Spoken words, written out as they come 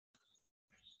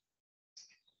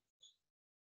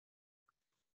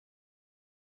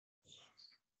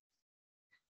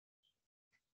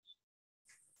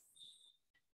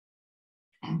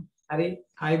හරි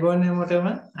අයිබෝන් හැමෝටම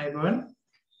අයිබෝන්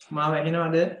මාව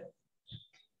ඇහෙනවද?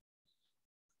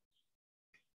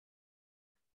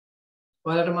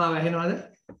 ඔයාලට මාව ඇහෙනවද?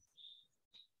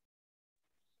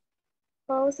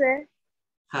 ඔව් සර්.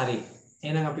 හරි.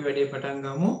 එහෙනම් අපි වැඩේ පටන්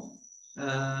ගමු.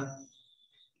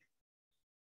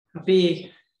 අපි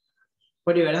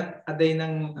පොඩි වැඩක් අද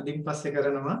ඉඳන් අදින් පස්සේ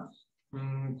කරනවා.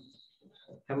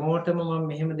 හැමෝටම මම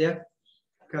මෙහෙම දෙයක්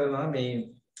කරනවා මේ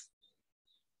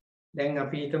දැන්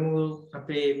අපි හිතමු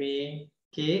අපේ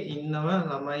මේකේ ඉන්නවා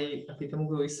ළමයි අපි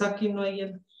හිතමුකෝ 20ක් ඉන්නවා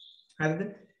කියලා. හරිද?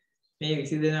 මේ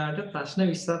 20 දෙනාට ප්‍රශ්න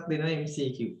 20ක් දෙනවා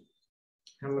MCQ.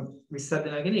 හැම 20ක්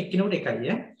දෙනා කියන්නේ එක්කිනෙකුට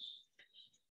එකයි ඈ.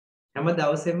 හැම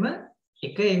දවසෙම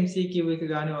එක MCQ එක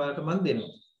ගානේ ඔයාලට මම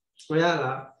දෙනවා.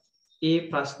 ඔයාලා ඒ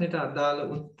ප්‍රශ්නෙට අදාළ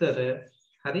උත්තර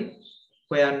හරි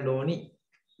හොයන්න ඕනි.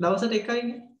 දවසට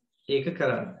එකයිනේ. ඒක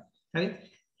කරන්න. හරි?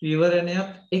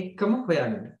 විවරණයත් එක්කම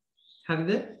හොයන්න.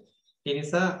 හරිද? ඒ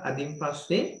නිසා අදින්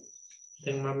පස්සේ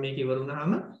දැන් මම මේක ඉවර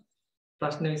වුණාම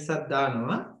ප්‍රශ්න 20ක්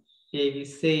දානවා. ඒ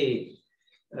 20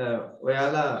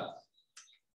 ඔයාලා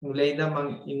මුලින් ඉඳන් මම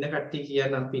ඉන්න කට්ටිය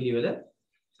කියන්නම් පිළිවෙල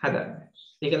හදන්න.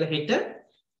 ඒකල හෙට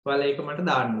ඔයාලා ඒක මට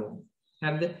දාන්න ඕනේ.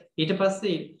 හරිද? ඊට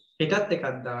පස්සේ හෙටත් එකක්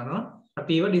දානවා.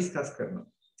 අපි ඒව ඩිස්කස් කරනවා.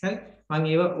 හරි? මම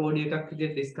ඒව ඔඩියෝ එකක්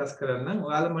විදිහට ඩිස්කස් කරන්නම්.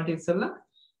 ඔයාලා මට ඉස්සෙල්ලා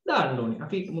දාන්න ඕනේ.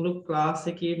 අපි මුළු ක්ලාස්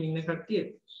එකේම ඉන්න කට්ටිය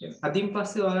අදින්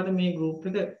පස්සේ ඔයාලට මේ ගෲප්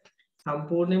එක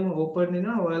සම්පූර්ණයෙන්ම ඕපන්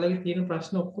වෙනවා. ඔයාලගේ තියෙන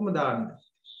ප්‍රශ්න ඔක්කොම දාන්න.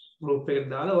 ගෲප් එකට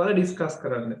දාලා ඔයාලා ඩිස්කස්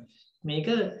කරන්න. මේක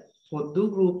පොදු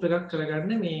ගෲප් එකක්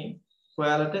කරගන්න මේ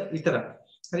ඔයාලට විතරක්.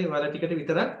 හරි ඔයාලා ටිකට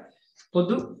විතරක්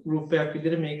පොදු ගෲප් එකක්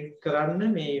විදිහට මේක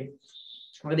කරන්න මේ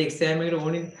මොකද එක්සෑම් එකට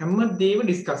ඕනේ හැම දෙයක්ම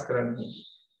ඩිස්කස් කරන්න.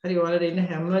 හරි ඔයාලට එන්න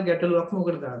හැම ගැටලුවක්ම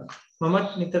උකට දාන්න. මමත්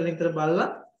නිතර බලලා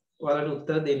ඔයාලට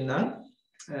උත්තර දෙන්නම්.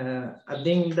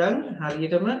 අදින් ඉඳන්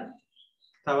හරියටම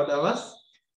තව දවස්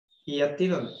කීයක්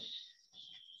තියෙනවද?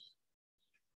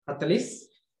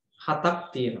 47ක්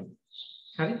තියෙනවා.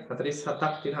 හරි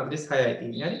 47ක් තියෙන 46යි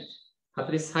තියෙන්නේ.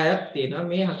 හරි 46ක් තියෙනවා.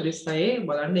 මේ 46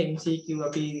 බලන්න MCQ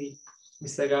අපි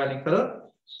 20 ගානේ කරොත්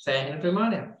සෑහෙන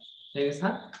ප්‍රමාණයක්. ඒ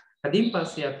නිසා අදින්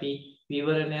පස්සේ අපි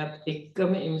විවරණයත්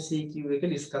එක්කම MCQ එක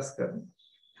ඩිස්කස් කරනවා.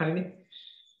 හරිනේ?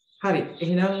 හරි.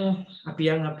 එහෙනම් අපි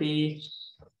යන් අපි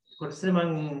කොටසේ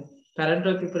මම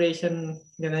parental preparation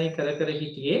ගැනයි කර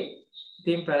හිටියේ.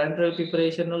 ඉතින් parental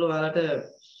preparation වල ඔයාලට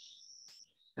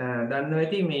දන්නවා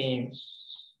ඇති මේ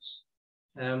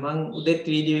මම උදේත්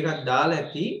වීඩියෝ එකක් දාලා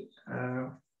ඇති.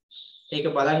 ඒක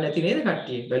බලන්න ඇති නේද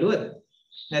කට්ටිය? බැලුවද?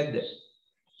 නැද්ද?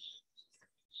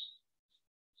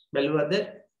 බැලුවද?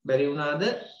 බැරි වුණාද?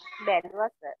 බැලුවා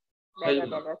සර්.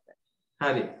 බැලුවා සර්.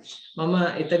 හරි. මම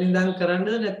එතන ඉඳන් කරන්නද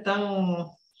නැත්නම්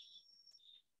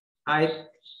ආයෙත්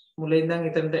මුලින් ඉඳන්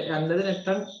එතනට යන්නද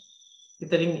නැත්නම්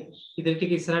ඉතින් ඉතින්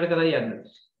ටික ඉස්සරහට කරලා යන්නද?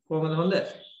 කොහොමද හොඳ?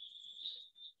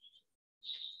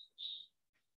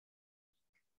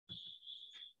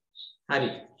 හරි.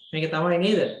 මේක තමයි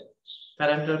නේද?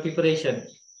 parental preparation.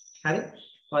 හරි.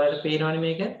 ඔයාලට පේනවනේ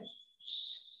මේක?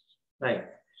 right.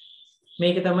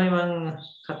 මේක තමයි මම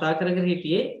කතා කරගෙන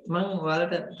හිටියේ. මම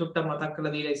ඔයාලට චුට්ටක් මතක්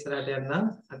කරලා දීලා ඉස්සරහට යන්නම්.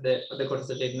 අද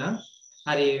කොටසට එන්නම්.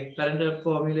 හරි parental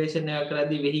formulation එක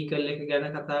කරද්දී vehicle එක ගැන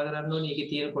කතා කරන්න ඕනේ.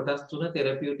 ඒකේ තියෙන කොටස් තුන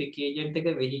therapeutic agent එක,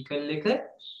 vehicle එක,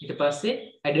 ඊට පස්සේ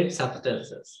added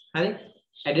substances. හරි?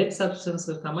 added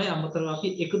substances තමයි අමතරව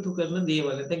අපි එකතු කරන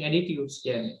දේවල්. නැත්නම් additives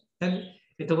කියන්නේ. හරි?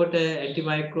 එතකොට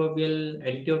antimicrobial,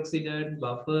 antioxidant,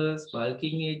 buffers,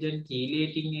 bulking agent,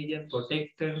 chelating agent,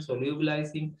 protectant,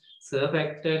 solubilizing,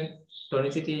 surfactant,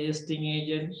 tonicity adjusting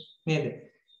agent නේද?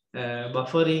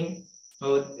 buffering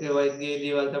ඒ වගේ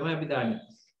දේවල් තමයි අපි දාන්නේ.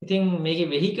 ඉතින් මේකේ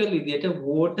vehicle විදියට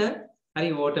water, හරි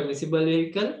water miscible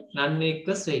vehicle, non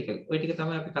aqueous vehicle. ඔය ටික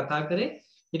තමයි අපි කතා කරේ.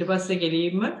 ඊට පස්සේ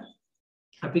කෙලින්ම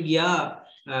අපි ගියා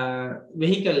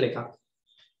vehicle එකක්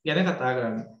ගැන කතා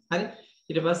කරන්න. හරි?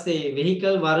 ඊට පස්සේ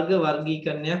vehicle වර්ග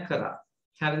වර්ගීකරණයක් කරා.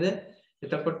 හරිද?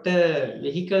 එතකොට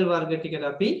vehicle වර්ග ටිකට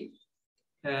අපි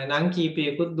නම්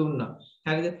කීපයකුත් දුන්නා.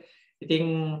 හරිද? ඉතින්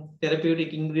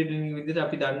therapeutic ingredient විදිහට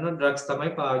අපි දන්නවා drugs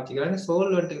තමයි පාවිච්චි කරන්නේ.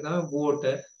 solvent එක තමයි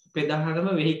water. ප්‍රධානම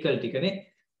vehicle ටිකනේ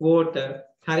water.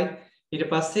 හරි? ඊට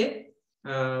පස්සේ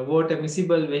water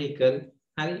miscible vehicle.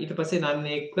 හරි? ඊට පස්සේ non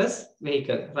aqueous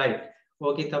vehicle. right.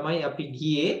 ඕකේ තමයි අපි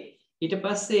ගියේ. ඊට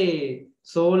පස්සේ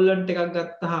solvent එකක්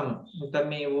ගත්තාම නැත්නම්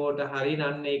මේ water හරි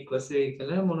non aqueous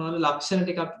vehicle මොනවද ලක්ෂණ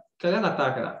ටිකක් කතා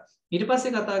කරා. ඊට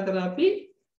පස්සේ කතා කරා අපි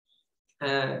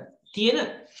තියෙන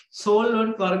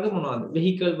solvent වර්ග මොනවද?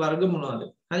 vehicle වර්ග මොනවද?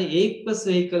 හරි aqueous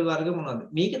vehicle වර්ග මොනවද?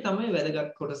 මේක තමයි වැදගත්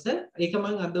කොටස. ඒක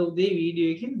මම අද උදේ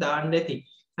වීඩියෝ එකකින් දාන්න ඇති.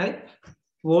 හරි?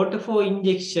 water for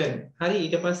injection. හරි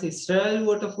ඊට පස්සේ sterile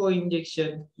water for injection,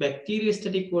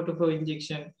 bacteriostatic water for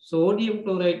injection, sodium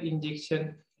chloride injection,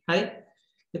 හරි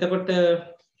එතකොට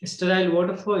sterile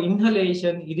water for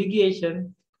inhalation irrigation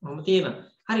මම තියෙනවා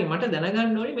හරි මට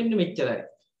දැනගන්න ඕනේ මෙන්න මෙච්චරයි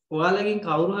ඔයාලගෙන්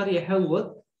කවුරු හරි ඇහුවොත්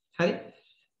හරි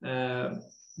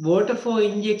water for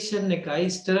injection එකයි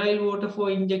sterile water for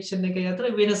injection එකයි අතර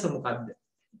වෙනස මොකක්ද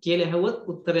කියලා ඇහුවොත්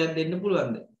උත්තරයක් දෙන්න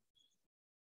පුළුවන්ද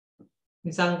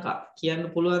නිසංකා කියන්න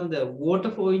පුළුවන්ද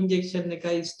water for injection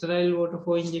එකයි sterile water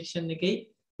for injection එකයි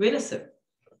වෙනස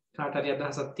කාට හරි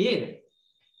අදහසක් තියෙද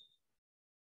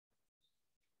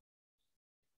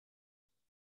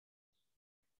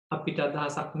අපිට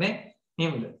අදහසක් නැහැ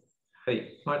නේද හරි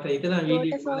මට හිතෙනවා water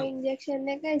වීඩියෝ for injection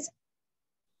එක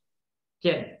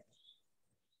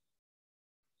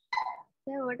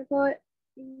කියන්නේ water for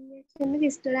injection එක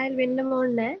sterile වෙන්න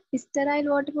ඕනේ නැහැ sterile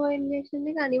water for injection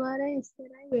එක අනිවාර්යයෙන්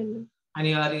sterile වෙන්න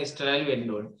අනිවාර්යයෙන් sterile වෙන්න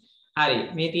ඕනේ හරි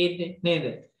මේ තියෙන්නේ නේද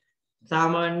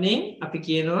සාමාන්‍යයෙන් අපි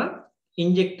කියනවා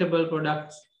injectable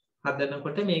products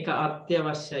හදනකොට මේක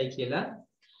අත්‍යවශ්‍යයි කියලා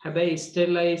හැබැයි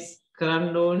sterilize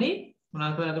කරන්න ඕනේ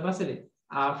මොනවා කරලාද පස්සේද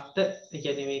after ඒ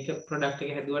කියන්නේ මේක product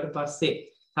එක හැදුවට පස්සේ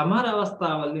සමහර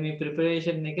අවස්ථාවලදී මේ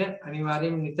preparation එක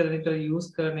අනිවාර්යයෙන් නිතර නිතර use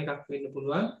කරන එකක් වෙන්න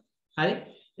පුළුවන් හරි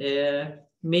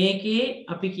මේකේ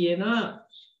අපි කියනවා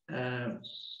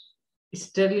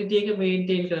sterility එක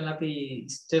maintain කරන්න අපි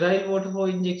sterile water for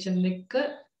injection එක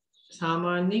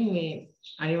සාමාන්‍යයෙන් මේ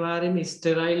අනිවාර්යයෙන්ම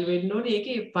sterile වෙන්න ඕනේ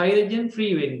ඒකේ pyrogen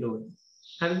free වෙන්න ඕනේ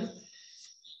හරිද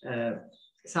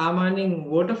සාමාන්‍යයෙන්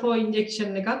water for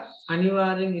injection එකක්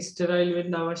අනිවාර්යෙන් sterile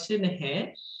වෙන්න අවශ්‍ය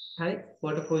නැහැ. හරි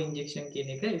water for injection කියන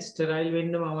එක sterile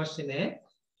වෙන්නම අවශ්‍ය නැහැ.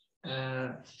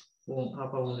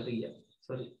 ආපහුට ගියා.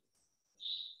 sorry.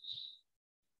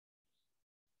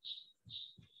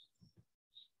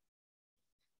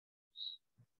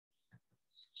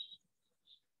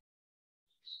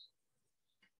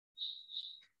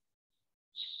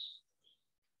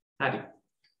 හරි.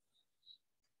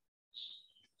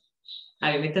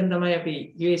 හරි මෙතන තමයි අපි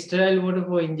මේ sterile water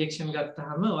for injection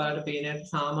ගත්තාම ඔයාලට පේන ඇති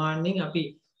සාමාන්‍යයෙන් අපි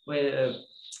ඔය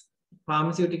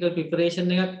pharmaceutical preparation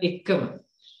එකත් එක්කම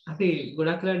අපි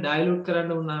ගොඩක් වෙලා dilute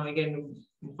කරන්න උනාම ඒ කියන්නේ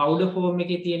powder form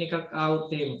එකේ තියෙන එකක්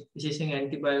ආවොත් එහෙම විශේෂයෙන්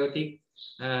antibiotic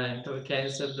එතකොට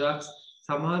cancer drugs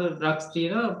සමහර drugs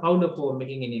තියෙනවා powder form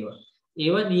එකකින් එනවා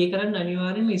ඒවා දී කරන්න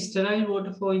අනිවාර්යයෙන්ම sterile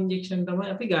water for injection තමයි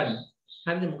අපි ගන්න.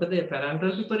 හරිද මොකද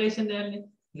parenteral preparation යන්නේ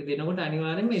ඒක දෙනකොට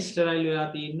අනිවාර්යයෙන්ම sterile වෙලා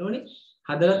තියෙන්න ඕනේ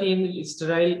හදලා තියෙන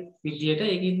ස්ටරයිල් විදියට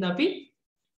ඒකින් අපි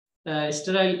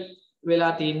ස්ටරයිල්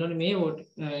වෙලා තියෙන්න ඕනේ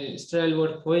මේ ස්ටරයිල්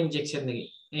වෝටර් for injection එකේ.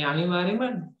 ඒ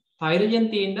අනිවාර්යයෙන්ම පයිරජන්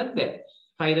තියෙන්නත් බෑ.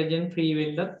 පයිරජන් ෆ්‍රී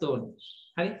වෙන්නත් ඕනේ.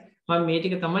 හරි. මම මේ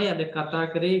ටික තමයි අද කතා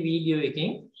කරේ වීඩියෝ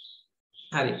එකෙන්.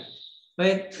 හරි.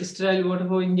 ඔය ස්ටරයිල් වෝටර්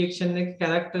for injection එකේ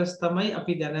characters තමයි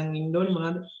අපි දැනන් ඉන්න ඕනේ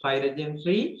මොනවද? පයිරජන්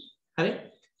ෆ්‍රී. හරි.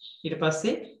 ඊට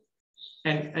පස්සේ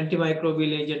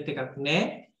antimicrobial agent එකක්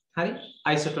නැහැ. හරි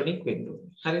isotonic වෙන්න ඕනේ.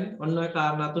 හරිද? ඔන්න ඔය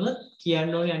කාරණා තුන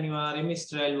කියන්න ඕනේ අනිවාර්යයෙන්ම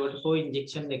sterile water for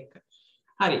injection එක.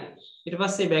 හරි. ඊට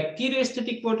පස්සේ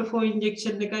bacteriostatic water for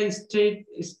injection එකයි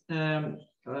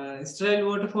sterile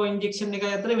water for injection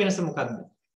එකයි අතර වෙනස මොකක්ද?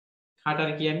 කාට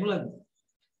හරි කියන්න පුළුවන්ද?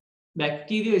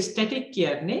 bacteriostatic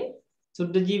කියන්නේ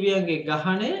සුද්ධ ජීවියන්ගේ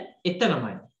ගහණය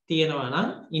එතනමයි. තියෙනවා නම්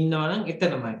ඉන්නවා නම්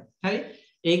එතනමයි. හරි?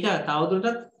 ඒක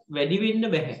තවදුරටත් වැඩි වෙන්න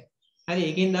බෑ. හරි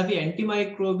ඒකෙන්ද අපි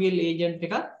antimicrobial agent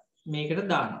එකක් මේකට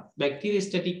දානවා.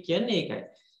 bacteriostatic කියන්නේ ඒකයි.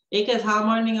 ඒක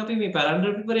සාමාන්‍යයෙන් අපි මේ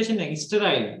parenteral preparation එක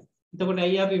sterile. එතකොට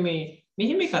අයිය අපි මේ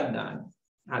මෙහෙම එකක් දාන්නේ.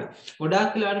 හරි.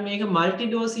 ගොඩාක් වෙලාවට මේක multi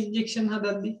dose injection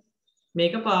හදද්දි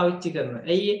මේක පාවිච්චි කරනවා.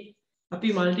 ඇයි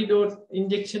අපි multi dose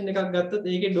injection එකක් ගත්තොත්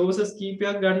ඒකේ doses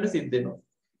කීපයක් ගන්න සිද්ධ වෙනවා.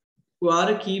 වාර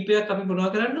කීපයක් අපි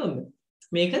මොනවා කරන්න ඕනද?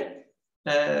 මේක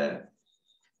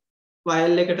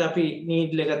vial එකට අපි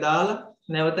needle එක දාලා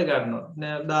නැවත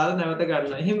ගන්නවා දාලා නැවත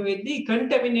ගන්නවා එහෙම වෙද්දී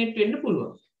කන්ටැමිනේට් වෙන්න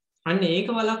පුළුවන් අන්න ඒක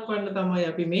වළක්වන්න තමයි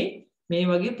අපි මේ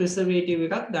වගේ ප්‍රිසර්වේටිව්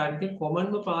එකක් දාන්න තියෙන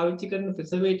කොමන්ම පාවිච්චි කරන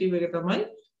ප්‍රිසර්වේටිව් එක තමයි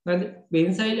මොකද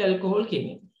බෙන්සයිල් ඇල්කොහොල්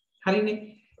කියන්නේ හරිනේ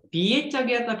pH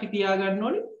අගයත් අපි තියාගන්න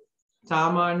ඕනේ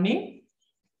සාමාන්‍යයෙන්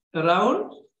around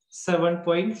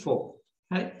 7.4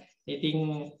 හරි ඉතින්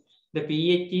the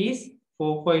pH is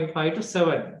 4.5 to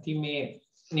 7 ඉතින් මේ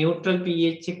නියුට්‍රල්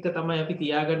pH එක තමයි අපි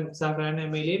තියාගන්න උත්සාහ කරන්නේ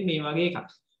මේ වගේ එකක්.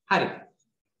 හරි.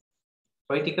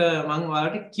 ඔය ටික මම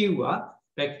ඔයාලට කිව්වා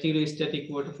bacteriostatic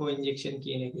water for injection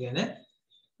කියන එක ගැන.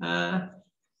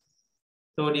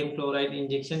 sodium chloride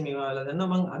injection මේවා වල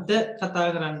දන්නවා මම අද කතා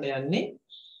කරන්න යන්නේ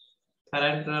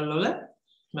parenteral වල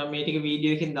මම මේ ටික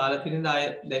වීඩියෝ එකකින් දාලා තියෙන ආය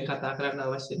දැන් කතා කරන්න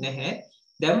අවශ්‍ය නැහැ.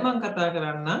 දැන් මම කතා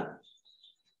කරන්න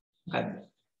මොකද්ද?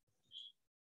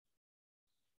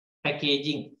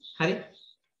 packaging. හරි.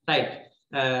 Right.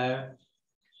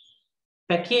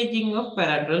 Packaging of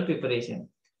parenteral preparation.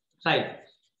 Right.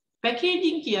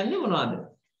 Packaging කියන්නේ මොනවද?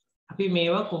 අපි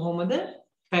මේවා කොහොමද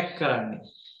පැක් කරන්නේ?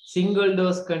 single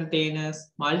dose containers,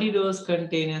 multi dose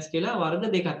containers කියලා වර්ග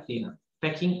දෙකක් තියෙනවා.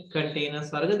 packing containers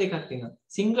වර්ග දෙකක් තියෙනවා.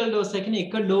 single dose කියන්නේ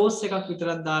එක dose එකක්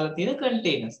විතරක් දාලා තියෙන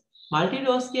containers. multi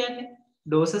dose කියන්නේ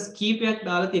doses කීපයක්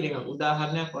දාලා තියෙන එකක්.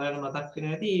 උදාහරණයක් ඔයාලට මතක්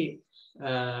වෙනවා ඇති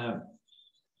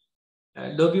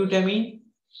dobutamine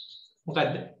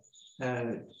මොකද්ද?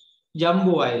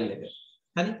 ජම්බෝ ඔයිල් එක.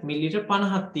 හරි මිලිලිටර්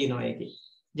 50ක් තියෙනවා ඒකේ.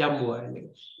 ජම්බෝ ඔයිල් එක.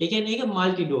 ඒ කියන්නේ ඒක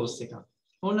මල්ටි ඩෝස් එකක්.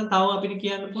 ඕන්න තව අපිට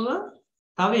කියන්න පුළුවන්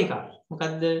තව එකක්.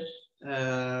 මොකද්ද?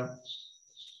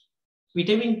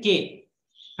 Vitamin K.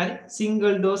 හරි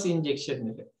සිංගල් ඩෝස් ඉන්ජෙක්ෂන්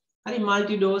එක. හරි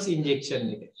මල්ටි ඩෝස් ඉන්ජෙක්ෂන්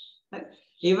එක. හරි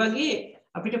ඒ වගේ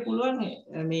අපිට පුළුවන්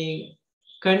මේ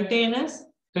කන්ටේනර්ස්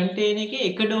කන්ටේනර් එකේ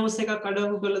එක ඩෝස් එකක්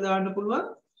අඩංගු කරලා දාන්න පුළුවන්.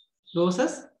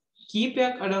 ඩෝසස්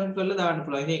කීපයක් අඩංගු කරලා දාන්න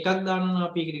පුළුවන්. ඉතින් එකක් දානවා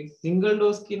අපි ඒකට සිංගල්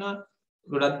ඩෝස් කියනවා.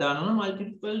 ගොඩක් දානවා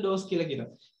මල්ටිපල් ඩෝස් කියලා කියනවා.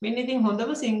 මෙන්න ඉතින්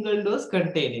හොඳම සිංගල් ඩෝස්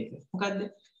කන්ටේනර් එක. මොකද්ද?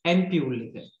 ඇම්පියුල්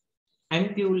එක.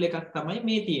 ඇම්පියුල් එකක් තමයි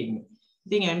මේ තියෙන්නේ.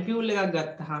 ඉතින් ඇම්පියුල් එකක්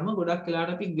ගත්තාම ගොඩක්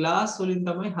වෙලාවට අපි glass වලින්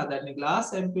තමයි හදන්නේ.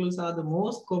 glass ampules are the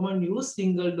most common used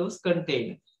single dose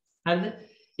container. හරිද?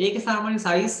 ඒක සාමාන්‍ය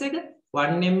size එක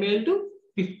 1 ml to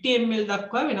 50 ml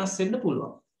දක්වා වෙනස් වෙන්න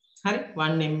පුළුවන්. හරි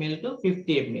 1 ml to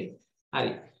 50 ml.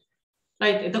 හරි.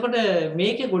 right එතකොට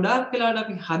මේකේ ගොඩාක් වෙලාවට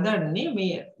අපි හදන්නේ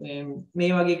මේ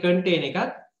වගේ කන්ටේනර් එකක්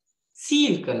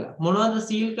සීල් කරලා. මොනවද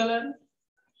සීල් කරන්නේ?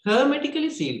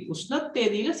 hermetically seal. උෂ්ණත්වය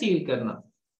දීලා සීල් කරනවා.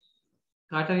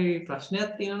 කාට හරි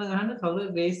ප්‍රශ්නයක් තියෙනවා නම් අහන්න කවුරු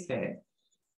රේස් කරයි.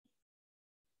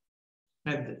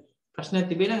 නැද්ද? ප්‍රශ්නයක්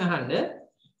තිබෙන නම් අහන්න.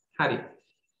 හරි.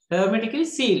 hermetically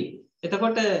seal.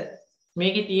 එතකොට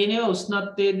මේකේ තියෙනවා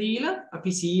උෂ්ණත්වය දීලා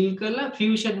අපි සීල් කරලා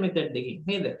ෆියුෂන් මෙතඩ් එකකින්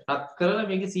නේද? රත් කරලා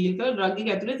මේක සීල් කරලා ඩ්‍රග්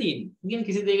එක ඇතුලේ තියෙනවා. ඉතින්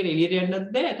කිසි දෙයකට එළියට යන්නත්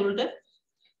බෑ ඇතුළට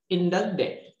එන්නත් බෑ.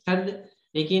 හරිද?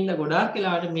 ඒකින්ද ගොඩාක්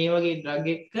වෙලාවට මේ වගේ ඩ්‍රග්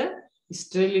එක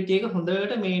ස්ටෙරිලිටි එක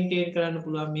හොඳට මේන්ටේන් කරන්න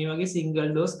පුළුවන් මේ වගේ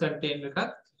සිංගල් ඩෝස් කන්ටේනර් එකක්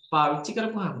පාවිච්චි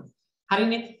කරපුවාම.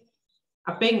 හරිනේ?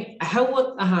 අපෙන්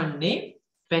අහුවොත් අහන්නේ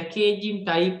පැකේජින්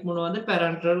ටයිප් මොනවද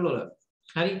පැරන්ටරල් වල.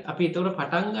 හරි අපි ඒතකොට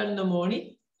පටන් ගන්න ඕනේ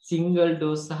සිංගල්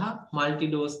ඩෝස් සහ මල්ටි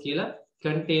ඩෝස් කියලා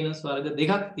කන්ටේනර්ස් වර්ග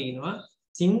දෙකක් තියෙනවා.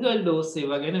 සිංගල් ඩෝස්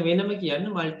ඒවා ගැන වෙනම කියන්න,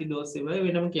 මල්ටි ඩෝස් ඒවා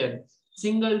වෙනම කියන්න.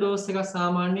 සිංගල් ඩෝස් එක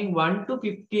සාමාන්‍යයෙන් 1 to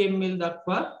 50 ml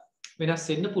දක්වා වෙනස්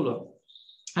වෙන්න පුළුවන්.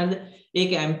 හරිද?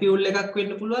 ඒක ඇම්පියුල් එකක්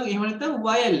වෙන්න පුළුවන්. එහෙම නැත්නම්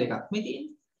වයල් එකක්. මේ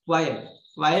තියෙන්නේ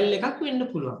වයල් එකක් වෙන්න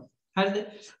පුළුවන්. හරිද?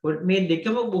 මේ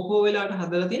දෙකම බොහෝ වෙලාවට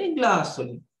හදලා තියෙන්නේ ග්ලාස්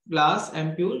වලින්. ග්ලාස්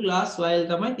ඇම්පියුල් ග්ලාස් වයල්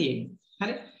තමයි තියෙන්නේ.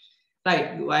 හරි? right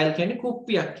වයල් කියන්නේ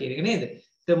කුප්පියක් කියන එක නේද?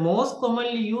 The most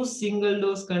commonly used single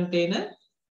dose container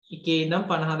එකේ ඉඳන්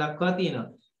 50 දක්වා තියෙනවා.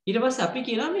 ඊට පස්සේ අපි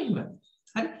කියනවා මෙහෙම.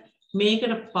 හරි?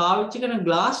 මේකට පාවිච්චි කරන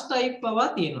glass type පවා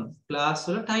තියෙනවා. glass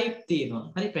වල type තියෙනවා.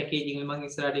 හරි පැකේජින් වල මම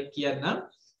ඉස්සරහට කියන්නම්.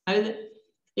 හරිද?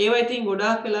 ඒවා ඉතින්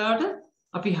ගොඩාක් වෙලාවට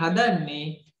අපි හදන්නේ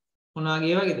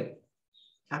මොනවාගේ වගේද?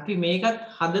 අපි මේකත්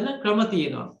හදන ක්‍රම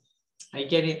තියෙනවා. ඒ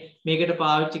කියන්නේ මේකට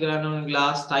පාවිච්චි කරන්න ඕන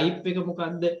glass type එක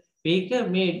මොකක්ද? මේක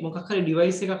මේ මොකක් හරි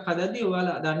device එකක් හදද්දී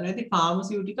ඔයාලා දන්නවා ඇති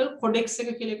pharmaceutical codex එක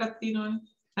කියලා එකක් තියෙනවානේ.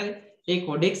 හරි? ඒ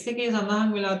codex එකේ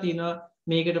සඳහන් වෙලා තියෙනවා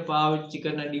මේකට පාවිච්චි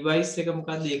කරන device එක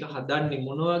මොකද්ද? ඒක හදන්නේ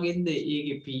මොන වගේද?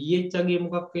 ඒකේ pH අගය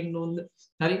මොකක් වෙන්න ඕනද?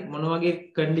 හරි? මොන වගේ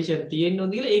condition තියෙන්න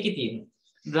ඕනද කියලා ඒකේ තියෙනවා.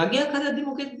 drug එකක් හදද්දී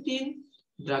මොකෙද තියෙන්නේ?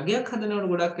 drug එකක්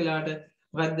හදනකොට ගොඩක් වෙලාවට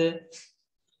මොකද්ද?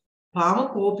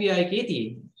 pharmacopoeia එකේ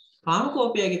තියෙන්නේ.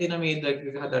 pharmacopoeia එකේ තියෙන මේ drug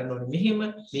එක හදන්න ඕනේ මෙහෙම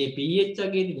මේ pH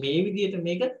අගයේදී මේ විදිහට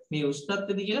මේක මේ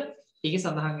උෂ්ණත්වයේදී කියලා ඒකේ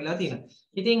සඳහන් වෙලා තියෙනවා.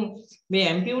 ඉතින් මේ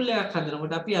ඇම්පියුල් එකක්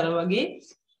හදනකොට අපි අර වගේ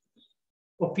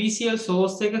official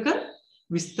source එකක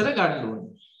විස්තර ගන්න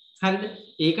ඕනේ. හරිද?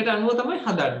 ඒකට අනුව තමයි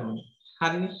හදන්න ඕනේ.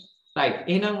 හරිනේ? right.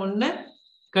 එහෙනම් ඔන්න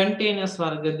containers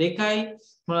වර්ග දෙකයි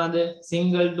මොනවාද?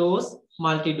 single dose,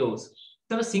 multi dose.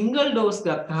 ඒතර single dose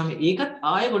ගත්තාම ඒකත්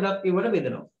ආයෙ ගොඩක් ඒවට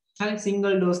බෙදනවා. හරි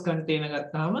single dose container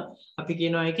ගත්තාම අපි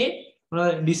කියනවා එකේ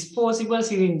මොනවද disposable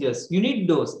syringes unit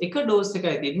dose එක dose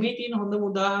එකයි තියෙන්නේ. මේ තියෙන හොඳම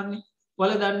උදාහරණය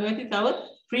ඔයාලා දන්නවා ඇති තව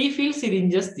pre-fill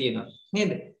syringes තියෙනවා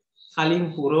නේද? කලින්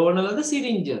පුරවන ලද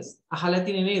syringes අහලා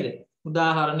තියෙන්නේ නේද?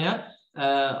 උදාහරණයක්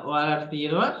ඔයාලට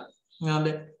තියෙනවා මොනවද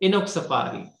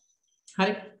enoxaparin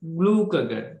හරි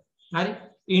glucagon හරි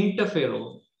interferon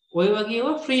ඔය වගේ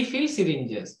ඒවා pre-fill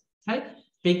syringes හරි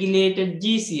regulated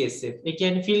GCSF ඒ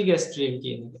කියන්නේ filgrastim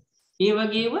කියන එක. ඒ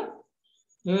වගේ ඒවා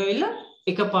මෙවෙලා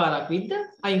එකපාරක් විද්ද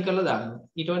අයින් කරලා දානවා.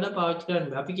 ඊට වඩා පාවිච්චි කරන්න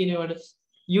බෑ. අපි කියන ඒවාට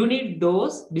unit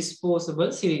dose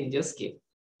disposable syringes කියන.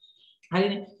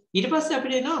 හරිනේ. ඊට පස්සේ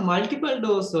අපිට එනවා multiple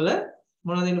dose වල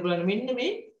මොනවද දෙන්න පුළුවන් මෙන්න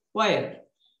මේ vial.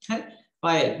 හරි.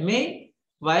 vial. මේ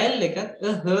vial එකත්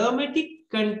a hermetic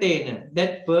container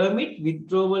that permit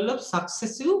withdrawal of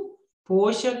successive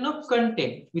portion of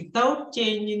content without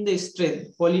changing the strength,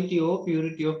 quality or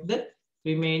purity of the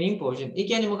remaining portion. ඒ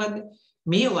කියන්නේ මොකද්ද?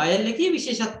 මේ වයල් එකේ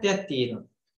විශේෂත්වයක් තියෙනවා.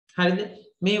 හරිද?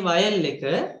 මේ වයල් එක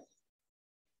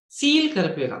සීල්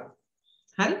කරපු එකක්.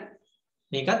 හරි?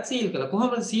 මේකත් සීල් කළා.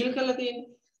 කොහොමද සීල් කරලා තියෙන්නේ?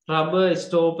 රබර්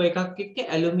ස්ටෝප් එකක් එක්ක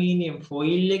ඇලුමිනියම්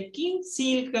ෆොයිල් එකකින්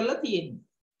සීල් කරලා තියෙන්නේ.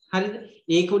 හරිද?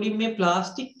 ඒක උඩින් මේ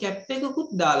ප්ලාස්ටික් කැප් එකකුත්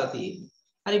දාලා තියෙන්නේ.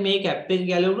 හරි මේ කැප් එක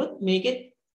ගැලවුණොත් මේකේ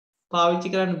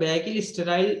පාවිච්චි කරන්න බෑ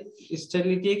කියලා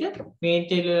ස්ටෙරිලිටි එක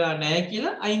මේන්ටේන් වෙලා නැහැ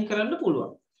කියලා අයින් කරන්න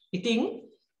පුළුවන්. ඉතින්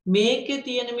මේකේ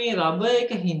තියෙන මේ රබර්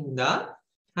එක හින්දා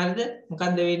හරිද?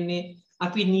 මොකද්ද වෙන්නේ?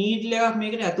 අපි නීඩල් එකක්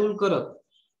මේකට ඇතුල් කරොත්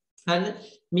හරිද?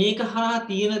 මේක හරහා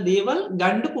තියෙන දේවල්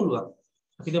ගන්න පුළුවන්.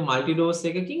 අපි දැන් මල්ටි ඩෝස්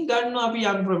එකකින් ගන්නවා අපි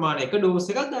යම් ප්‍රමාණයක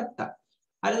ඩෝස් එකක් ගත්තා.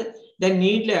 හරිද? දැන්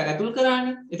නීඩල් එක ඇතුල්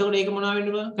කරානේ. එතකොට ඒක මොනවා වෙන්න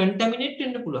පුළුවන්? කන්ටැමිනේට්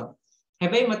වෙන්න පුළුවන්.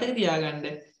 හැබැයි මතක තියාගන්න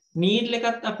නීඩල්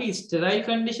එකත් අපි ස්ටෙරයිල්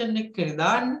කන්ඩිෂන් එකකට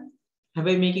දාන්න.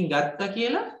 හැබැයි මේකෙන් ගත්තා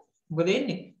කියලා මොකද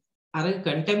වෙන්නේ? අර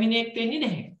කන්ටැමිනේට් වෙන්නේ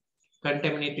නැහැ.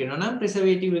 කන්ටැමිනේට් වෙනවා නම්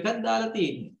ප්‍රිසර්වේටිව් එකක් දාලා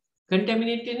තියෙන්නේ.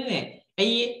 කන්ටැමිනේට් වෙන්නේ නැහැ.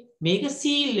 ඇයි මේක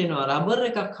සීල් වෙනවා. රබර්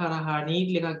එකක් හරහා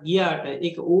නීඩල් එකක් ගියාට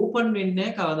ඒක ඕපන් වෙන්නේ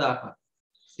නැහැ කවදාකවත්.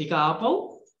 ඒක ආපහු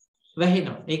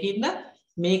වැහෙනවා. ඒකින්ද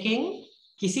මේකෙන්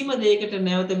කිසිම දෙයකට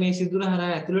නැවත මේ සිදුර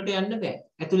හරහා ඇතුළට යන්න බෑ.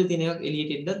 ඇතුළේ තියෙන එකක්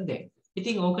එළියට එන්නත් බෑ.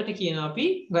 ඉතින් ඕකට කියනවා අපි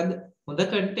මොකද්ද? හොඳ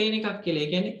කන්ටේනර් එකක් කියලා.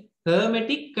 ඒ කියන්නේ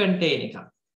හර්මෙටික් කන්ටේනර් එකක්.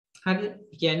 හරිද?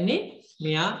 ඒ කියන්නේ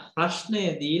මෙයා ප්‍රශ්නය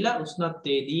දීලා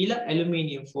උෂ්ණත්වය දීලා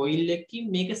ඇලුමිනියම් ෆොයිල්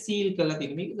එකකින් මේක සීල් කරලා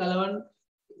තියෙනවා. මේක ගලවන්න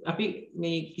අපි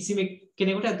මේ කිසිම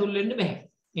කෙනෙකුට ඇතුල් වෙන්න බෑ.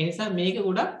 ඒ නිසා මේක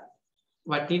ගොඩක්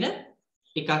වටින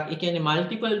එකක්. ඒ කියන්නේ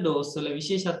මල්ටිපල් ඩෝස් වල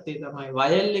විශේෂත්වය තමයි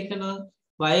වයල් එක නම්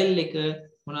වයල් එක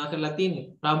මොනවා කරලා තියෙන්නේ?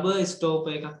 රබර් ස්ටෝප්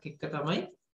එකක් එක්ක තමයි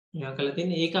මෙයා කරලා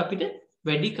තියෙන්නේ. ඒක අපිට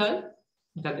වැඩි කල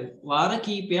මොකද වාර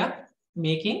කීපයක්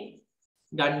මේකෙන්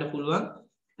ගන්න පුළුවන්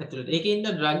ඇතුළට. ඒකින්ද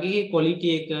ඩ්‍රග් එකේ ක්වොලිටි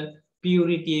එක,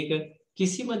 පියුරිටි එක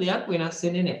කිසිම දෙයක් වෙනස්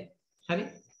වෙන්නේ නැහැ. හරි?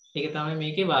 ඒක තමයි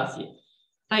මේකේ වාසිය.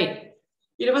 right.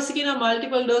 ඊට පස්සේ කියනවා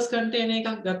මල්ටිපල් ඩෝස් කන්ටේනර්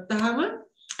එකක් ගත්තාම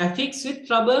affix with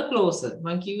rubber closure.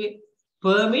 මම කිව්වේ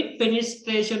permit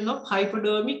penetration of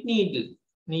hypodermic needle.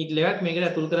 needle එකක් මේකට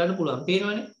ඇතුල් කරන්න පුළුවන්.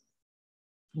 පේනවනේ?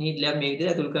 needle එකක්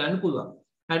මේකට ඇතුල් කරන්න පුළුවන්.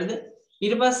 හරිද?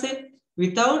 ඊට පස්සේ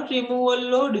without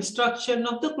removal or destruction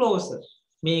of the closure.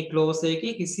 මේ closure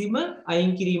එකේ කිසිම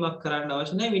අයින් කිරීමක් කරන්න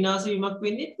අවශ්‍ය නැහැ. විනාශ වීමක්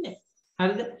වෙන්නේ නැහැ.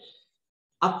 හරිද?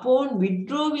 Upon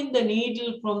withdrawing the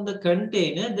needle from the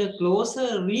container, the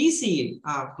closure reseal.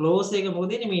 closure එක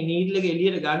මොකද වෙන්නේ? මේ needle එක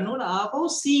එළියට ගන්නකොට ආපහු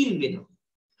seal වෙනවා.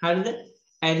 හරිද?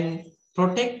 And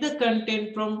protect the content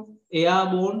from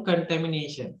airborne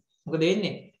contamination. මොකද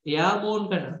වෙන්නේ? airborne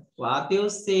කරන වාතය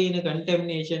ඔස්සේ එන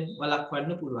contamination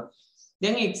වළක්වන්න පුළුවන්.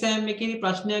 දැන් exam එකේදී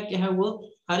ප්‍රශ්නයක් ඇහුවොත්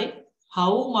හරි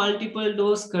how multiple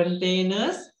dose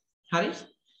containers හරි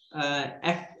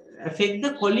affect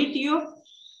the quality of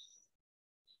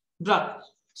drug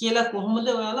කියලා කොහොමද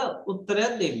ඔයාලා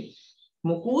උත්තරයක් දෙන්නේ?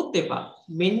 මොකුත් එපා.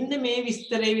 මෙන්න මේ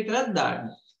විස්තරය විතරක් දාන්න.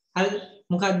 හරිද?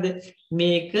 මොකද්ද?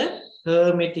 මේක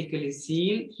hermetically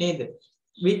sealed නේද?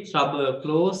 with rubber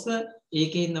closure.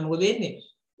 ඒකෙන් මොකද වෙන්නේ?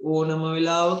 ඕනම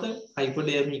වෙලාවක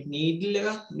hypodermic needle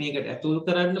එකක් මේකට ඇතුල්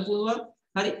කරන්න පුළුවන්.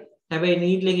 හරි? හැබැයි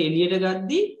needle එක එළියට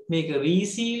ගද්දී මේක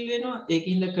reseal වෙනවා.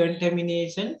 ඒකින්ද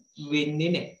contamination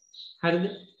වෙන්නේ නැහැ. හරිද?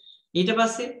 ඊට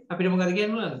පස්සේ අපිට මොකද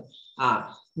කියන්න ඕනද?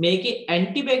 මේකේ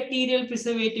antibacterial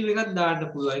preservative එකක් දාන්න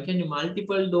පුළුවන්. ඒ කියන්නේ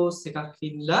multiple dose එකක්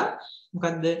හින්දා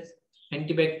මොකද්ද?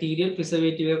 antibacterial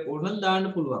preservative එකක් ඕනනම් දාන්න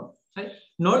පුළුවන්. හරි?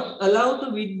 Not allowed to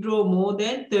withdraw more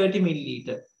than 30 ml.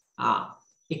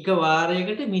 එක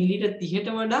වාරයකට මිලිලීටර්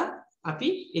 30ට වඩා අපි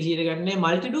එළියට ගන්නෑ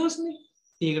මල්ටි ඩෝස් නේ.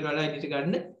 ඒකට වඩා එළියට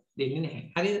ගන්න දෙන්නේ නැහැ.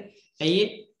 හරිද? ඇයි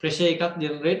ප්‍රෙෂර් එකක්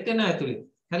ජෙනරේට් වෙනවා ඇතුලේ.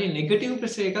 හරි නෙගටිව්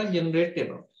ප්‍රෙෂර් එකක් ජෙනරේට්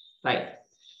වෙනවා. right.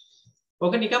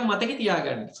 ඔක නිකන් මතකේ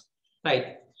තියාගන්න. right.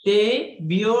 They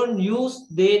beyond use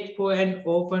date for an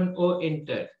open or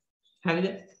entered. හරිද?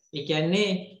 ඒ කියන්නේ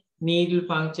needle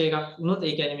puncture එකක් වුණොත්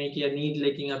ඒ කියන්නේ මේ කියන needle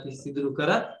එකකින් අපි සිදුරු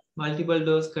කරත් multiple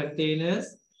dose containers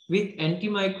with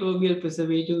antimicrobial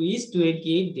preservative is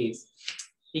 28 days.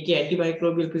 ඒකේ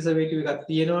antimicrobial preservative එකක්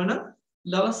තියෙනවා නම්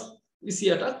දවස්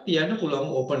 28ක් තියන්න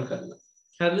පුළුවන් ඕපන් කරලා.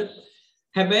 හරිද?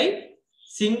 හැබැයි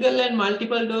single and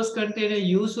multiple dose container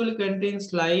usually contain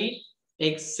slight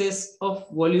excess of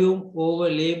volume over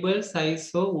label size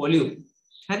or volume.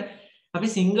 හරි? අපි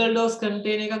single dose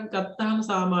container එකක් ගත්තාම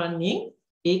සාමාන්‍යයෙන්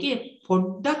ඒකේ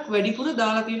පොඩ්ඩක් වැඩිපුර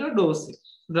දාලා තියෙනවා dose එක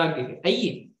drug එක. ඇයි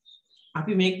ඒ?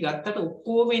 අපි මේක ගත්තට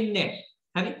ඔක්කොම එන්නේ නැහැ.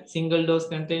 හරි? single dose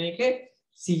container එකේ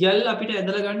සියල්ල අපිට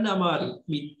ඇදලා ගන්න අමාරුයි.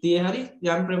 බිත්තිය හරි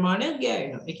යම් ප්‍රමාණයක්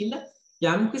ගෑවෙනවා. ඒකින්ද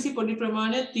යම් කිසි පොඩි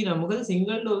ප්‍රමාණයක් තියෙනවා. මොකද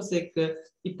single dose එක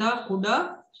ඉතා කුඩා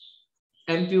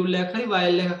ඇම්පියුල් එකක් හරි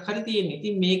වයල් එකක් හරි තියෙන්නේ.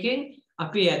 ඉතින් මේකෙන්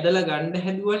අපි ඇදලා ගන්න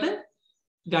හැදුවට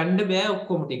ගන්න බෑ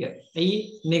ඔක්කොම ටික. ඇයි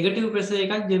නෙගටිව් ප්‍රෙෂර්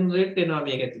එකක් ජෙනරේට් වෙනවා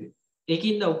මේක ඇතුලේ.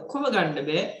 ඒකින්ද ඔක්කොම ගන්න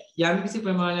බෑ. යම්කිසි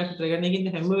ප්‍රමාණයක් විතර ගන්න.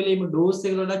 ඒකින්ද හැම වෙලෙම ඩෝස්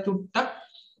එකට වඩා චුට්ටක්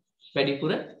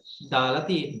වැඩිපුර දාලා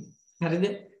තියෙන්නේ. හරිද?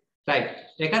 රයිට්.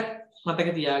 ඒකත් මතක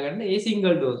තියාගන්න. ඒ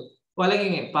සිංගල් ඩෝස්.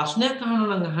 ඔයාලගෙන් ප්‍රශ්නයක්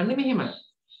අහනවා නම් අහන්නේ මෙහෙමයි.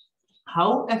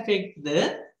 How affect the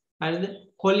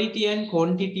quality and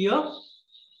quantity of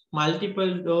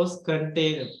multiple dose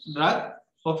container drug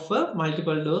of a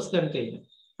multiple dose container.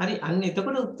 හරි අන්න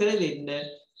එතකොට උත්තරේ දෙන්න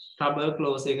රබර්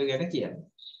ක්ලෝස් එක ගැන කියන්නේ.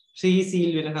 ත්‍රී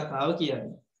සීල් වෙන කතාව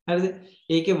කියන්නේ. හරිද?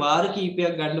 ඒකේ වාර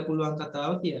කීපයක් ගන්න පුළුවන්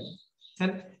කතාව කියන්නේ.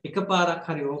 හරි එකපාරක්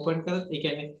හරි ඕපන් කරත් ඒ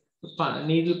කියන්නේ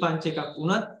නීඩල් පන්ච් එකක්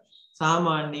වුණත්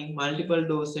සාමාන්‍යයෙන් මල්ටිපල්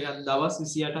ඩෝස් එකක් දවස්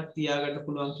 28ක් තියාගන්න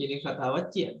පුළුවන් කියන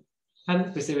කතාවක් කියන්නේ. හරි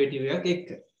ප්‍රිසර්වේටිව් එකක් එක්ක.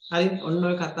 හරි ඔන්න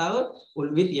ඔය කතාව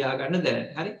ඔළුවේ තියාගන්න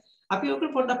දැනට. හරි අපි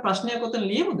ඔකට පොඩ්ඩක් ප්‍රශ්නයක් ඔතන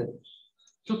ලියමුද?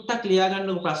 චුට්ටක් ලියා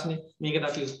ගන්නකො ප්‍රශ්නේ. මේකට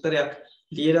අපි උත්තරයක්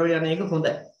ලියලා යන එක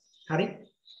හොඳයි. හරි?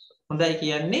 හොඳයි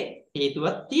කියන්නේ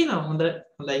හේතුවක් තියෙනවා.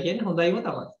 හොඳයි කියන්නේ හොඳයිම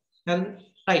තමයි. හරිද?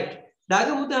 රයිට්.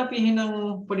 දාගමුද අපි එහෙනම්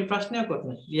පොඩි ප්‍රශ්නයක්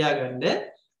ඔතන ලියා ගන්න.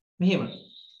 මෙහෙම.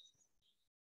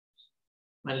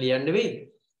 මම ලියන්න වෙයිද?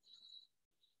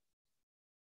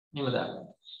 මෙහෙම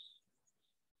දාගන්න.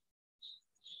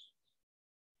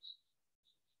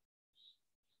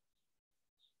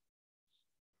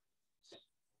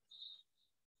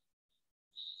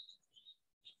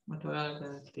 මට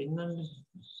ඔයාලට පෙන්නන්න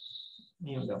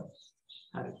මේව ගමු.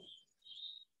 හරි.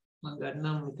 මම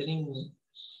ගන්නම් මෙතනින්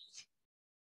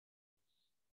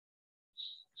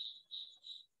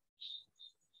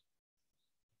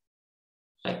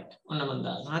රයිට්. ඔන්න මම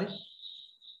දානවා. හරි.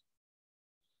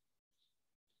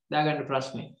 දාගන්න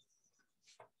ප්‍රශ්නේ.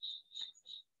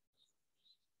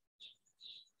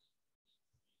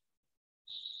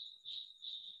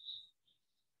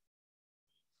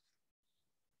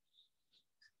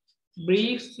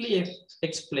 Briefly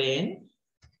explain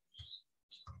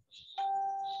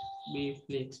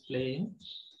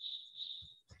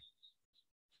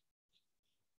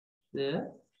the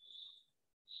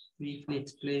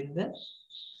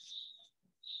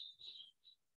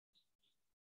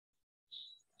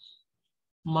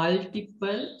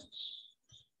multiple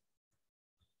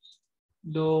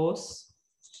dose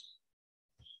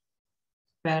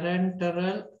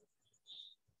parenteral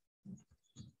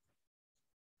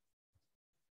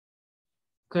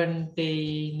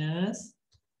containers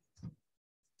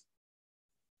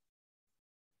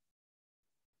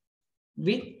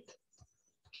with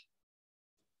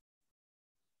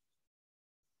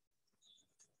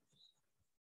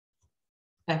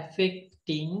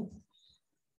affecting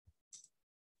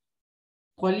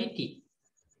quality,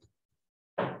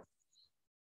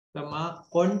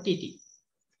 quantity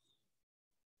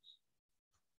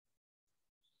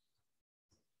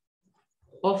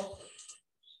of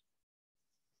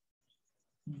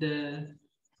the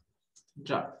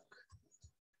drug.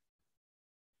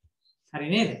 හරි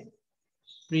නේද?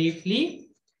 Briefly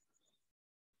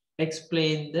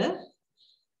explain the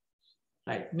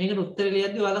right. මේකට උත්තර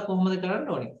ලියද්දී ඔයාලා කොහොමද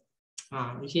කරන්න ඕනේ?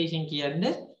 විශේෂයෙන්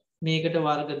කියන්නේ මේකට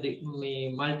වර්ග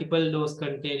මේ මල්ටිපල් ඩෝස්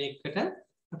කන්ටේනර් එකකට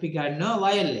අපි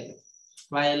ගන්නවා වයල් එක.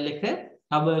 වයල් එක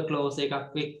රබර් ක්ලෝස් එකක්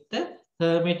එක්ක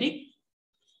හර්මෙටික්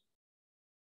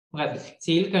මොකද්ද?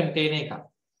 සීල් කන්ටේනර්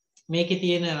එකක්. මේකේ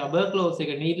තියෙන රබර් ක්ලෝස්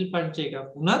එක නීඩල් පන්ච්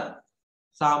එකක් වුණත්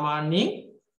සාමාන්‍යයෙන්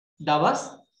දවස්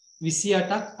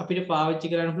 28ක් අපිට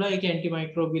පාවිච්චි කරන්න පුළුවන්. ඒක ඇන්ටි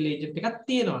මයික්‍රෝබියල් ඒජන්ට් එකක්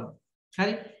තියෙනවා.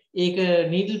 හරි. ඒක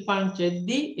නීඩල් පන්ච්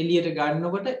එද්දී එළියට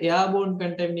ගන්නකොට එයාබෝන්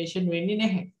කන්ටැමිනේෂන් වෙන්නේ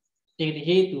නැහැ. ඒකට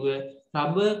හේතුව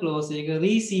රබර් ක්ලෝස් එක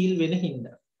රීසීල් වෙන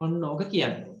හින්දා. ඔන්න ඕක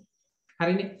කියන්නේ.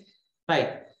 හරිනේ?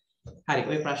 රයිට්. හරි.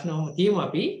 ওই ප්‍රශ්න ඔහොම තියමු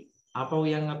අපි. ආපහු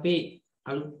යන් අපේ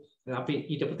අපි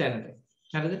හිටපු තැනට.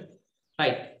 හරිද?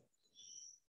 රයිට්.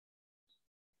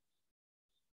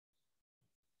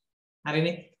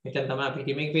 හරිනේ? මෙතන තමයි අපි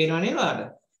ටීම් එක පේනවා නේද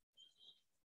ඔයාලට?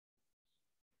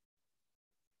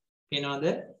 පේනවද?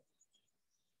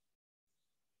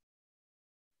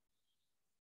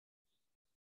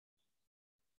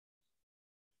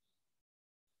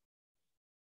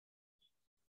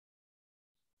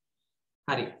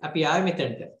 හරි. අපි ආවේ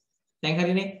මෙතනට. දැන්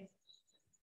හරිනේ?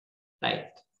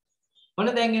 රයිට්.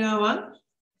 ඔන්න දැන් එනවා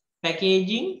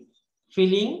packaging,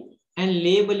 filling and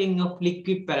labeling of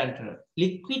liquid parenteral.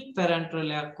 liquid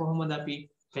parenteral එක කොහොමද අපි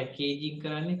packaging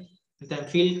කරන්නේ? නැත්නම්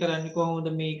fill කරන්නේ කොහොමද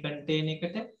මේ container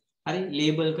එකට? හරි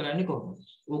label කරන්නේ කොහොමද?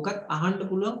 ඕකත් අහන්න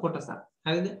පුළුවන් කොටසක්.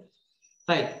 හරිද?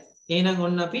 right. එහෙනම්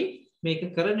ඔන්න අපි මේක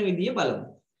කරන විදිය බලමු.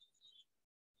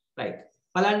 right.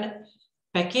 බලන්න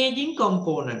packaging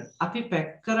component අපි pack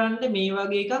කරන්න මේ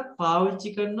වගේ එකක්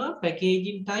පාවිච්චි කරනවා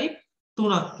packaging type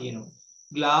තුනක් තියෙනවා.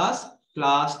 glass,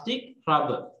 plastic,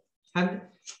 rubber. And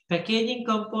packaging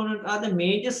components are the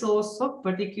major source of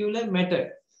particular matter,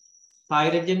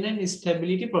 pyrogen and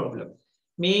stability problem.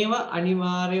 මේවා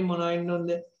අනිවාර්යයෙන් මොනවා වෙන්න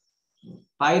ඕනද?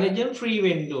 pyrogen free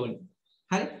වෙන්න ඕනේ.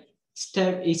 හරි?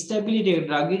 stability එක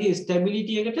drug එකේ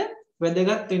stability එකට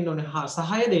වැදගත් වෙන්න ඕනේ.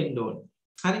 සහාය දෙන්න ඕනේ.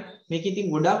 හරි? මේක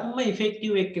ඉතින් ගොඩක්ම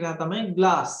effective එක්කෙනා තමයි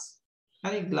glass.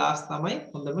 හරි? glass තමයි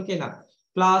හොඳම කෙනා.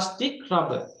 plastic,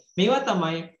 rubber. මේවා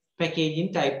තමයි packaging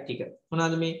type ටික.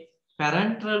 මොනවාද මේ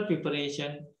parenteral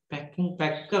preparation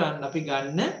pack කරන්න අපි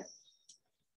ගන්න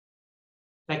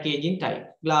packaging type.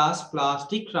 glass,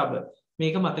 plastic, rubber.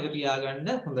 මේක මතක තියාගන්න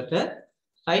හොඳට.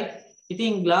 right?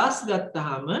 ඉතින් glass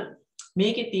ගත්තාම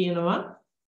මේකේ තියෙනවා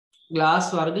glass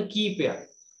වර්ග කීපයක්.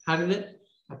 හරිද?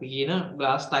 අපි කියන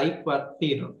glass type වත්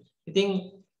තියෙනවා. ඉතින්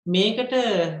මේකට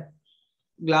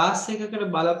glass එකකට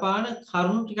බලපාන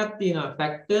කරුණු ටිකක් තියෙනවා.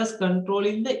 factors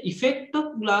controlling the effect of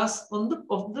glass on the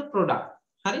product.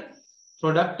 හරි?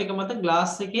 product එක මත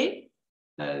glass එකේ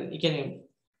ඒ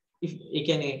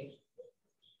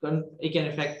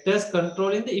කියන්නේ factors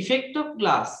controlling the effect of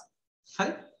glass.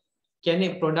 හරි?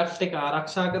 කියන්නේ product එක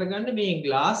ආරක්ෂා කරගන්න මේ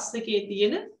glass එකේ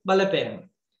තියෙන බලපෑම.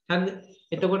 හරිද?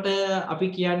 එතකොට අපි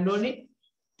කියන්න ඕනේ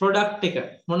product එක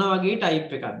මොන වගේ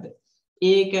type එකක්ද?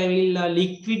 ඒක ඇවිල්ලා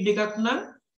liquid එකක් නම්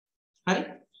හරි?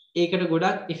 ඒකට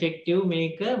ගොඩක් effective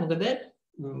මේක මොකද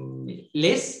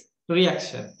less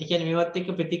reaction. ඒ කියන්නේ මේවත් එක්ක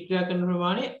ප්‍රතික්‍රියා කරන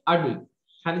ප්‍රමාණය අඩුයි.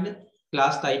 හරිද?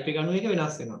 glass type එක අනුව ඒක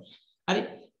වෙනස් වෙනවා. හරි?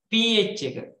 pH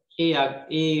එක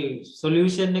ඒ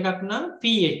solution එකක් නම්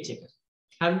pH එක.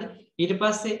 හරිද? ඊට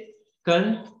පස්සේ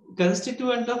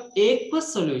constituent of aqueous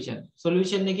solution.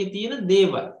 solution එකේ තියෙන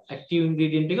දේවල් active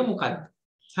ingredient එක මොකක්ද?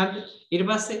 හරිද? ඊට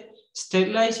පස්සේ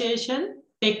sterilization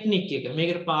technique එක.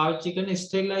 මේකට පාවිච්චි කරන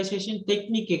sterilization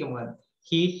technique එක මොකක්ද?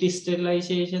 heat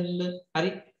sterilization ද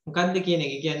හරි මොකක්ද කියන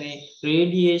එක. කියන්නේ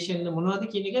radiation ද මොනවද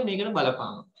කියන එක මේකට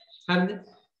බලපානවා. හරිද?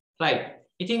 right.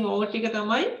 ඉතින් ඕක ටික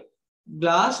තමයි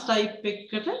glass type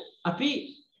එකකට අපි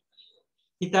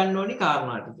හිතන්න ඕනි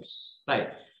කාරණා ටික. right.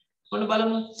 ඔන්න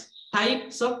බලමු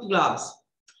types of glass.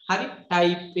 හරි?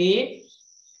 type A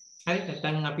හරි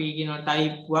නැත්නම් අපි කියනවා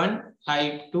type 1,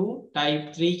 type 2, type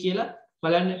 3 කියලා.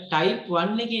 බලන්න type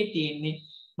 1 එකේ තියෙන්නේ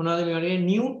මොනවද මේ වගේ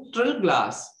neutral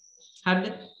glass. හරිද?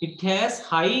 it has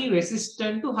high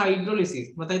resistance to hydrolysis.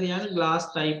 මතක තියාගන්න glass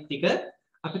type ටික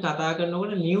අපි කතා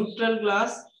කරනකොට neutral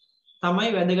glass තමයි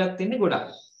වැදගත් වෙන්නේ ගොඩක්.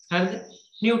 හරිද?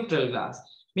 neutral glass.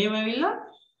 මේව ඇවිල්ලා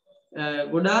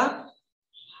ගොඩාක්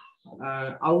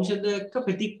ඖෂධ එක්ක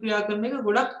ප්‍රතික්‍රියා කරන එක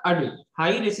ගොඩක් අඩුයි.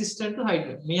 high resistant to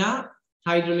hydrolysis. මෙයා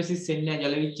hydrolysis වෙන්නේ නැහැ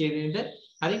ජල විච්ඡේදනයේද.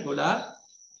 හරි ගොඩාක්.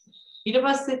 ඊට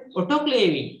පස්සේ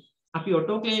autoclaving. අපි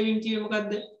autoclaving කියේ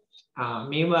මොකද්ද?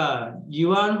 මේවා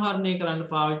ජීවාණුහරණය කරන්න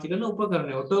පාවිච්චි කරන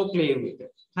උපකරණය autoclave එක.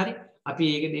 හරි? අපි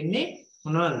ඒක දෙන්නේ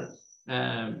මොනවද?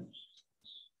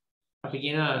 අපි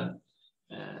කියන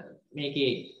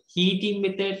මේකේ heating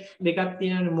method දෙකක්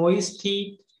තියෙනවානේ moist heat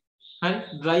හරි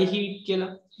dry heat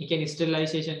කියලා. ඒ කියන්නේ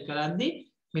sterilization කරද්දී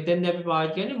මෙතෙන්දී අපි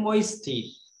පාවිච්චි කරන්නේ moist heat.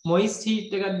 moist heat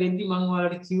එකක් දෙද්දි මම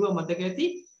ඔයාලට කිව්වා මතක ඇති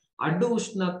අඩු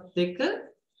උෂ්ණත්වයක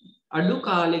අඩු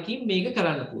කාලෙකින් මේක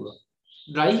කරන්න පුළුවන්.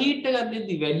 dry heat එකක්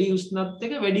දෙද්දි වැඩි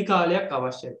උෂ්ණත්වයක වැඩි කාලයක්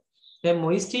අවශ්‍යයි. දැන්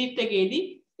moist heat එකේදී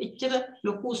එච්චර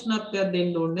ලොකු උෂ්ණත්වයක්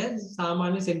දෙන්න ඕනේ නැහැ.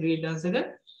 සාමාන්‍ය සෙන්ටිග්‍රේඩ් අංශක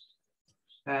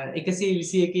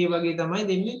 121 වගේ තමයි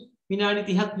දෙන්නේ. විනාඩි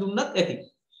 30ක් දුන්නත් ඇති.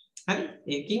 හරි?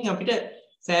 ඒකින් අපිට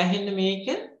සෑහෙන්න මේක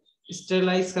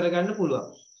ස්ටෙරිලයිස් කරගන්න පුළුවන්.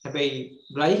 හැබැයි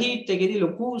dry heat එකේදී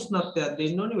ලොකු උෂ්ණත්වයක්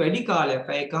දෙන්න ඕනේ වැඩි කාලයක්.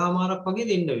 පැය එකමාරක් වගේ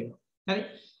දෙන්න වෙනවා. හරි?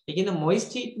 ඒකින්ද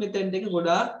moist heat method එක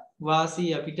ගොඩාක් වාසි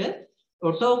අපිට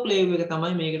autoclave එක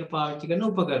තමයි මේකට පාවිච්චි කරන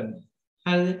උපකරණය.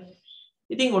 හරිද?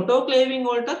 ඉතින් autoclaving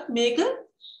වලටත් මේක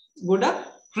ගොඩක්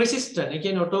resistant. ඒ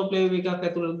කියන්නේ autoclave එකක්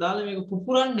ඇතුළට දාලා මේක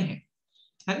පුපුරන්නේ නැහැ.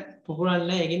 හරි? පුපුරන්නේ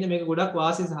නැහැ. ඒකින්ද මේක ගොඩක්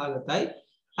වාසි සහගතයි.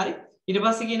 හරි? ඊට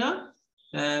පස්සේ කියනවා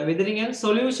weathering and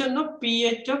solution of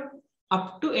pH of up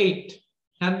to 8.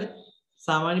 හරිද?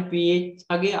 සාමාන්‍ය pH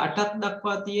අගේ 8ක්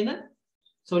දක්වා තියෙන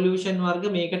solution වර්ග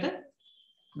මේකට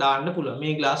දාන්න පුළුවන්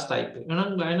මේ glass type එක.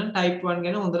 එහෙනම් type 1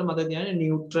 ගැන හොඳට මතක තියාගන්න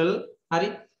neutral හරි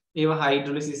ඒවා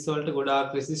hydrolysis වලට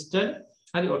ගොඩාක් resistant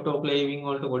හරි autoclaving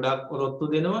වලට ගොඩාක්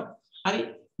ඔරොත්තු දෙනවා. හරි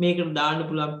මේකට දාන්න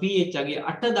පුළුවන් pH අගේ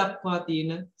 8 දක්වා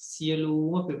තියෙන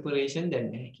සියලුම preparation දැන්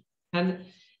නැහැ. හරිද?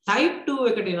 type 2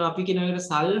 එකට එනවා අපි කියන එකට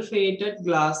sulfated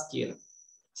glass කියලා.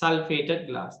 sulfated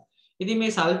glass. ඉතින්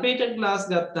මේ sulfated glass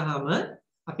ගත්තාම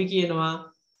අපි කියනවා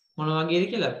මොන වගේද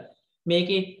කියලා?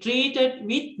 මේකේ treated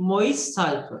with moist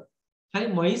sulfur. හරි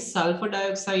moist sulfur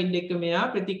dioxide එක මෙයා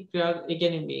ප්‍රතික්‍රියා ඒ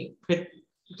කියන්නේ මේ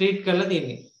treat කරලා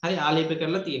තියෙන්නේ. හරි ආලේප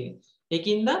කරලා තියෙන්නේ.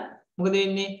 ඒකින්ද මොකද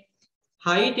වෙන්නේ?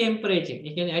 high temperature.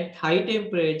 ඒ කියන්නේ at high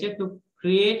temperature to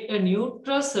create a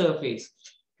neutral surface.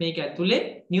 මේක ඇතුලේ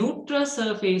neutral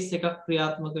surface එකක්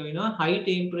ක්‍රියාත්මක වෙනවා high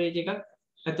temperature එකක්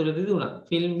ඇතුළතදී උනා.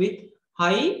 Film with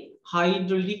high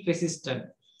hydraulic resistance.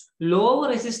 Lower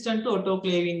resistant to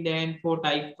autoclaving than for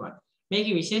type 1.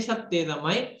 මේකේ විශේෂත්වය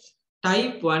තමයි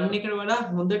type 1 එකට වඩා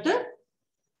හොඳට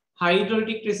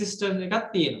hydraulic resistance එකක්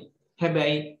තියෙනවා.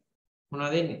 හැබැයි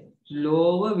මොනවද එන්නේ?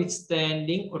 Lower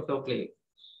withstanding autoclave.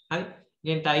 හරි.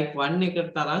 ඉතින් type 1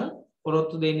 එකට තරම්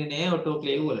ඔරොත්තු දෙන්නේ නැහැ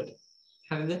autoclave වලට.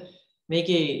 හරිද?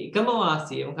 මේකේ එකම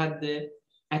වාසිය මොකද්ද?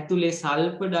 ඇතුලේ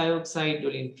සල්ෆර් ඩයොක්සයිඩ්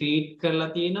වලින් ට්‍රීට් කරලා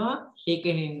තියෙනවා.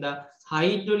 ඒකින්ද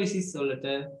හයිඩ්‍රොලිසිස් වලට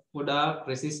ගොඩාක්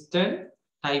රෙසිස්ටන්ට්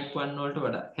type 1 වලට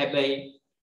වඩා. හැබැයි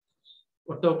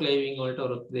autoclaving වලට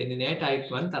ඔරොත්තු දෙන්නේ නැහැ type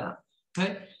 1 තරම්. හරි.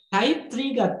 type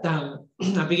 3 ගත්තාම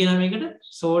අපි කියනවා මේකට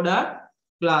soda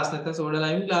glass නැත්නම් soda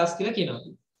lime glass කියලා කියනවා.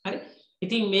 හරි.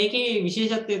 ඉතින් මේකේ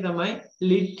විශේෂත්වය තමයි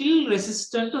little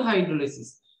resistant to hydrolysis.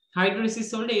 Hydrolysis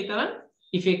වලට ඒ තරම්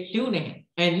effective නැහැ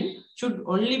and should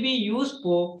only be used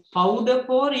for powder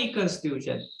for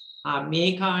reconstitution. මේ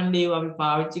කාණ්ඩේ අපි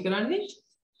පාවිච්චි කරන්නේ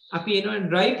අපි එනවා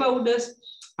dry powders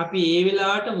අපි ඒ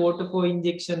වෙලාවට water for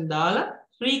injection දාලා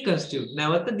reconstitute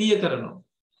නැවත දිය කරනවා.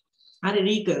 හරි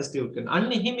reconstitute කරනවා.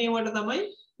 අන්න එහෙම ඒවට තමයි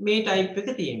මේ type එක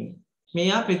තියෙන්නේ.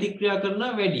 මෙයා ප්‍රතික්‍රියා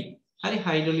කරනවා වැඩි. හරි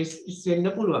hydrolysis වෙන්න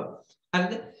පුළුවන්.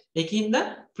 හරිද? ඒකින්ද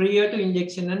prior to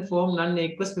injection and form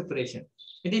non-aqueous preparation.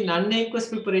 ඉතින් non-aqueous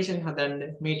preparation හදන්න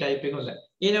මේ type එක හොඳයි.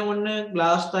 එහෙනම් ඔන්න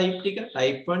glass type ටික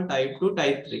type 1, type 2,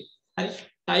 type 3. හරි.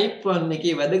 type 1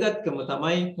 එකේ වැදගත්කම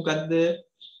තමයි මොකද්ද?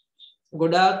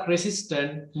 ගොඩාක්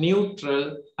resistant, neutral,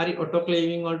 හරි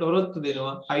autoclaving වලට ඔරොත්තු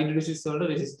දෙනවා, hydrolysis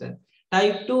වලට resistant.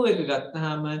 type 2 එක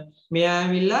ගත්තාම මෙයා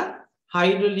ඇවිල්ලා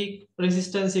hydraulic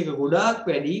resistance එක ගොඩාක්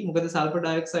වැඩි. මොකද sulfur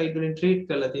dioxide වලින් treat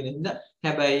කරලා තියෙන හින්දා.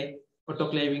 හැබැයි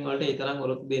autoclaving වලට ඒ තරම්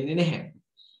ඔරොත්තු දෙන්නේ නැහැ.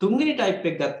 තුන්වෙනි type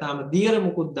එක ගත්තාම දියර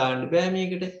මුකුත් දාන්න බෑ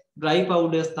මේකට dry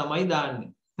powders තමයි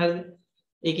දාන්නේ. හරිද?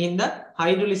 ඒකින්ද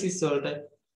hydrolysis වලට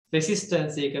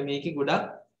resistance එක මේකේ ගොඩක්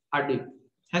අඩුයි.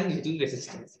 හරි little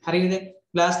resistance. හරිද?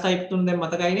 glass type 3 දැන්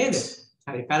මතකයි නේද?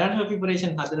 හරි. parenteral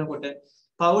preparation හදනකොට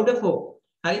powder 4.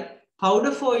 හරි.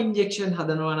 powder 4 injection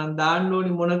හදනවා නම් දාන්න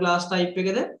ඕනේ මොන glass type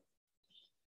එකද?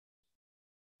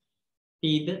 P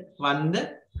ද 1 ද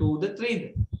 2 ද 3 ද?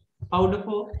 powder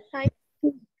 4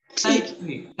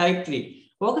 type 3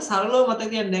 ඕක සරලව මතක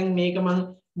තියන්න. දැන් මේක මම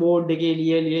බෝඩ් එකේ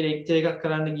ලිය ලෙක්චර් එකක්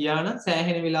කරන්න ගියා නම්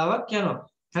සෑහෙන වෙලාවක් යනවා.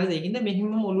 හරිද? ඒකින්ද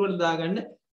මෙහිම ඔළුවට දාගන්න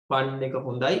 1 එක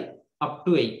හොඳයි up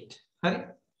to 8. හරි.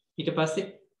 ඊට පස්සේ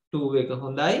 2 එක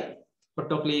හොඳයි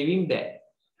autoclaving බෑ.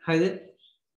 හරිද?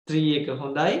 3 එක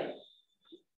හොඳයි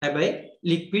හැබැයි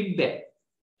liquid බෑ.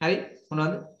 හරි.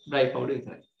 මොනවද? dry powder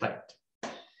විතරයි. right.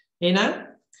 එහෙනම්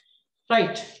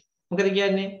right. මොකද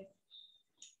කියන්නේ?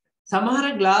 සමහර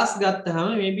glass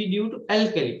ගත්තාම maybe due to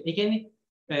alkali. ඒ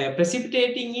කියන්නේ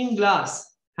precipitating in glass.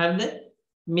 හරිද?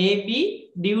 Maybe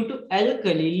due to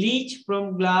alkali leach from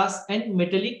glass and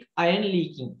metallic ion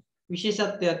leaking.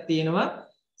 විශේෂත්වයක් තියෙනවා.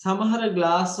 සමහර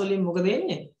glass වලින් මොකද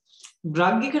වෙන්නේ?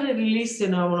 drug එකට release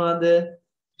වෙනවා මොනවද?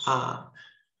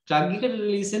 drug එකට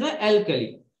release වෙනවා alkali.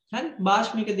 හරි?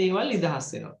 බාෂ්මික දේවල් නිදහස්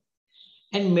වෙනවා.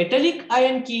 and metallic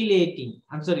ion chelating.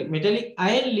 metallic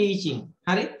ion leaching.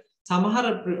 හරි? සමහර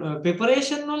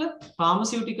preparation වල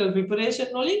pharmaceutical preparation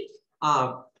වලින්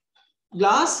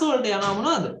glass වලට යනවා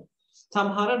මොනවද?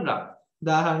 සමහර drug.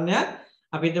 උදාහරණයක්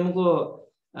අපි හිතමුකෝ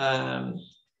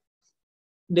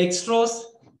dextrose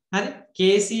හරි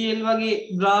KCl වගේ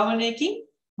ද්‍රාවණයකින්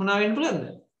මොනවා වෙන්න පුළුවන්ද?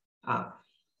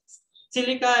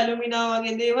 සිලිකා ඇලුමිනා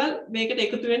වගේ දේවල් මේකට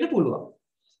එකතු වෙන්න පුළුවන්.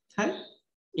 හරි?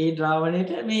 ඒ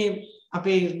ද්‍රාවණයට මේ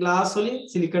අපේ glass වලින්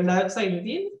silicon dioxide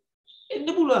තියෙන එන්න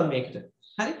පුළුවන් මේකට.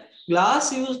 හරි? glass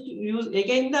use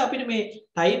ඒකෙන්ද අපිට මේ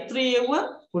type 3 එවුවා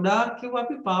ගොඩාක් කිව්ව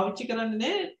අපි පාවිච්චි කරන්නේ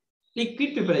නැහැ liquid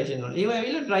preparation වල. ඒවා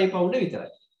ඇවිල්ලා dry powder විතරයි.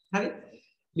 හරි?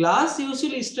 glass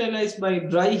usually sterilized by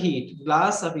dry heat.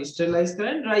 glass අපි sterilize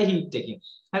කරන්නේ dry heat එකකින්.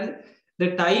 හරි? the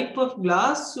type of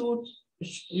glass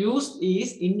used is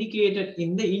indicated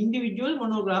in the individual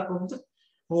monograph of the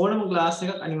ඕනම glass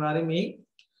එකක් අනිවාර්යයෙන් මේ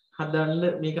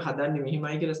මේක හදන්නේ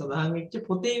මෙහිමයි කියලා සඳහන් වෙච්ච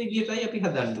පොතේ විදිහටයි අපි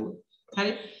හදන්න ඕනේ.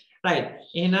 හරි? right.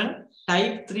 එහෙනම්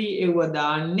type 3 එවුව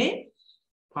දාන්නේ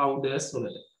powders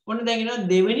වලට. ඔන්න දැන් එනවා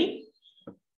දෙවෙනි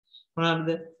මොනවාද?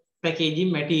 packaging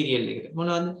material එකට.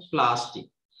 මොනවද? plastic.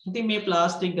 ඉතින් මේ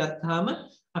plastic ගත්තාම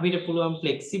අපිට පුළුවන්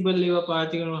flexible ඒවා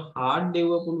පාවිච්චි කරනවා, hard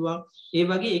ඒවා පුළුවන්. ඒ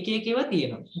වගේ එක ඒවා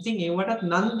තියෙනවා. ඉතින් ඒවටත්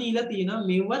නම් දීලා තියෙනවා.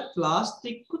 මේවත්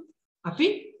plastic කුත් අපි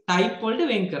type වලට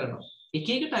වෙන් කරනවා. එක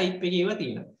එක type එකේ ඒවා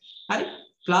තියෙනවා. හරි?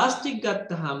 plastic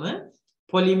ගත්තාම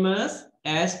polymers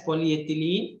as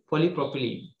polyethylene,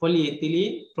 polypropylene.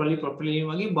 polyethylene, polypropylene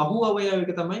වගේ බහු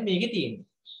අවයවයක තමයි මේකේ තියෙන්නේ.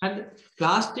 හරිද?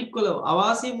 ප්ලාස්ටික් වල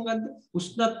අවාසිය මොකද්ද?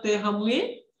 උෂ්ණත්වය හැමුවේ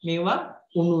මේවා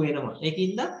උණු වෙනවා.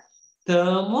 ඒකින්ද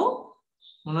තර්මෝ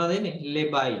මොනවද එන්නේ?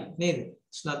 ලෙබයිල් නේද?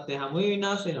 උෂ්ණත්වය හැමුවේ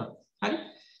විනාශ වෙනවා. හරි?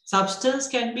 Substance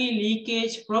can be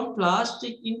leakage from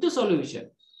plastic into solution.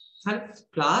 හරි?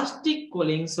 ප්ලාස්ටික්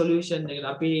වලින් solution එකට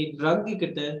අපි drug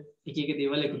එකට එක එක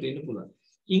දේවල් එකතු වෙන්න පුළුවන්.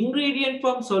 Ingredient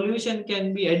from solution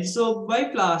can be adsorbed by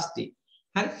plastic.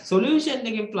 හරි? solution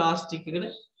එකෙන් plastic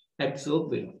එකට absorb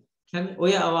වෙනවා. හරි?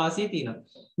 ඔය අවාසිය තියෙනවා.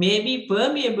 May be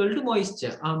permeable to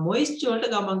moisture. moisture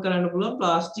වලට ගමන් කරන්න පුළුවන්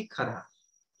plastic කරා.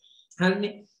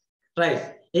 හරිනේ? right.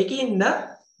 ඒකින්ද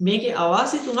මේකේ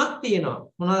අවාසි තුනක් තියෙනවා.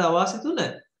 මොනවද අවාසි තුන?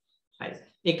 හරි.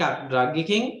 එකක් drug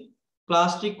එකෙන්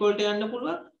plastic වලට යන්න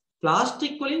පුළුවන්.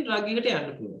 plastic වලින් drug එකට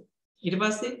යන්න පුළුවන්. ඊට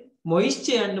පස්සේ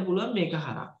moisture යන්න පුළුවන් මේක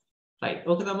හරහා. right.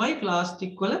 ඕක තමයි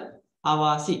plastic වල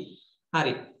අවාසි.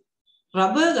 හරි.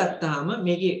 රබර් ගත්තාම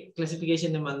මේකේ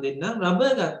ක්ලාසිෆිකේෂන් එක මම දෙන්නම්.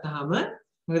 රබර් ගත්තාම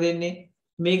මොකද වෙන්නේ?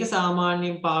 මේක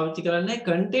සාමාන්‍යයෙන් පාවිච්චි කරන්නේ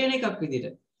කන්ටේනර් එකක්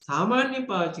විදිහට. සාමාන්‍යයෙන්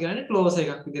පාවිච්චි කරන්නේ ක්ලෝස්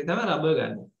එකක් විදිහට තමයි රබර්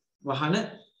ගන්න. වහන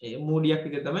මූඩියක්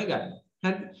විදිහට තමයි ගන්න.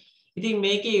 හරි. ඉතින්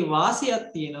මේකේ වාසියක්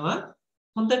තියෙනවා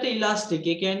හොඳට ඉලාස්ටික්.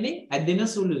 ඒ කියන්නේ ඇදෙන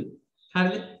සුළුයි.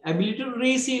 හරිද? ability to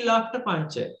reseal after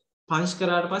puncture. punch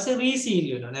කරාට පස්සේ reseal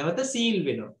වෙනවා. නැවත seal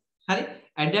වෙනවා. හරි?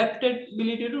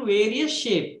 adaptability to various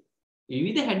shape.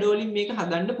 විවිධ හැඩ වලින් මේක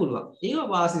හදන්න පුළුවන්.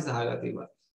 ඒක වාසි සහගත ඒවා.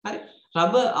 හරි?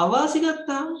 රබර් අවාසි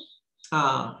ගත්තාම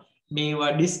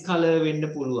මේවා discolor වෙන්න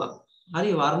පුළුවන්. හරි?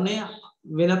 වර්ණය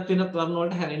වෙනත් වර්ණ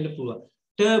වලට හැරෙන්න පුළුවන්.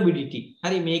 turbidity.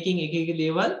 හරි? මේකෙන් එක එක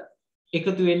දේවල්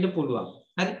එකතු වෙන්න පුළුවන්.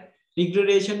 හරි?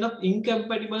 degradation of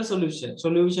incompatible solution.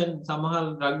 solution සමහර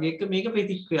drug එක මේක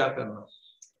ප්‍රතික්‍රියා කරනවා.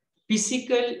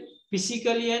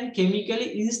 physically and chemically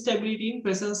instability in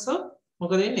presence of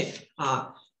මොකද වෙන්නේ?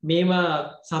 මේවා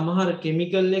සමහර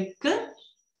chemical එක්ක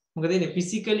මොකද වෙන්නේ?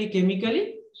 physically chemically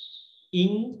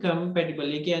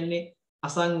incompatible. ඒ කියන්නේ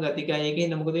අසංගතිකයි.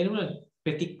 ඒකෙන් මොකද වෙන්නේ?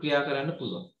 ප්‍රතික්‍රියා කරන්න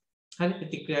පුළුවන්. හරි?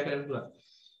 ප්‍රතික්‍රියා කරන්න පුළුවන්.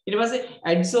 ඊට පස්සේ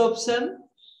adsorption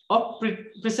of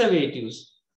preservatives.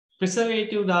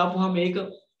 preservative දාපුවාම මේක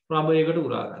රබර් එකට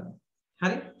උරා ගන්නවා.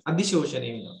 හරි? අධිශෝෂණය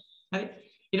වෙනවා. හරි?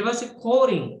 ඊට පස්සේ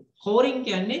coring. coring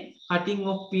කියන්නේ cutting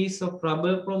of piece of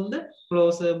rubber from the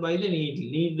closer by the needle.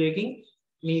 needle එකකින්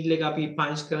needle එක අපි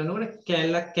punch කරනකොට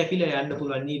කැල්ලක් කැපිලා යන්න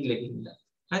පුළුවන් needle එකකින්.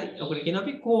 හරි? ඔකට කියනවා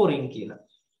අපි coring කියලා.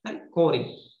 හරි? coring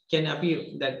කියන්නේ අපි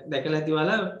දැකලා ඇති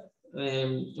වල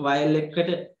වයර් එකකට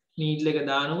needle එක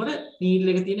දානකොට needle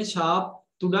එක තියෙන sharp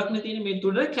තුඩක් නේ තියෙන මේ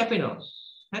තුඩ කැපෙනවා.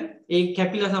 හරි? ඒ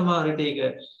කැපිලා සමහර විට ඒක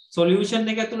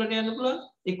solution එක ඇතුළට යන්න පුළුවන්.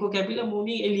 එක්ක කැපිලා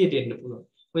මූණින් එළියට එන්න පුළුවන්.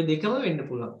 ඔය දෙකම වෙන්න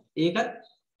පුළුවන්. ඒකත්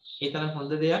ඒ තරම්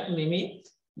හොඳ දෙයක් නෙමෙයි.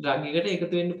 drug එකට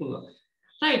එකතු වෙන්න පුළුවන්.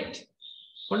 right.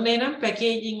 ඔන්න එහෙනම්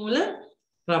පැකේජින් වල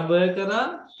රබර් කරා,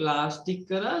 ප්ලාස්ටික්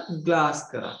කරා, ග්ලාස්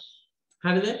කරා.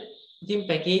 හරිද? ඉතින්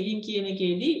පැකේජින් කියන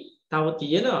එකේදී තව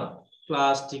තියෙනවා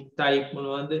ප්ලාස්ටික් ටයිප්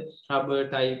මොනවද? රබර්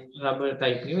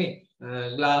ටයිප් නෙමෙයි.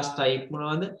 ග්ලාස් ටයිප්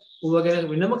මොනවද? ඌව ගැන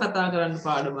වෙනම කතා කරන්න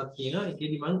පාඩමක් තියෙනවා.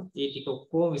 ඒකෙදි මම ඒ ටික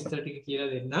ඔක්කොම විස්තර ටික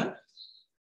කියලා දෙන්නම්.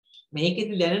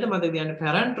 මේකෙදි දැනට මතක තියාගන්න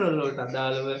පැරන්ටරල් වලට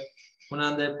අදාළව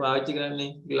මොනවාද පාවිච්චි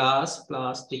කරන්නේ? ග්ලාස්,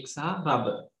 ප්ලාස්ටික් සහ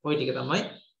රබර්. ওই ටික තමයි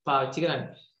පාවිච්චි කරන්නේ.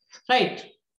 right.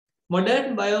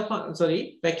 modern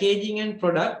packaging and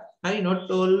product are not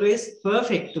always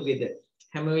perfect together.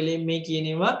 හැම වෙලෙම මේ කියන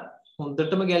ඒවා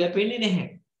හොඳටම ගැලපෙන්නේ නැහැ.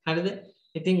 හරිද?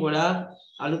 ඉතින් ගොඩාක්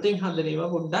අලුතෙන් හදන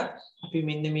ඒවා පොඩ්ඩක් අපි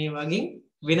මෙන්න මේ වගේ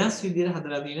වෙනස් විදිහට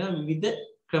හදලා තියෙනවා විවිධ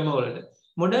ක්‍රමවලට.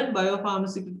 Modern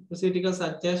biopharmaceuticals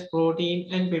such as protein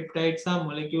and peptides are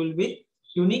molecules with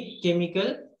unique chemical,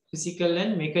 physical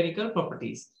and mechanical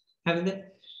properties. හරිද?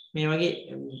 මේ වගේ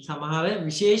සමහර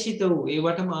විශේෂිත වූ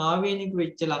ඒවටම ආවේනික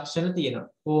වෙච්ච ලක්ෂණ තියෙනවා.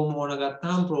 හෝමෝන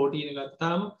ගත්තාම, ප්‍රෝටීන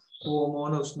ගත්තාම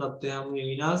හෝමෝන උෂ්ණත්වය හැම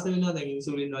විනාශ වෙනවා. දැන්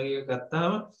ඉන්සුලින් වගේ එකක්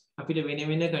ගත්තාම අපිට වෙන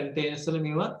වෙන කන්ටේනර්ස් වල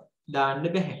මේවා දාන්න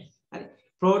බෑ. හරි.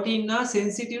 protein are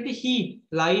sensitive to heat,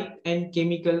 light and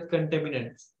chemical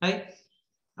contaminants. හරි.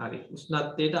 හරි.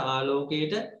 උෂ්ණත්වයට,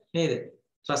 ආලෝකයට නේද?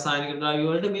 රසායනික ද්‍රව්‍ය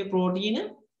වලට මේ ප්‍රෝටීන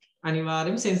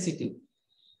අනිවාර්යයෙන්ම sensitive.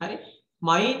 හරි.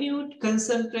 minute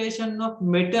concentration of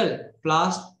metal,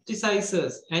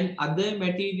 plasticizers and other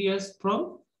materials from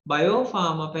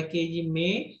biopharma packaging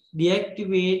may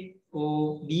deactivate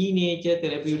or denature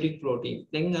therapeutic protein.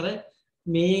 දැන් අර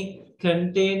මේ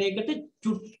කන්ටේනර් එකට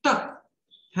චුට්ටක්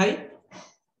හරි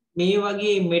මේ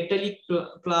වගේ මෙටලික්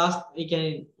ඒ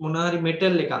කියන්නේ මොන හරි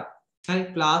මෙටල් එකක් හරි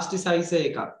ප්ලාස්ටිසයිසර්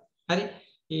එකක් හරි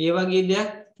ඒ වගේ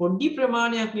දෙයක් පොඩි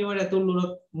ප්‍රමාණයක් මේවට ඇතුල්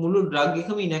වුණොත් මුළු ඩ්‍රග්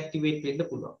එකම ඉන්ඇක්ටිවේට් වෙන්න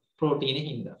පුළුවන් ප්‍රෝටීන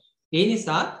හින්දා. ඒ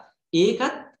නිසා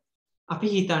ඒකත් අපි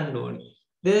හිතන්න ඕනේ.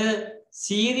 The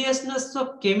seriousness of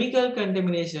chemical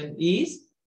contamination is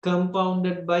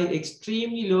compounded by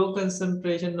extremely low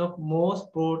concentration of most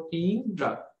protein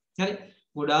drug. හරි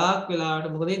ගොඩාක්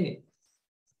වෙලාවට මොකද වෙන්නේ?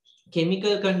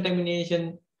 chemical contamination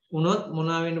වුණොත්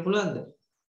මොනවා වෙන්න පුළුවන්ද?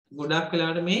 ගොඩාක්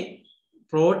වෙලාවට මේ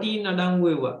protein අඩංගු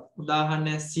වෙනවා.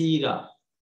 උදාහරණයක් සීරා,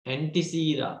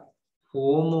 ඇන්ටිසීරා,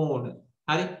 හෝමෝන.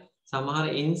 හරි සමහර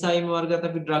එන්සයිම් වර්ගත්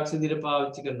අපි ඩ්‍රග්ස් විදිහට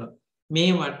පාවිච්චි කරනවා.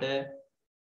 මේවට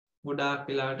ගොඩාක්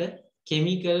වෙලාවට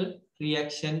chemical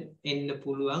reaction එන්න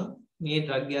පුළුවන් මේ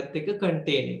ඩ්‍රග් එකත් එක්ක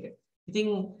කන්ටේන් එක. ඉතින්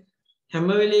හැම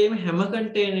වෙලේම හැම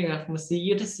කන්ටේනර් එකක්ම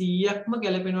 100%ක්ම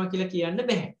ගැලපෙනවා කියලා කියන්න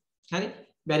බෑ. හරි?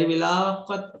 බැරි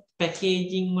වෙලාවක්වත්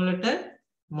පැකේජින් වලට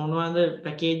මොනවද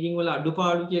පැකේජින් වල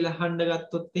අඩුපාඩු කියලා අහන්න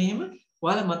ගත්තොත් එහෙම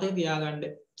ඔයාලා මතක තියාගන්න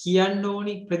කියන්න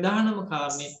ඕනි ප්‍රධානම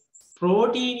කාරණේ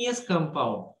proteinous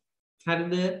compound.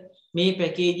 හරිද? මේ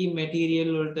පැකේජින්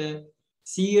මැටීරියල් වලට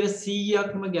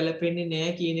 100%ක්ම ගැලපෙන්නේ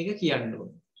නැහැ කියන එක කියන්න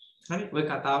ඕනේ. හරි? ඔය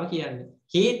කතාව කියන්නේ.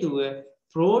 හේතුව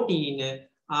ප්‍රෝටීන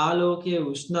ආලෝකයේ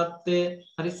උෂ්ණත්වය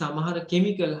හරි සමහර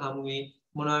කිමිකල් හැමුවේ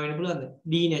මොනවා වෙන්න පුළුවන්ද?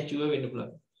 ඩිනැචරල් වෙන්න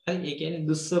පුළුවන්. හරි? ඒ කියන්නේ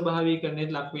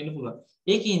දුස්වභාවීකරණයට ලක් වෙන්න පුළුවන්.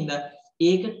 ඒකින්ද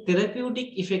ඒක තෙරපියුටික්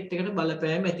ඉෆෙක්ට් එකට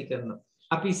බලපෑම ඇති කරනවා.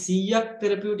 අපි 100ක්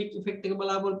තෙරපියුටික් ඉෆෙක්ට් එක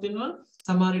බලාපොරොත්තු වෙනවා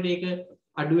සමහර විට ඒක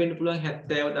අඩු වෙන්න පුළුවන්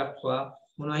 70 දක්වා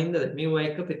මොනවා හින්දාද මේ ඔය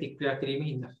එක ප්‍රතික්‍රියා කිරීම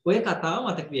හින්දා. ඔය කතාව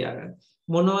මතක තියාගන්න.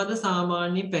 මොනවද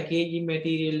සාමාන්‍ය පැකේජින්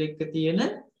මැටීරියල් එක තියෙන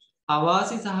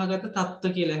අවාසි සහගත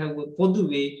තත්ත්ව කියලා හැවුවොත්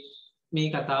පොදුවේ මේ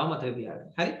කතාව මතක තියාගන්න.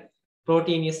 හරි?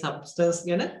 ප්‍රෝටීනියස් සබ්ස්ටන්ස්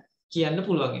ගැන කියන්න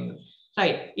පුළුවන් ඉන්න.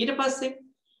 රයිට්. ඊට පස්සේ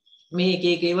මේ එක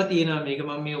එක ඒවා තියෙනවා මේක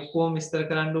මම මේ ඔක්කොම විස්තර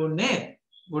කරන්න ඕනේ නැහැ.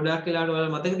 ගොඩාක් වෙලාවට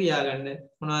ඔයාලා මතක තියාගන්න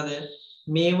මොනවද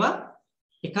මේවා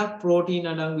එකක් ප්‍රෝටීන්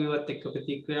අඩංගු ඒවත් එක්ක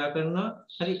ප්‍රතික්‍රියා කරනවා.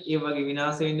 හරි? ඒ වගේ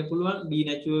විනාශ වෙන්න පුළුවන්,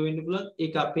 ඩිනැචරල් වෙන්න පුළුවන්.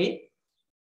 ඒක අපේ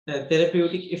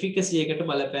therapeutic efficacy එකට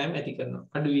බලපෑම් ඇති කරනවා.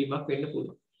 අඩුවීමක් වෙන්න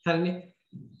පුළුවන්. හරිනේ?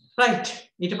 right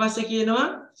ඊට පස්සේ කියනවා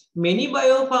many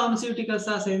biopharmaceuticals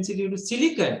are sensitive to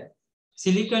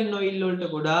silicon oil වලට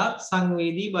ගොඩාක්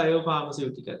සංවේදී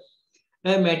biopharmaceutical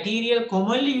a material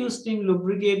commonly used in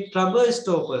lubricate rubber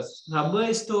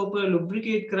stopper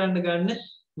lubricate කරන්න ගන්න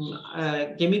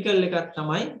chemical එකක්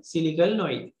තමයි silicon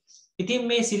oil. ඉතින්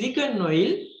මේ silicon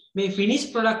oil මේ finish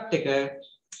product එක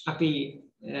අපි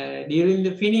during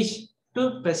the finish to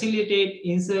facilitate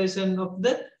insertion of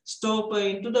the stopper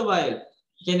into the vial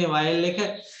කියන්නේ වයල් එක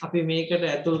අපි මේකට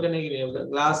ඇතුල් කරන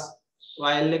ග්ලාස්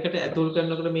වයල් එකට ඇතුල්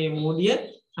කරනකොට මේ මූඩිය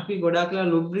අපි ගොඩාක්ලා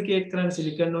ලුබ්‍රිකේට් කරන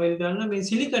සිලිකන් ඔයිල් ගන්නවා මේ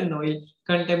සිලිකන් ඔයිල්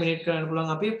කන්ටැමිනේට් කරන්න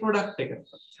පුළුවන් අපේ ප්‍රොඩක්ට් එක.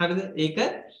 හරිද? ඒක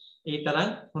ඒ තරම්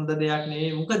හොඳ දෙයක්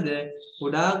නෙවෙයි. මොකද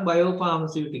ගොඩාක්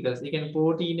බයෝෆාර්මසිටිකල්ස් ඒ කියන්නේ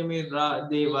ප්‍රෝටීන මේ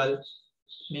දේවල්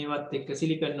මේවත් එක්ක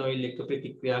සිලිකන් ඔයිල් එක්ක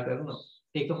ප්‍රතික්‍රියා කරනවා.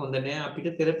 ඒක හොඳ නෑ අපිට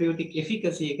තෙරපියුටික්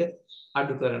එෆිකසි එක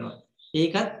අඩු කරනවා.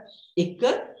 ඒකත් එක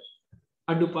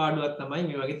අඩුපාඩුවක් තමයි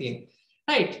මේ වගේ තියෙන්නේ.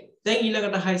 right දැන්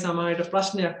ඊළඟට හයි සමහරට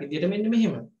ප්‍රශ්නයක් විදියට මෙන්න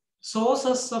මෙහෙම.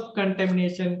 sources of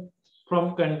contamination from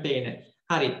container.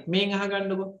 හරි මේන්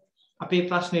අහගන්නකො අපේ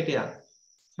ප්‍රශ්නෙට යන්න.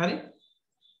 හරි?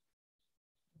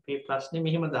 අපේ ප්‍රශ්නේ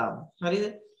මෙහෙම දාමු. හරිද?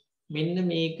 මෙන්න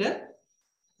මේක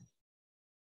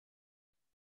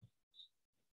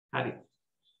හරි.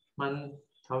 මම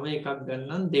තව එකක්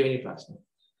ගන්නම් දෙවෙනි ප්‍රශ්නේ.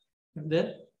 හරිද?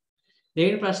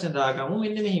 දෙවෙනි ප්‍රශ්නේ දාගමු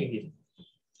මෙන්න මෙහි විදියට.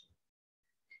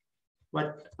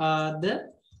 What are the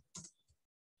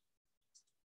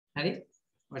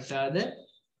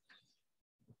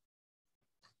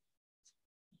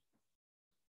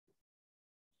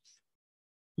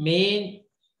main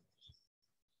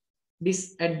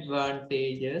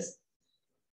disadvantages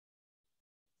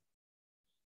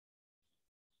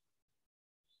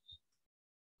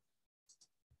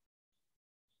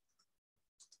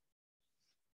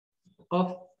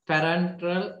of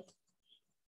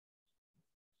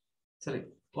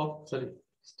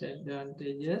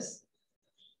disadvantages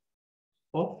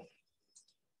of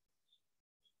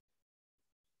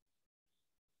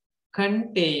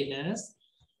containers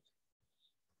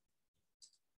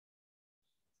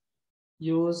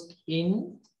used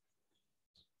in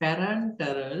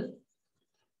parenteral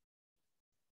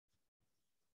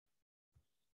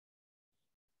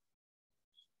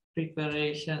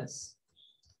preparations.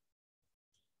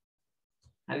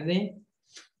 හරිද?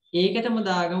 ඒකටම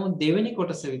දාගමු දෙවෙනි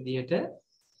කොටස විදියට.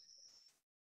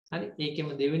 හරි ඒකෙම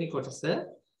දෙවෙනි කොටස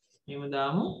මෙහෙම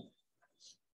දාමු.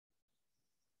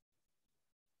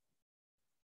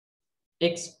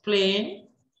 explain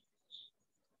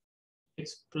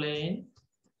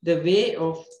the way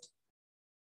of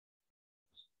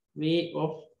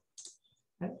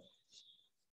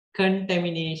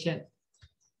contamination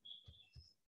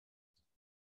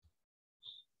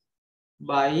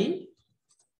by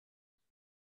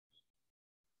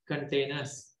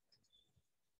containers.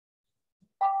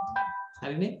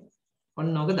 හරිනේ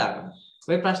ඔන්න ඕක දාගන්න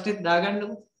ඔය ප්‍රශ්නෙත් දාගන්නකො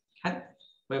හරි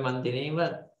ඔය මන් දෙනේව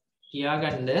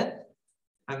කියාගන්න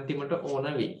අන්තිමට ඕන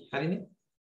වෙයි හරිනේ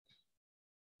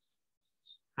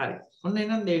හරි ඔන්න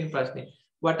එහෙනම් දෙවෙනි ප්‍රශ්නේ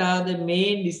what are the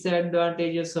main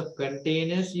disadvantages of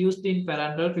containers used in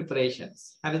parental preparations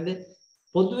හරිද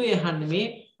පොදුවේ අහන්නේ මේ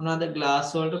මොනවාද glass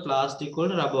වලට plastic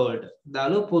වලට rubber වලට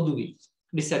දාලා පොදුවේ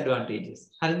disadvantages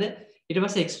හරිද ඊට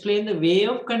පස්සේ explain the way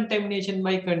of contamination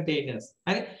by containers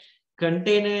හරි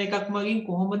container එකක් මගින්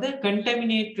කොහොමද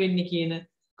contaminate වෙන්නේ කියන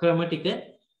ක්‍රම ටික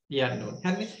ලියන්න ඕනේ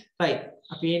හරිනේ right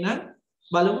අපි එහෙනම්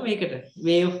බලමු මේකට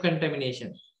way of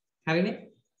contamination හරිනේ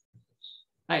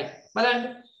right බලන්න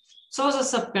sources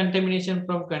of contamination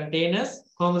from containers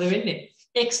කොහොමද වෙන්නේ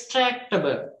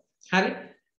extractable හරි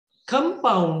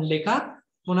compound එකක්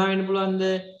මොනවා වෙන්න පුළුවන්ද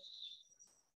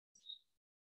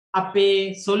අපේ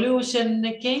solution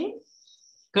එකෙන්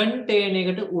container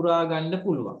එකට උරා ගන්න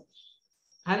පුළුවන්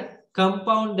හරි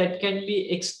compound that can be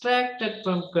extracted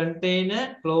from container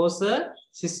closure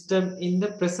system in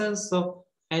the presence of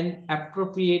an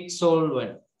appropriate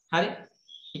solvent hari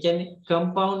ඒ කියන්නේ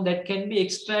compound that can be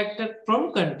extracted from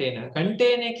container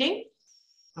එකෙන්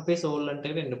අපේ solvent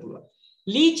එකට එන්න පුළුවන්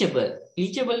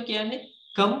leachable කියන්නේ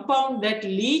compound that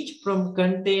leach from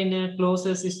container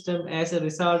closure system as a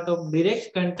result of direct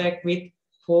contact with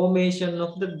formation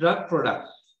of the drug product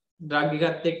drug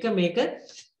එකත් එක්ක මේක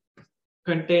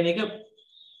container එක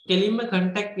කෙලින්ම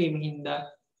contact වීම හින්දා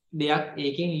දෙයක්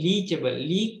ඒකෙන් leachable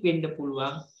leak වෙන්න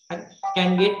පුළුවන්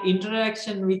can get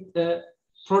interaction with the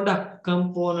product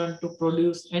component to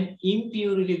produce an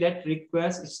impurity that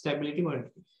requires stability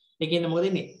monitoring ඒ කියන්නේ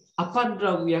මොකද ඉන්නේ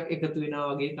අපද්‍රව්‍යයක් එකතු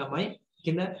වෙනවා වගේ තමයි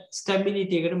කියන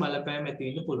stability එකට බලපෑම ඇති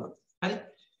වෙන්න පුළුවන් හරි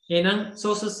එහෙනම්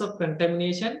sources of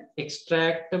contamination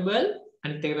extractable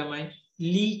අනිත් එක තමයි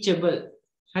leachable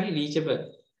හරි leachable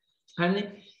හරි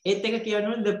ඒත් එක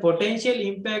කියන්නේ the potential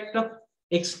impact of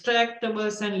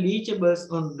extractables and leachables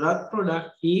on drug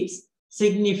product is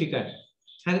significant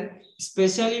හරි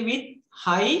especially with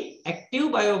high active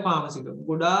biopharmaceutical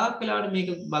ගොඩාක් වෙලාවට මේක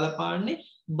බලපාන්නේ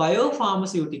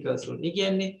biopharmaceuticals වල. ඒ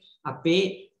කියන්නේ අපේ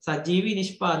සජීවී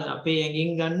නිෂ්පාදන අපේ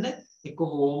ඇඟෙන් ගන්න එක්ක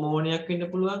හෝමෝනයක් වෙන්න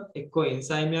පුළුවන්, එක්ක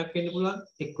එන්සයිම් එකක් වෙන්න පුළුවන්,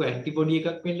 එක්ක ඇන්ටිබොඩි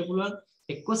එකක් වෙන්න පුළුවන්,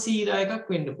 එක්ක සීරා එකක්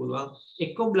වෙන්න පුළුවන්,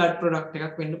 එක්ක බ්ලඩ් ප්‍රොඩක්ට්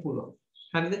එකක් වෙන්න පුළුවන්.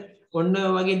 හරිද? ඔන්න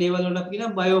ඔය වගේ දේවල් වලට අපි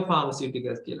කියනවා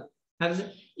biopharmaceuticals කියලා. හරිද?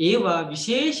 ඒවා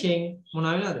විශේෂයෙන්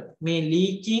මොනවා වෙනවද? මේ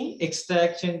leaching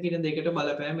extraction කියන දෙකට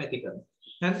බලපෑම ඇති කරනවා.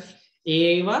 හරි?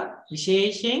 ඒවා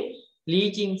විශේෂයෙන්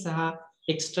leaching සහ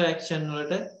extraction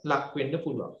වලට ලක් වෙන්න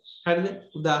පුළුවන්. හරිද?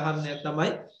 උදාහරණයක් තමයි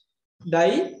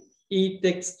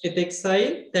diethexyl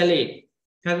phthalate.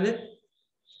 හරිද?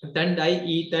 දැන්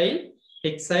diethyl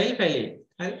hexyl phthalate.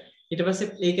 හරි? ඊට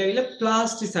පස්සේ ඒක ඇවිල්ලා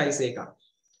plasticizer එකක්.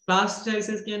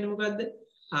 Plasticizers කියන්නේ මොකද්ද?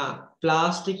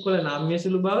 ප්ලාස්ටික් වල නම්‍ය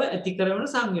සුළු බව ඇති කරන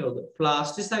සංයෝග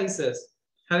plasticizers.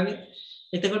 හරිනේ?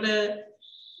 එතකොට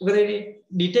මොකද වෙන්නේ?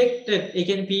 detected ඒ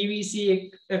කියන්නේ PVC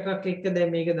එකක් එක්ක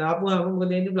දැන් මේක දාපුවාම මොකද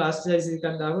වෙන්නේ? plasticizer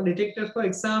එකක් දාපුවා detected for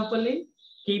example in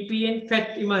TPN fat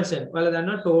emulsion. ඔයාලා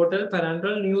දන්නවා total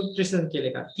parenteral nutrition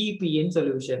කියලා එකක්. TPN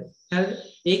solution. හරිද?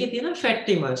 ඒකේ තියෙන fat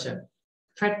emulsion.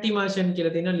 fat emulsion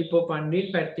කියලා තියෙන lipopandin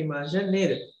fat emulsion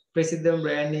නේද? ප්‍රසිද්ධම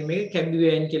බ්‍රෑන්ඩ් නේම් එක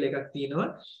කැබියන් කියලා එකක් තියෙනවා.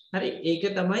 හරි ඒක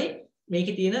තමයි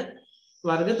මේකේ තියෙන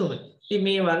වර්ග තුන. ඉතින්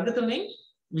මේ වර්ග තුනෙන්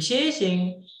විශේෂයෙන්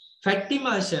fat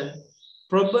emulsion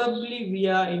probably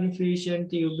via infusion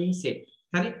tubing set.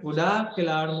 හරි ගොඩාක්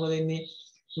වෙලාවට මොකද වෙන්නේ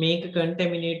මේක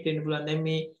contaminate වෙන්න පුළුවන්. දැන්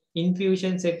මේ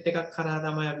infusion set එකක් කරා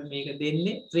තමයි අපි මේක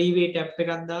දෙන්නේ. 3-way tap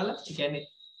එකක් දාලා. ඒ කියන්නේ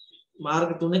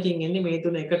මාර්ග තුනකින් එන්නේ මේ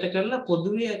තුන එකට කරලා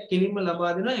පොදුවේ කෙලින්ම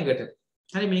ලබා දෙනවා එකට.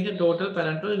 හරි මේක total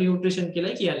parenteral nutrition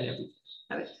කියලා කියන්නේ අපි.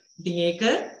 හරි. ඉතින් ඒක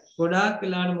ගොඩාක්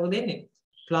වෙලාවට මොකද වෙන්නේ?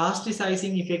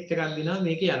 plasticizing effect එකක් දෙනවා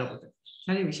මේක යනකොට.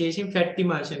 හරි විශේෂයෙන් fat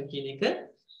emulsion කියන එක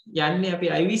යන්නේ අපි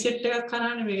IV set එකක්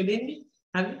කරානේ මේක දෙන්නේ.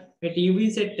 හරි. මේ TB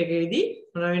set එකේදී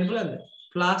මොනවා වෙන්න පුළුවන්ද?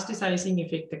 plasticizing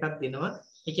effect එකක් දෙනවා.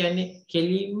 ඒ කියන්නේ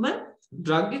කෙලින්ම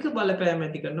drug එක බලපෑම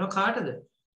ඇති කරනවා කාටද?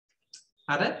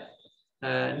 අර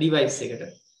device එකට.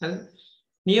 හරි.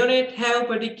 Neonate have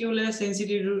particular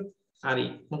sensitive to හරි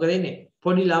මොකද වෙන්නේ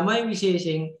පොඩි ළමයි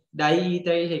විශේෂයෙන්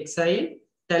diethyl hexyl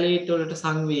phthalate වලට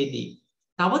සංවේදී.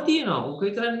 තව තියෙනවා උක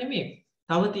විතරක් නෙමෙයි.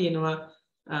 තව තියෙනවා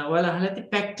ඔයාලා අහලා ඇති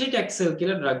paclitaxel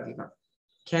කියලා drug එකක්.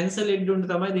 කැන්සර් ලෙඩුන්ට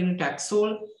තමයි දෙන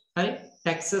taxol හරි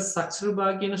taxus saxruba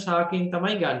කියන ශාකයෙන්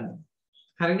තමයි ගන්න.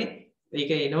 හරිනේ?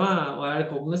 ඒක එනවා ඔයාලා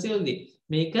කොග්නොසි වලදී.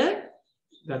 මේක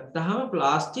ගත්තාම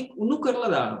ප්ලාස්ටික් උණු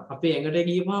කරලා දානවා. අපේ ඇඟට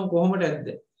ගියපුවම කොහොමද ඇද්ද?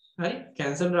 හරි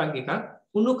කැන්සර් drug එකක්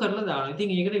උණු කරලා දානවා. ඉතින්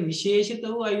ඒකට විශේෂිත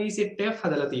වූ IV set එකක්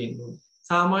හදලා තියෙනවා.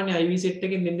 සාමාන්‍ය IV set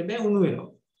එකකින් දෙන්න බෑ උණු වෙනවා.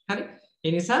 හරි?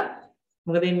 ඒ නිසා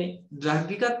මොකද වෙන්නේ ඩ්‍රග්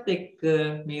එකත් එක්ක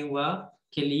මේවා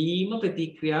කෙලීම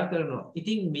ප්‍රතික්‍රියා කරනවා.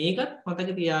 ඉතින් මේකත් මතක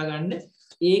තියාගන්න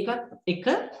ඒකත් එක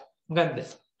මොකද්ද?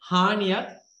 හානියක්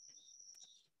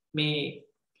මේ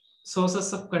sources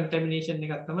of contamination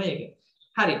එකක් තමයි ඒක.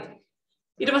 හරි.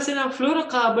 ඊට පස්සේ නම්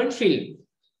fluorocarbon film.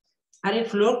 හරි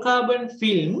fluorocarbon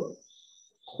film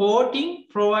coating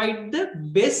provide the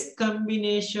best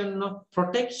combination of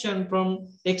protection from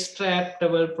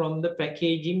extractable from the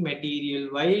packaging material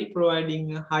while providing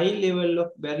a high level of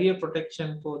barrier protection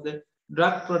for the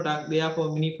drug product, therefore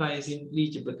minimizing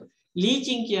leachability.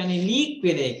 Leaching කියන්නේ leak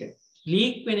වෙන එක.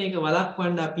 leak වෙන එක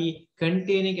වළක්වන්න අපි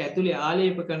container එක ඇතුලේ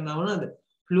ආලේප කරනවා මොනවද?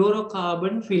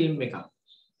 fluorocarbon film එකක්.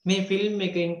 මේ film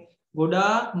එකෙන්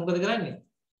ගොඩාක් මොකද කරන්නේ?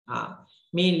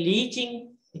 මේ leaching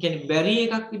කියන්නේ barrier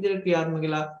එකක් විදිහට ක්‍රියාත්මක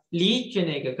වෙලා leach වෙන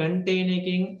එක container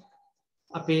එකෙන්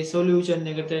අපේ solution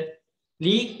එකට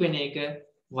leak වෙන එක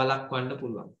වළක්වන්න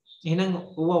පුළුවන්. එහෙනම්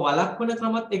ඕවා වළක්වන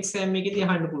ක්‍රමත් exam එකේදී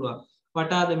අහන්න පුළුවන්.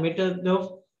 What are the methods of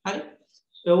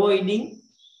avoiding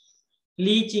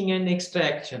leaching and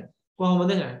extraction?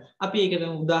 කොහොමද කරන්නේ? අපි ඒකට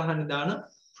උදාහරණ දාන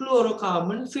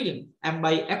fluorocarbon film. And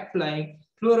by applying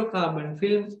fluorocarbon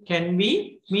film can be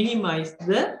minimize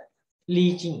the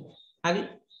leaching. හරි?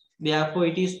 Therefore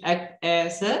it is act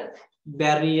as a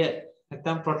barrier,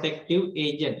 නැත්නම් protective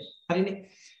agent. හරිනේ?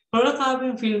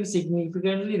 Fluorocarbon film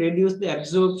significantly reduce the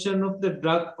absorption of the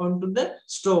drug onto the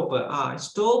stopper.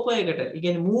 Stopper එකට, ඒ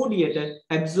කියන්නේ මූඩියට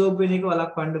absorb වෙන එක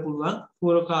වළක්වන්න පුළුවන්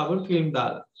fluorocarbon film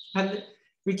දාලා. හරිද?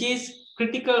 Which is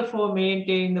critical for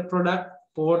maintaining the product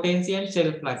potency and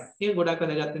shelf life. ඒක ගොඩක්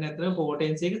වැදගත් නැත්නම්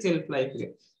potency එක shelf life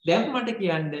එක. දැන් මට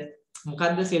කියන්න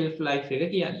මොකද්ද shelf life එක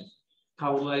කියන්නේ?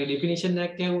 කවුරු හරි definition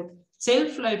එකක් කියවුවොත්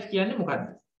shelf life කියන්නේ මොකද්ද?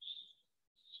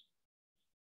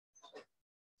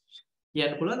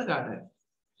 කියන්න පුළුවන්ද කාට හරි?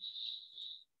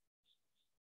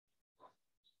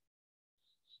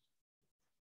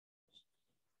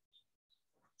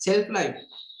 self life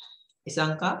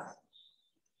Isanka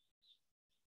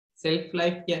self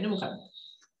life කියන්නේ මොකක්ද?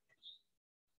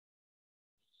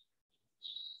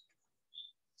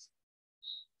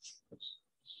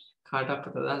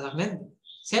 කාටවත් අදහසක් නැද්ද?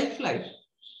 self life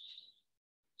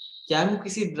යම්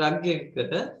කිසි ඩ්‍රග්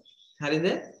එකකට හරිද?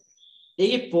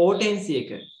 ඒකේ potency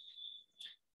එක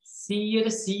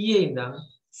 100% ඉඳන්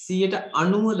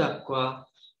 90% දක්වා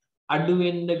අඩු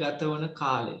වෙන්න ගත වන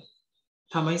කාලය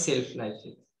තමයි self life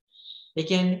එක. ඒ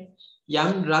කියන්නේ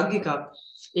යම් ඩ්‍රග් එකක්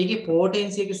ඒකේ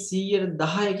potency එක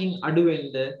 110කින් අඩු වෙන්න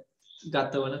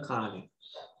ගත වන කාලය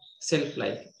self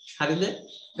life. හරිද?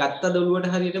 ගත්තද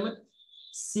ඔළුවට හරියටම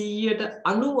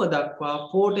 90% දක්වා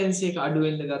potency එක අඩු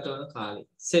වෙන්න ගත වන කාලය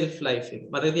self life එක.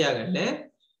 මතක තියාගන්න ඈ.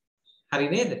 හරි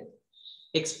නේද?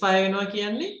 expire වෙනවා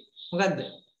කියන්නේ මොකද්ද?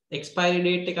 expiry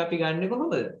date එක අපි ගන්නෙ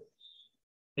කොහොමද?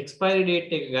 expiry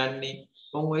date එක ගන්නෙ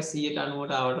කොහොම ඔය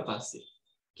 90ට ආවට පස්සේ.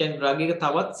 කියන්නේ drug එක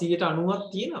තවත් 90ක්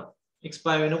තියෙනවා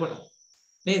expire වෙනකොට.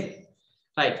 නේද?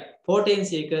 right.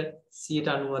 potency එක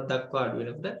 90ක් දක්වා අඩු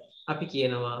වෙනකොට අපි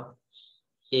කියනවා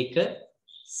ඒක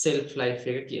self life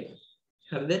එක කියලා.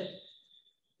 හරිද?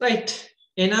 right.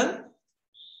 එහෙනම්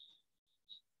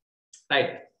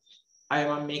right. අය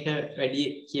මම මේක වැඩි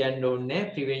කියන්න ඕනේ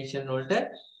නැහැ. prevention වලට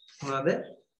මොනවාද?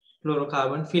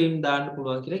 fluorocarbon film දාන්න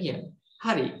පුළුවන් කියලා කියන්නේ.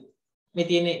 හරි. මේ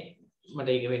තියෙන්නේ මට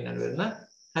ඒක වෙන්නන්න වෙනවා.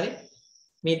 හරි.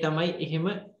 මේ තමයි එහෙම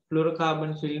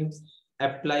fluorocarbon films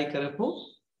apply කරපු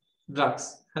drugs.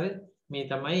 හරි. මේ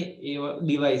තමයි ඒ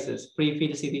devices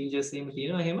pre-filled syringes එහෙම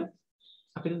තියෙනවා. එහෙම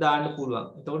අපිට දාන්න පුළුවන්.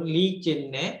 එතකොට leak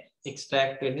වෙන්නේ නැහැ,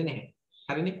 extract වෙන්නේ නැහැ.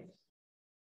 හරිනේ?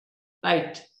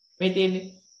 right. මේ තියෙන්නේ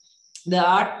the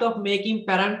art of making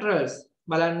parenterals.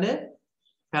 බලන්න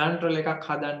parenteral එකක්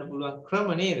හදන්න පුළුවන් ක්‍රම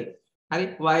නේද? හරි.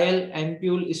 vial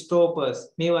ampule stoppers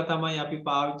මේවා තමයි අපි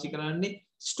පාවිච්චි කරන්නේ.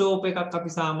 stop එකක්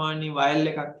අපි සාමාන්‍ය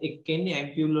vial එකක් එක්කෙන්නේ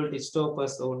ampule වලට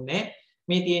stoppers ඕනේ.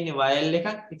 මේ තියෙන්නේ vial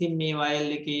එකක්. ඉතින් මේ vial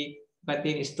එකේ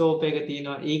පැත්තේ stop එක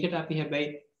තියෙනවා. ඒකට අපි හැබැයි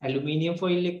aluminium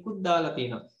foil එකකුත් දාලා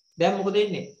තියෙනවා. දැන් මොකද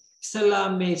වෙන්නේ? ඉස්සලා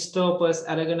මේ stoppers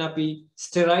අරගෙන අපි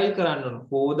sterile කරන්න ඕන.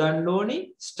 හොදන්න ඕනේ,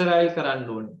 sterile කරන්න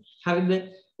ඕනේ. හරිද?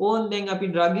 ඕන් දැන් අපි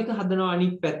drug එක හදනවා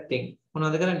අනිත් පැත්තෙන්.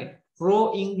 මොනවද කරන්නේ? raw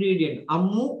ingredient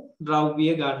අමු ද්‍රව්‍ය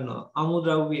ගන්නවා. අමු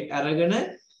ද්‍රව්‍ය අරගෙන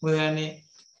මොකද කරන්නේ?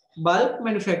 bulk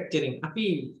manufacturing අපි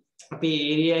අපේ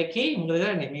area එකේ මොකද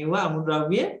කරන්නේ? මේවා අමු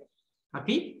ද්‍රව්‍ය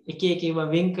අපි එක එක ඒවා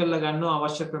වෙන් කරලා ගන්නවා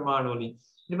අවශ්‍ය ප්‍රමාණ වලින්.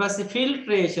 ඊට පස්සේ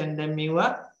filtration දැන් මේවා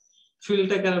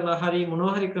ෆිල්ටර් කරලා හරි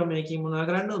මොනවා හරි ක්‍රමයකින් මොනවා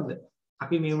කරන්න ඕනද?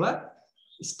 අපි මේවා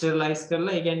ස්ටෙරිලයිස්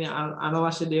කරලා ඒ කියන්නේ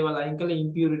අනවශ්‍ය දේවල් අයින් කරලා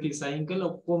impurities අයින්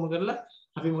කරලා ඔක්කොම කරලා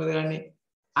අපි මොකද කරන්නේ?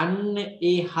 අන්න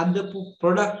ඒ හදපු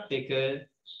product එක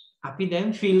අපි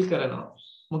දැන් fill කරනවා.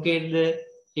 මොකේද?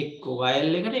 එක්ක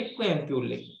vial එකට එක්ක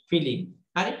ampule එක filling.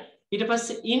 හරි? ඊට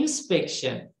පස්සේ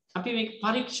ඉන්ස්පෙක්ෂන් අපි මේක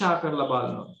පරීක්ෂා කරලා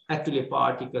බලනවා. ඇතුලේ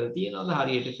පාටිකල් තියනවද?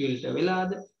 හරියට ෆිල්ටර්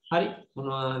වෙලාද? හරි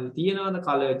මොනවද තියනවද?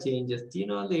 කලර් චේන්ජස්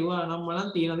තියනවද? ඒවා නම්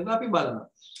බලන් තියනවද කියලා අපි බලනවා.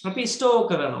 අපි ස්ටෝර්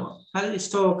කරනවා. හරි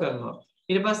ස්ටෝර් කරනවා.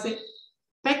 ඊට පස්සේ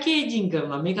පැකේජින්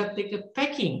කරනවා. මේකත් එක්ක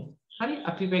පැකින්. හරි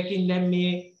අපි පැකින් දැන්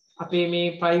මේ අපේ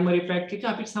මේ ප්‍රයිමරි පැක් එක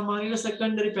අපිට සමානව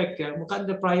සෙකන්ඩරි පැක් එක. මොකද්ද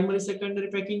ප්‍රයිමරි සෙකන්ඩරි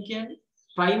පැකින් කියන්නේ?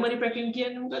 ප්‍රයිමරි පැකින්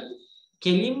කියන්නේ මොකද්ද?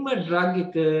 කෙලින්ම ඩ්‍රග්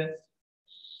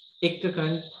එක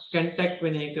කන්ටැක්ට්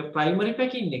වෙන එක ප්‍රයිමරි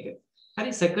පැකින් එක.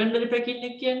 හරි සෙකන්ඩරි පැකින්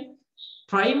එක කියන්නේ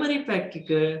ප්‍රයිමරි පැක්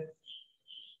එක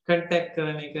කන්ටැක්ට්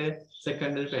කරන එක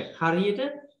සෙකන්ඩරි පැක්. හරියට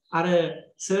අර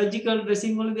සර්ජිකල්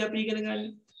ඩ්‍රෙසින් වලදී අපි ඉගෙන ගන්න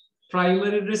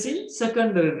primary dressing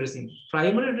secondary dressing.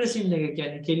 Primary dressing එක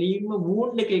කියන්නේ කෙලින්ම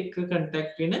wound එක එක්ක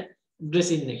contact වෙන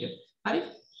dressing එක. හරි?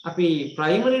 අපි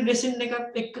primary dressing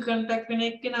එකත් එක්ක contact වෙන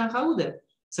එක්කෙනා කවුද?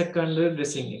 secondary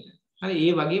dressing එක. හරි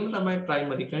ඒ වගේම තමයි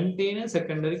primary container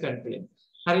secondary container.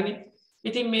 හරිනේ?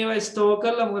 ඉතින් මේවා store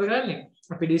කරලා මොකද කරන්නේ?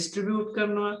 අපි distribute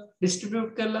කරනවා.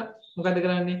 distribute කරලා මොකද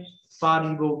කරන්නේ?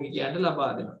 පාරිභෝගිකයන්ට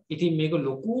ලබා දෙනවා. ඉතින් මේක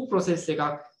ලොකු process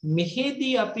එකක්.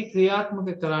 මෙහෙදී අපි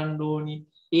ක්‍රියාත්මක කරන්න ඕනි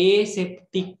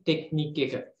aseptic technique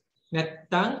එක.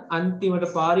 නැත්තම් අන්තිමට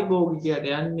පාරිභෝගිකයට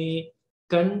යන්නේ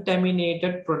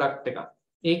contaminated product එකක්.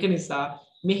 ඒක නිසා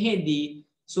මෙහෙදී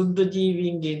සුද්ධ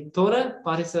ජීවීන්ගෙන් තොර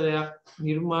පරිසරයක්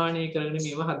නිර්මාණය කරගෙන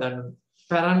මේවා හදන්න ඕනේ.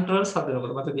 පැරන්ටරල්ස්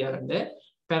හදනකොට මත තියාගන්න.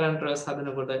 පැරන්ටරල්ස්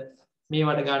හදනකොට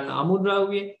මේවට ගන්න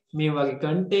අමුද්‍රව්‍ය, මේ වගේ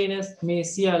කන්ටේනර්ස් මේ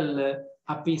සියල්ල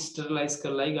අපි ස්ටර්ලයිස්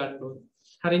කරලායි ගන්න ඕනේ.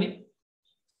 හරිනේ?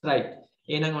 right.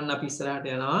 එහෙනම් ඔන්න අපි ඉස්සරහට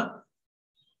යනවා.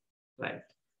 right.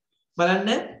 බලන්න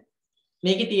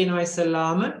මේකේ තියෙනවා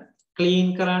ඉස්සල්ලාම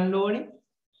ක්ලීන් කරන්න ඕනේ.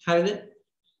 හරිද?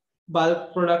 බල්ක්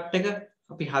ප්‍රොඩක්ට් එක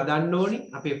අපි හදන්න ඕනේ.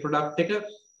 අපේ ප්‍රොඩක්ට් එක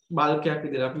බල්ක් එකක්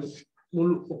විදිහට අපි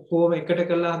මුළු ඔක්කොම එකට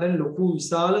කරලා හදන ලොකු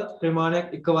විශාල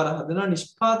ප්‍රමාණයක් එකවර හදනවා.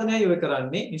 නිෂ්පාදනයයි ඔය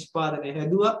කරන්නේ. නිෂ්පාදනය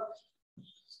හැදුවා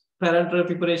පැරන්ටරල්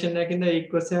ප්‍රිපරේෂන් එකකින්ද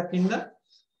ඊක්වස් එකකින්ද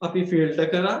අපි ෆිල්ටර්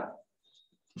කරා.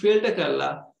 ෆිල්ටර්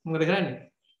කරලා මොකද කරන්නේ?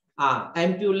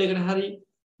 ඇම්පියුල් එකට හරි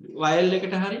වයල්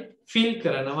එකට හරි ෆිල්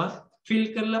කරනවා. ෆිල්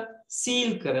කරලා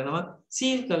සීල් කරනවා.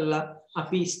 සීල් කරලා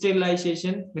අපි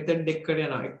ස්ටෙරිලයිසේෂන් මෙතඩ් එකකට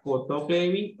යනවා. එක්ක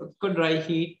ඔටෝක්ලේවින් එක්ක ඩ්‍රයි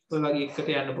හීට් ඔය වගේ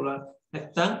එකට යන්න පුළුවන්.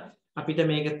 නැත්තම් අපිට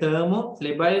මේක තර්මෝ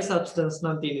ලෙබයිල් සබ්ස්ටන්ස්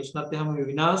නම් තියෙන උෂ්ණත්වය හැම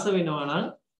විනාශ වෙනවා නම්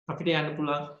අපිට යන්න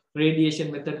පුළුවන්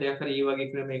රේඩියේෂන් මෙතඩ් එකක් හරි ඒ වගේ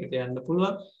ක්‍රමයකට යන්න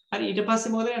පුළුවන්. හරි ඊට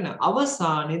පස්සේ මොකද කරන්නේ?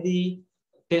 අවසානයේදී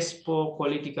ටෙස්ට් ෆෝ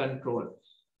ක්වොලිටි කන්ට්‍රෝල්.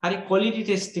 හරි ක්වොලිටි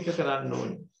ටෙස්ට් එක කරන්න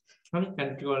ඕනේ. හරි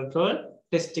කන්ට්‍රෝල්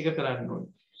ටෙස්ට් එක කරන්න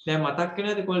ඕනේ. දැන් මතක්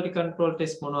වෙනවද ක්වොලිටි කන්ට්‍රෝල්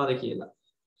ටෙස්ට් මොනවද කියලා?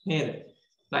 නේද?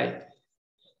 right.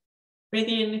 මේ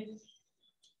තියෙන්නේ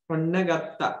ඔන්න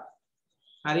ගත්තා.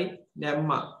 හරි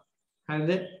දැම්මා.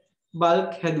 හරිද?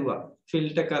 බල්ක් හැදුවා.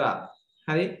 ෆිල්ටර් කරා.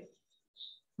 හරි?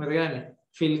 මොකද කරන්නේ?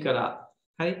 ෆිල් කරා.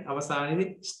 හරි? අවසානයේදී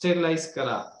ස්ටෙරිලයිස්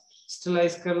කරා.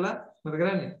 ස්ටෙරිලයිස් කරලා මොකද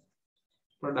කරන්නේ?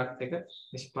 ප්‍රොඩක්ට් එක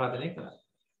නිෂ්පාදනය කරා.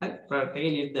 හරි? ප්‍රොඩක්ට් එක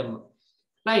එළියට දැම්මා.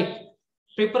 right.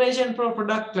 Preparation for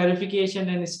product clarification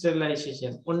and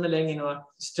sterilization. ඔන්න දැන් එනවා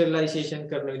sterilization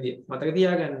කරන විදිය. මතක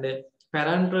තියාගන්න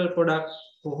parenteral product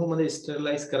කොහොමද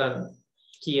sterilize කරන්නේ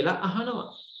කියලා අහනවා.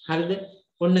 හරිද?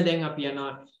 ඔන්න දැන් අපි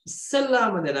යනවා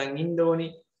ඉස්සල්ලාම දැනන් ඉන්න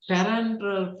ඕනේ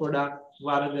parenteral product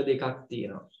වර්ග දෙකක්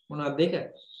තියෙනවා. මොනවද දෙක?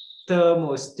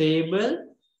 thermostable,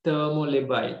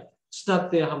 thermolabile.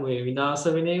 උෂ්ණත්වය හැමුවේ විනාශ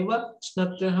වෙන ඒවා,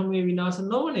 උෂ්ණත්වය හැමුවේ විනාශ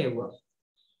නොවන ඒවා.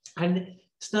 හරිද?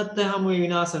 උෂ්ණත්වය හැමුවේ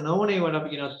විනාශ නොවන ඒවාට අපි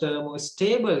කියනවා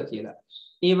thermostable කියලා.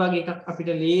 ඒ වගේ එකක් අපිට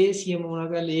ලේසියම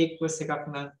මොනවාද ලේක්වස් එකක්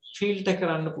නම් ෆිල්ටර්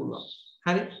කරන්න පුළුවන්.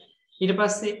 හරි? ඊට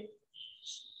පස්සේ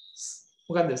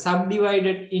මොකද්ද?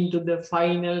 subdivided into the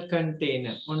final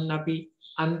container. ඔන්න අපි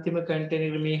අන්තිම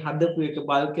කන්ටේනර් මේ හදපු එක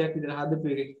බල්ක් එකක් විතර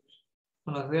හදපු එක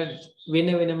මොනවද වෙන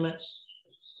වෙනම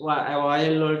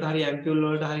වයල් වලට හරි ඇම්පියුල්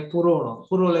වලට හරි පුරවනවා.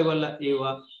 පුරවලා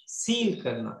ඒවා සීල්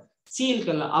කරනවා. සීල්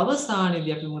කළා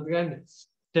අවසානයේදී අපි මොකද කරන්නේ?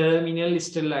 terminal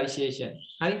sterilization.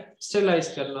 හරි? ස්ටෙරිලයිස්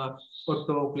කරනවා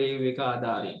ඔටෝක්ලේව් එක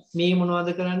ආධාරයෙන්. මේ මොනවද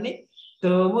කරන්නේ?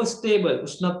 thermostable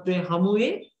උෂ්ණත්වය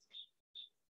හැමුවේ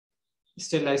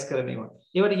ස්ටෙරිලයිස් කරන ඒවා.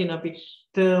 ඒවට කියන අපි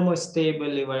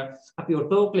thermostable ඒවා අපි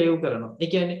ඔටෝක්ලේව් කරනවා. ඒ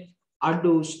කියන්නේ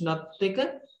අඩු උෂ්ණත්වයක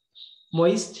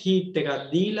moist heat එකක්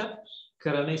දීලා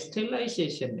කරන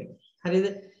ස්ටෙරිලයිසේෂන් එක. හරිද?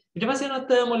 ඊට පස්සේ යනවා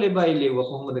thermolabile ඒවා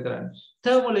කොහොමද කරන්නේ?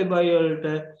 thermolabile වලට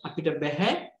අපිට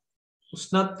බෑ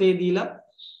උෂ්ණත්වය දීලා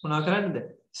මොනවා කරන්නද?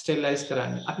 ස්ටෙරිලයිස්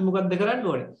කරන්න. අපි මොකද්ද කරන්න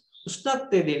ඕනේ?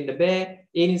 උෂ්ණත්වය දෙන්න බෑ.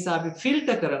 ඒ නිසා අපි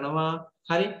ෆිල්ටර් කරනවා.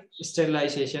 හරි?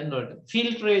 ස්ටෙරිලයිසේෂන් වලට.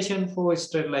 filtration for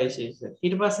sterilization.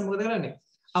 ඊට පස්සේ මොකද කරන්නේ?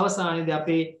 අවසානයේදී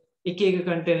අපේ එක එක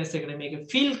කන්ටේනර්ස් එකට මේක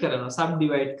ෆිල් කරනවා,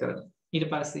 සබ්ඩිවයිඩ් කරනවා. ඊට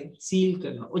පස්සේ සීල්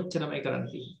කරනවා. ඔච්චරමයි කරන්න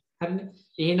තියෙන්නේ. හරිනේ?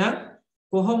 එහෙනම්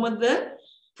කොහොමද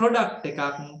product එකක්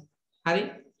හරි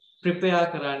prepare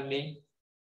කරන්නේ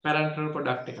parenteral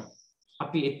product එකක්.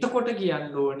 අපි එතකොට කියන්න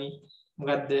ඕනි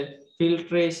මොකද්ද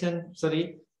filtration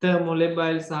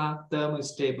thermolabile සහ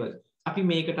thermostable. අපි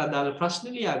මේකට අදාළ ප්‍රශ්න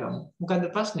ලියාගමු. මොකද්ද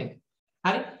ප්‍රශ්නේ?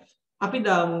 හරි අපි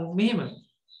දාමු මෙහෙම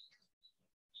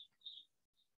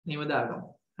දාගමු.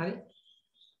 හරි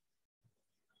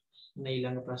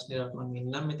ඊළඟ ප්‍රශ්නයට මම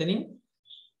එන්නම් මෙතනින්.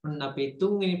 ඔන්න අපේ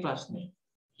තුන්වෙනි ප්‍රශ්නේ.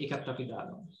 ඒකත් අපි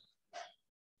දාගමු.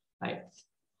 right.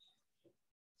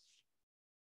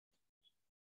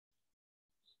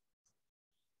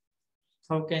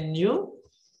 How can you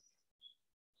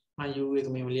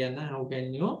how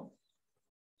can you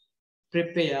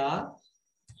prepare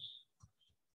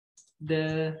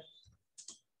the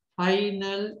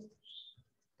final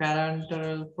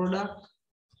parenteral product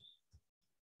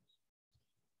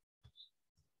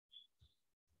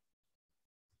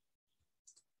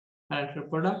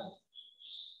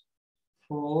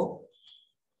for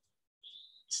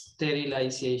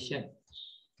sterilization?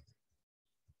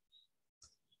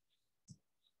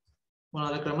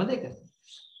 මොනවාද ක්‍රම දෙක?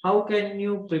 How can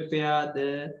you prepare the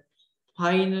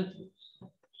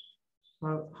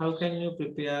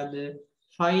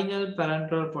final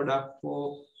parenteral product for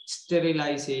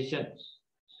sterilization?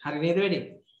 හරි නේද වැඩි?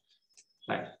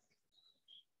 right.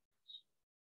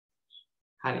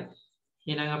 හරි.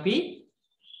 එහෙනම් අපි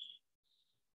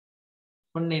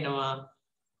ඔන්න එනවා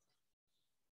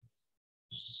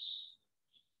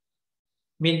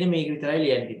මෙන්න මේක විතරයි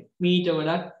ලියන්නේ. මීට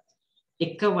වඩා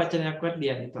එක වචනයක්වත්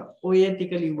ලියන්න එපා. ඔය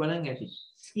ටික ලිව්වනම් ඇති.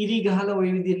 ඉරි ගහලා ඔය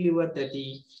විදිහට ලිව්වත් ඇති.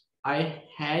 අය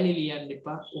හැලි ලියන්න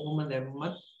එපා. ඔහොම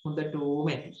දැම්මත් හොඳටම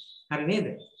ඇති. හරි නේද?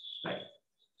 right.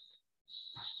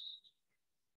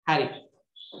 හරි.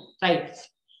 right.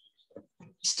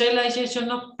 Sterilization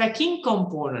of packing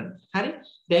component. හරි.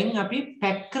 දැන් අපි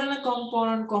pack කරන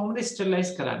component කොහොමද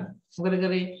sterilize කරන්නේ? මොකද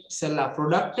කරේ? ඉස්සෙල්ලා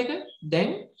product එක දැන්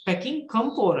packing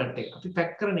component එක. අපි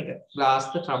pack කරන එක. glass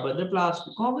ද rubber ද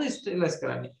plastic කොහොමද sterilize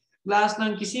කරන්නේ? glass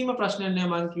නම් කිසිම ප්‍රශ්නයක් නෑ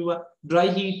මම කිව්වා dry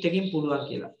heat එකකින් පුළුවන්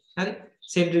කියලා. හරි.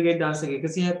 centrifugal dance එක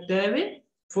 170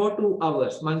 for 2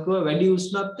 hours. මම කිව්වා වැඩි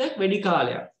උෂ්ණත්වයක් වැඩි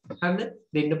කාලයක්. හරිද?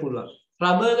 දෙන්න පුළුවන්.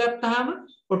 rubber ගත්තාම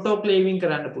autoclaving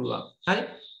කරන්න පුළුවන්. හරි.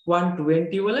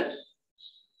 120 වල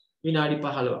විනාඩි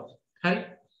 15ක්. හරි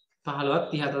 15ක්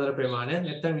 34 ප්‍රමාණය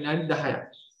නැත්නම් විනාඩි 10ක්.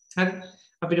 හරි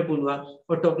අපිට පුළුවන්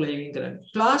ඔටෝක්ලේවින් කරන්න.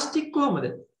 ප්ලාස්ටික් කොහමද?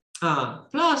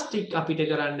 ප්ලාස්ටික් අපිට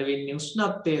කරන්න වෙන්නේ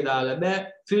උෂ්ණත්වය දාලා බෑ,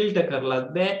 ෆිල්ටර් කරලත්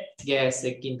බෑ, ගෑස්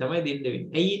එකකින් තමයි දෙන්න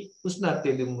වෙන්නේ. ඇයි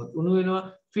උෂ්ණත්වය දුන්නොත් උණු වෙනවා,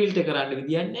 ෆිල්ටර් කරන්න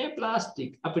විදියක් නෑ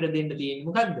ප්ලාස්ටික්. අපිට දෙන්න තියෙන්නේ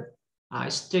මොකද්ද?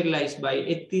 sterilized by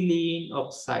ethylene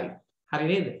oxide. හරි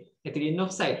නේද? ethylene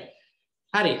oxide.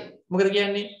 හරි මොකද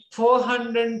කියන්නේ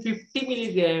 450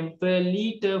 mg per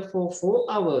liter for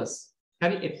 4 hours.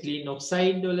 හරි ethylene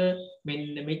oxide වල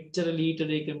මෙන්න මෙච්චර ලීටර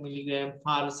 1 මිලිග්‍රෑම්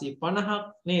 450ක්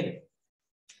නේද?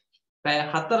 පැය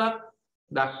 4ක්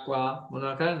දක්වා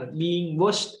මොනවා කරන්නද? being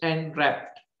washed and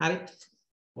wrapped. හරි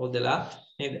හොදලා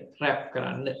නේද? wrap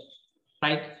කරන්න.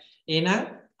 right. එහෙනම්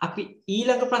අපි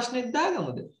ඊළඟ ප්‍රශ්නෙත්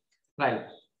දාගමුද? right.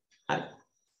 හරි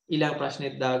ඊළඟ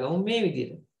ප්‍රශ්නෙත් දාගමු මේ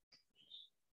විදිහට.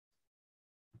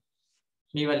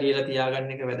 මේවා ලියලා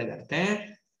තියාගන්න එක වැදගත් ඈ.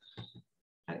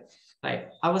 හරි. right.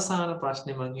 අවසාන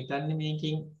ප්‍රශ්නේ මම හිතන්නේ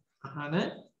මේකෙන් අහන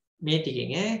මේ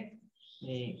ටිකෙන් ඈ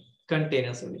මේ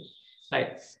containers වලින්.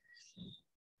 right.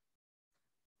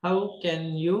 How can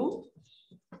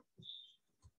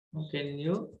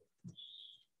you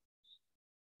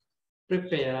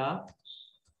prepare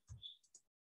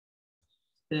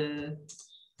the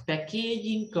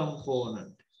packaging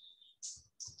component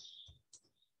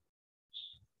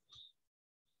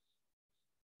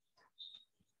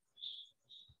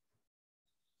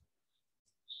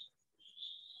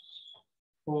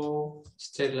for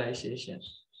sterilization?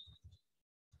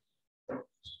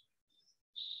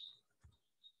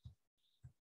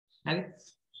 හරි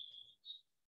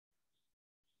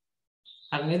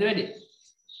නේද වැඩි?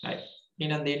 right.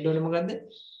 එහෙනම් දෙන්න ඕනේ මොකද්ද?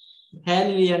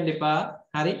 හැලි ලියන්න එපා.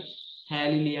 හරි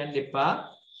හැලි ලියන්න එපා.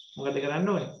 මොකද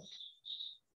කරන්න ඕනේ?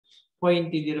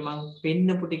 පොයින්ට් විදියට මම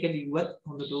පෙන්නපු ටික ලිව්වත්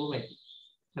හොඳටම ඇති.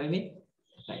 හරිනේ?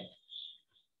 right.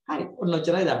 හරි ඔන්න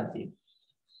ඔච්චරයි දාන්න තියෙන්නේ.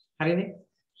 හරිනේ?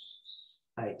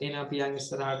 right. එහෙනම් අපි යන්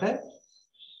ඉස්සරහට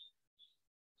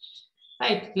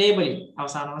right labeling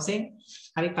අවසාන වශයෙන්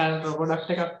හරි parenteral product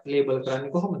එකක් label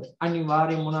කරන්නේ කොහොමද?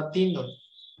 අනිවාර්යයෙන් මොනවද තියෙන්න ඕනේ?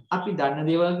 අපි දන්න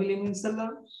දේවල් පිළිමින් ඉස්සලා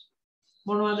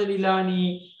මොනවද විලානි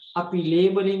අපි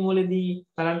labeling වලදී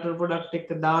parenteral product එක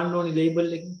දාන්න ඕනේ label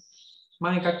එක. මම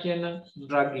එකක් කියන්නම්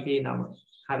drug එකේ නම.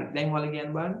 හරි දැන් ඔයාලා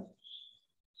කියන්න බලන්න.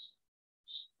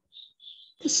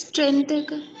 strength එක.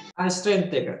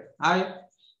 strength එක. ආයි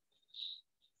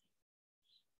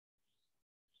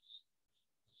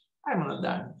අය මොනවද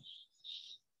දාන්නේ?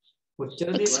 කොච්චර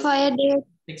දේවල්? expired date,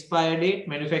 expire date,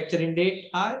 manufacturing date,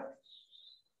 ආය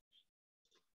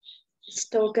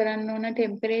ස්ටෝර් කරන්න ඕන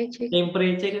ටෙම්පරේචර් එක.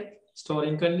 temperature එක,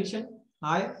 storing condition,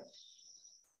 ආය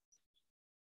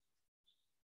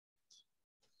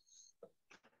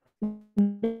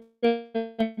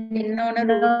එන්න ඕන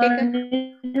රූට් එක.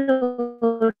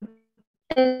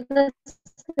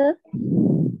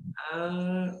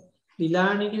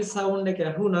 ඩිලානිගේ සවුන්ඩ් එක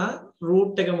ඇහුණා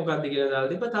රූට් එක මොකක්ද කියලා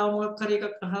දාලා තිබ්බා. තව මොකක් හරි එකක්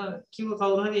කිව්ව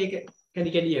කවුරු හරි ඒක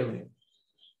කැඩි කැඩි ඇහුනේ.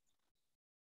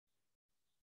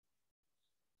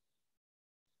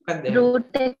 මොකක්ද ඇහුනේ?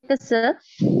 root එක sir.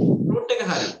 රූට් එක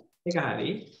හරි. ඒක හරි.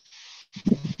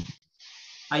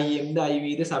 IM ද IV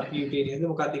ද subcutaneous ද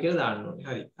මොකක්ද කියලා දාන්න ඕනේ.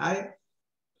 හරි. ආයේ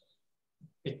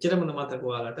එච්චරම මතක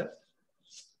ඔයාලට.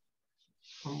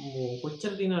 අම්මෝ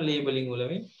කොච්චර තියෙනවා ලේබලින් වල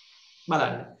මේ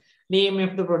බලන්න. name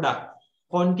of the product,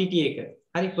 quantity එක,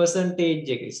 හරි percentage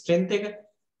එක, strength එක,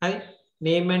 හරි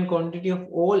name and quantity of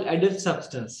all added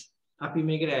substance. අපි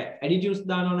මේකට additives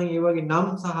දානවා නම් ඒ වගේ නම්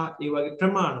සහ ඒ වගේ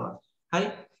ප්‍රමාණවත්. හරි.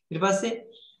 ඊට පස්සේ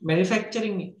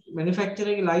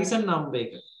manufacturer ගේ license number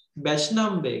එක, batch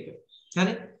number එක,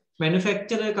 හරි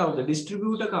manufacturer කවුද,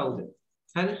 distributor කවුද,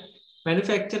 හරි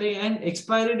manufacturing and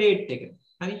expiry date එක,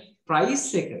 හරි price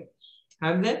එක,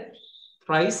 හරිද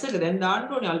price එක දැන්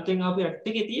දාන්න ඕනේ අලුතෙන් ආපු ඇට්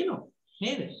එකේ තියෙනවා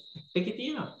නේද ඇට් එකේ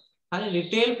තියෙනවා හරි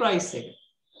retail price එක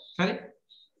හරි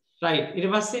right ඊට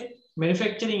පස්සේ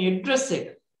manufacturing address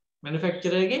එක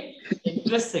manufacturer ගේ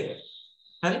address එක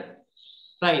හරි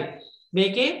right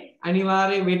මේකේ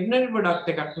අනිවාර්ය veterinary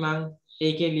product එකක් නම්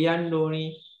ඒකේ ලියන්න ඕනේ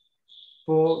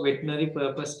for veterinary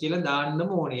purpose කියලා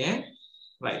දාන්නම ඕනේ ඈ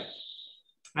right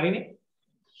හරිනේ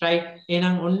right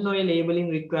එහෙනම් ඔන්න ඔය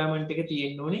labeling requirement එක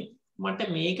තියෙන්න ඕනේ මට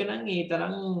මේක නම් ඒ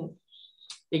තරම්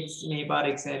මේ පාර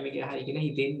එක්සෑම් එකේ හරි කියලා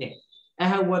හිතෙන්නේ නැහැ.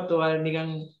 ඇහුවත් ඔයාලා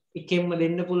නිකන් එකෙන්ම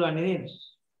දෙන්න පුළුවන් නේද?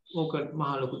 ඕක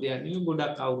මහ ලොකු දෙයක් නෙවෙයි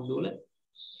ගොඩක් අවුරුදු වල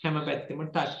හැම පැත්තෙම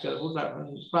ටච් කරපු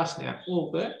ප්‍රශ්නයක්.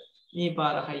 ඕක මේ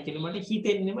පාර හයි කියලා මට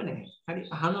හිතෙන්නෙම නැහැ. හරි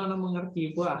අහනවා නම් මම අර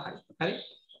කියපුවා අහයි. හරි?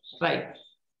 රයිට්.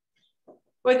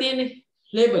 ඔය තියෙන්නේ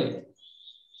ලේබලින්.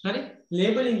 හරි?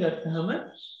 ලේබලින් ගත්තාම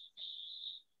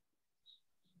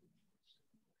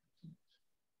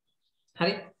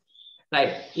හරි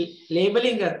right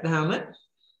labeling ගත්තාම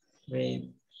මේ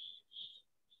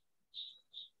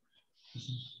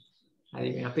හරි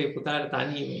මේ අපේ පුතාට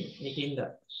තනිය මේකින්ද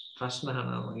ප්‍රශ්න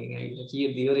අහනවා මගෙන් ඇවිල්ලා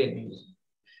කීයද ඉවරෙන්නේ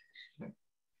කියලා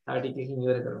තව ටිකකින්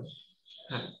ඉවර කරමු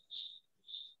හරි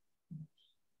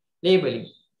labeling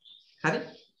හරි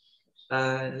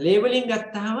labeling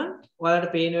ගත්තාම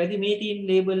ඔයාලට පේනවා ඇති මේ තියෙන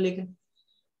label එක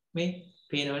මේ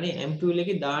පේනවනේ ඇම්පියුල්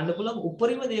එකේ දාන්න පුළුවන්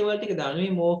උපරිම දේවල් ටික දාන්න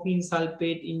මේ මෝර්ෆින්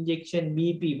සල්ෆේට් ඉන්ජෙක්ෂන්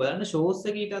BP බලන්න ෂෝස්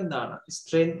එකේ ඊටන් දානවා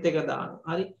ස්ට්‍රෙන්ත් එක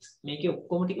දානවා හරි මේකේ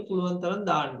ඔක්කොම ටික පුළුවන් තරම්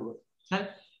දාන්න ඕනේ හරි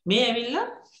මේ ඇවිල්ලා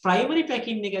ප්‍රයිමරි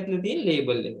පැකින් එක ඇතුලේ තියෙන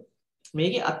ලේබල් එක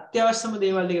මේකේ අත්‍යවශ්‍යම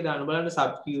දේවල් ටික දාන්න බලන්න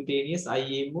සබ්කියුටේනියස්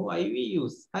IMO IV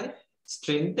use හරි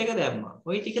ස්ට්‍රෙන්ත් එක දැම්මා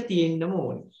ඔය ටික තියෙන්නම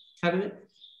ඕනේ හරිද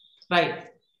රයිට්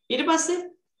ඊට පස්සේ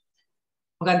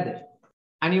මොකද්ද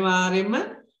අනිවාර්යයෙන්ම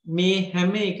මේ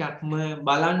හැම එකක්ම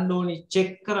බලන්න ඕනි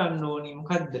චෙක් කරන්න ඕනි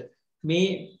මොකද්ද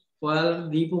මේ ඔයාලා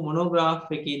දීපු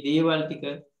මොනෝග්‍රාෆ් එකේ දේවල්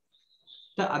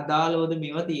ටිකට අදාළවද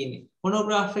මේවා තියෙන්නේ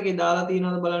මොනෝග්‍රාෆ් එකේ දාලා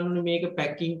තියෙනවද බලන්න ඕනි මේක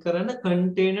පැකින් කරන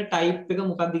කන්ටේනර් ටයිප් එක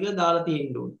මොකක්ද කියලා දාලා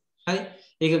තියෙන්න ඕනි හරි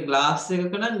ඒක ග්ලාස්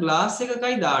එකක නම් ග්ලාස්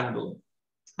එකකයි දාන්න ඕනි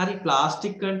හරි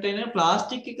ප්ලාස්ටික් කන්ටේනර්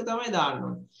ප්ලාස්ටික් එක තමයි දාන්න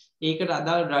ඕනි ඒකට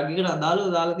අදාළ ඩ්‍රග් එකට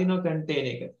අදාළව දාලා තියෙනවා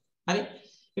කන්ටේනර් එක හරි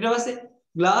ඊට පස්සේ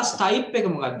glass type එක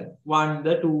මොකද්ද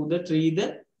 1ද 2ද 3ද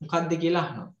මොකක්ද කියලා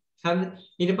අහනවා හරිද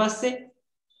ඊට පස්සේ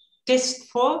test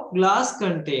for glass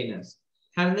containers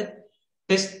හරිද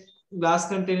test glass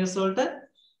containers වලට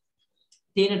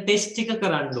තියෙන test ටික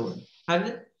කරන්න ඕනේ හරිද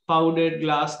powdered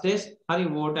glass test හරි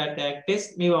water attack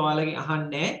test මේවා ඔයාලගෙන්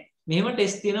අහන්නේ මෙහෙම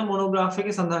test තියෙන මොනෝග්‍රාෆ්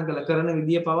එකේ සඳහන් කරලා කරන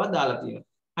විදිය පවා දාලා තියෙනවා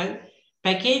හරි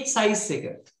package size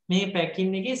එක මේ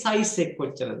packing එකේ size එක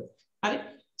කොච්චරද හරි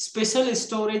special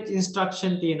storage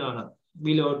instruction තියෙනවා නම්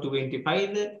below 25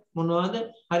 ද මොනවද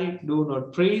හරි do not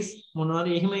freeze මොනවද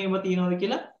එහෙම ඒවා තියෙනවද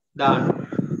කියලා දාන්න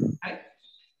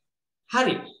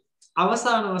හරි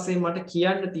අවසාන වශයෙන් මට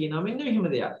කියන්න තියෙනවා මෙන්න මෙහෙම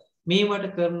දෙයක් මේවට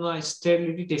කරනවා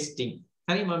sterility testing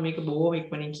හරි මම මේක බොහොම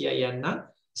ඉක්මනින් කියයි යන්න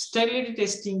sterility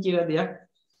testing කියලා දෙයක්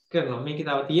කරනවා මේකේ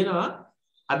තව තියෙනවා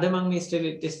අද මම මේ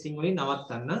sterility testing වලින්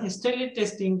නවත්තන්න sterility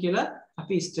testing කියලා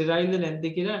අපි sterile නැද්ද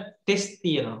කියලා test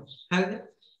තියෙනවා හරිද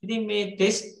ඉතින් මේ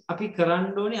ටෙස්ට් අපි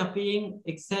කරන්න ඕනේ අපේ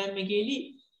එක්සෑම් එකේදී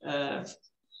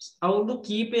අවුරුදු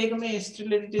කීපයක මේ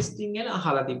ස්ටෙරිලිටි ටෙස්ටිං ගැන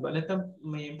අහලා තිබ්බා. නැත්නම්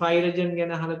මේ පයිරජන්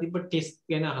ගැන අහලා තිබ්බා, ටෙස්ට්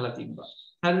ගැන අහලා තිබ්බා.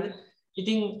 හරිද?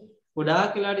 ඉතින්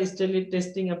ගොඩාක් වෙලාවට ස්ටෙරිලිටි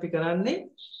ටෙස්ටිං අපි කරන්නේ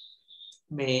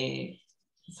මේ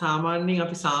සාමාන්‍යයෙන්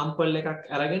අපි සාම්පල් එකක්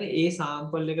අරගෙන ඒ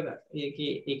සාම්පල් එකට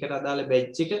ඒකට අදාළ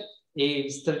බැච් එක ඒ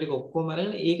විස්තර ටික ඔක්කොම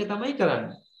අරගෙන ඒක තමයි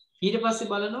කරන්නේ. ඊට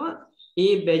පස්සේ බලනවා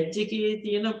ඒ බැච් එකේ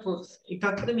තියෙන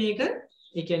එකක්ද මේක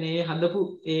ඒ කියන්නේ හදපු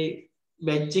ඒ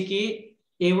බැච් එකේ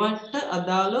ඒවට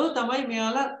අදාළව තමයි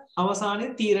මෙයාලා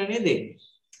අවසානයේ තීරණය දෙන්නේ.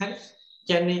 හරි?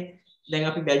 කියන්නේ දැන්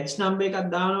අපි බැච් නම්බර් එකක්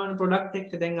දානවනේ ප්‍රොඩක්ට්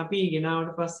එක. දැන් අපි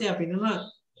ගෙනාවට පස්සේ අපි නම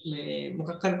මේ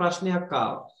මොකක් හරි ප්‍රශ්නයක්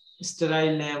ආවා.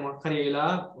 ස්ටරයිල් නෑ මොකක් හරි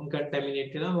වෙලා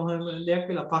කන්ටැමිනේට් වෙලා මොහොම දෙයක්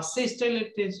වෙලා පස්සේ ස්ටරයිල්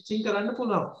ටෙස්ටිං කරන්න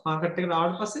පුළුවන්. මාකට් එකට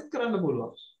ආවට පස්සෙත් කරන්න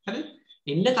පුළුවන්. හරිද?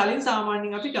 ඉන්න කලින්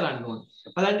සාමාන්‍යයෙන් අපි කරන්න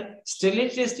ඕනේ. බලන්න ස්ටරයිල්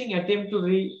testing attempt to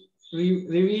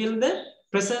reveal the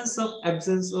presence of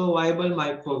absence of viable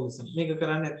microorganism. මේක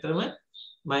කරන්න ඇත්තටම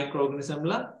මයික්‍රෝօර්ගනිසම්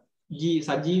ලා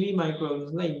සජීවී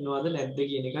මයික්‍රෝऑर्गेनिज्म ලා ඉන්නවද නැද්ද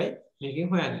කියන එකයි මේකෙන්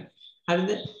හොයන්නේ. හරිද?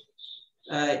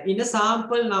 In a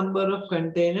sample number of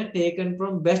container taken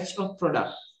from batch of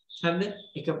product. හරිද?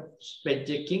 එක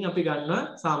batch එකකින් අපි ගන්නවා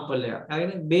sample එකක්.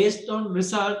 හරිද? Based on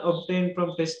result obtained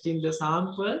from testing the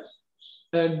sample,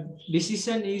 a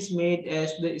decision is made as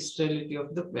the sterility of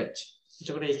the batch.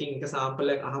 එතකොට එකකින් එක sample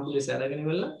එකක් අහඹු ලෙස අරගෙන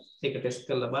ඉවරලා ඒක ටෙස්ට්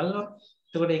කරලා බලනවා.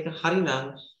 එතකොට ඒක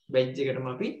හරිනම් batch එකටම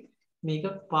අපි මේක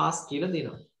pass කියලා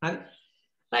දෙනවා. හරි?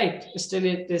 right,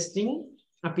 sterility testing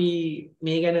අපි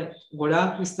මේ ගැන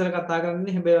ගොඩාක් විස්තර කතා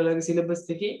කරන්නේ හැබැයි ඔයාලගේ සිලබස්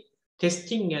එකේ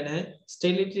ටෙස්ටිං ගැන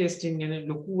sterility testing ගැන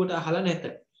ලොකුවට අහලා නැත.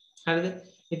 හරිද?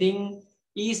 ඉතින්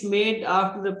is made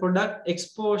after the product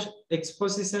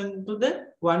exposition to the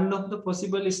one of the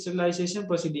possible sterilization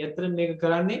procedure. අතර මේක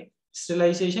කරන්නේ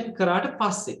sterilization කරාට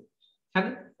පස්සේ.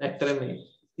 හරි? ඇත්තටම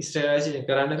මේ sterilization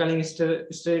කරන්න කලින්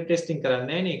sterility testing කරන්නේ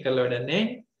නැහැ නේ. ඒකල වැඩක් නැහැ.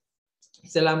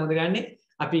 ඉස්සෙල්ලා මොකද ගන්නේ?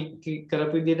 අපි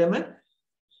කරපු විදිහටම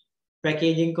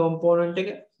පැකේජින් කොම්පොනන්ට් එක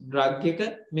ඩ්‍රග් එක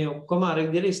මේ ඔක්කොම අර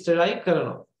විදිහට ස්ටෙරයිල්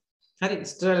කරනවා. හරි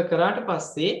ස්ටෙරයිල් කරාට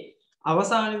පස්සේ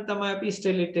අවසානයේ තමයි අපි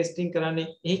ස්ටෙරිලිටි ටෙස්ටිං කරන්නේ.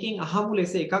 ඒකෙන් අහමු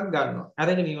ලෙස එකක් ගන්නවා.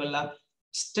 අරගෙන ඉවරලා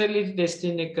ස්ටෙරිලිටි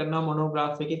ටෙස්ටිං එක කරනවා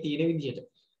මොනෝග්‍රාෆ් එකේ තියෙන විදිහට.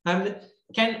 හරිද?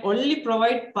 can only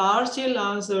provide partial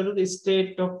answer to the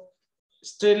state of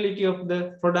sterility of the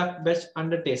product batch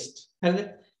under test. හරිද?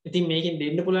 ඉතින් මේකෙන්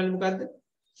දෙන්න පුළුවන් මොකද්ද?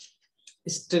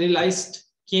 sterilized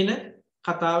කියන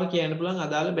කතාව කියන්න පුළුවන්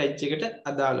අදාළ බැච් එකට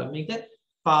අදාළව. මේක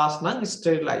pass නම්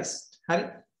sterilized. හරි?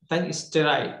 නැත්නම්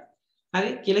sterile. හරි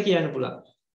කියලා කියන්න පුළුවන්.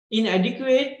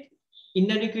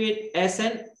 Inadequate as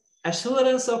an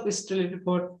assurance of sterility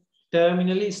for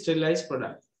terminally sterilized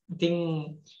product. ඉතින්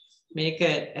මේක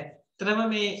ඇත්තටම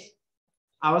මේ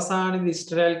අවසානයේදී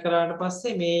ස්ටෙරයිල් කරාට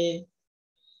පස්සේ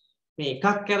මේ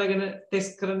එකක් අරගෙන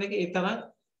ටෙස්ට් කරන එක ඒ තරම්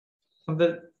හොඳ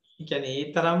කියන්නේ ඒ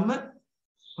තරම්ම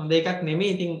හොඳ එකක්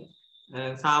නෙමෙයි. ඉතින්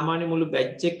සාමාන්‍ය මුළු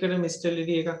බැච් එකකටම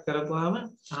ස්ටෙරිලිටි එකක් කරපුවාම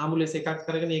ආමු ලෙස එකක්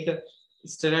කරගෙන ඒක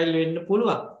ස්ටෙරයිල් වෙන්න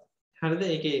පුළුවන්. හරිද?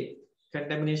 ඒකේ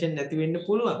කන්ටැමිනේෂන් නැති වෙන්න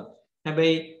පුළුවන්.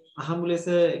 හැබැයි අහමු ලෙස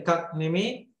එකක් නෙමෙයි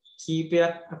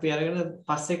කීපයක් අපි අරගෙන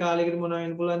පස්සේ කාලෙකට මොනවා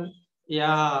වෙන්න පුළුවන්?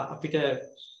 එයා අපිට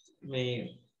මේ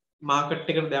මාකට්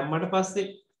එකට දැම්මට පස්සේ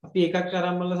අපි එකක්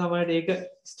අරන් බලලා සමහරවිට ඒක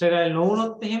ස්ටෙරයිල්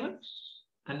නොවුනොත් එහෙම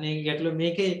අන්න ඒක ගැටලුව.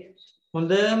 මේකේ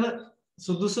හොඳම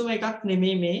සුදුසුම එකක්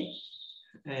නෙමෙයි මේ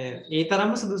ඒ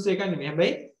තරම්ම සුදුසු එකක් නෙමෙයි.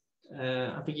 හැබැයි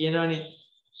අපි කියනවානේ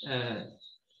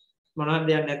මොනවද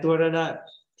දෙයක් නැතුවට වඩා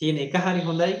තියෙන එක හරි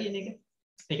හොඳයි කියන එක.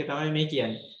 ඒක තමයි මේ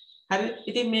කියන්නේ. හරි.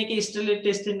 ඉතින් මේකේ ස්ටෙරිලිටි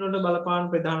ටෙස්ටිං වලට බලපාන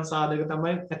ප්‍රධාන සාධක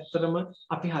තමයි ඇත්තටම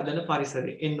අපි හදන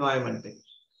පරිසරය environment එක.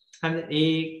 හරි.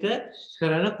 ඒක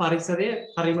කරන පරිසරය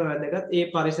හරිම වැදගත්. ඒ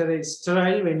පරිසරය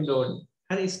ස්ටෙරයිල් වෙන්න ඕනේ.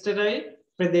 හරි ස්ටෙරයිල්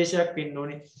ප්‍රදේශයක් වෙන්න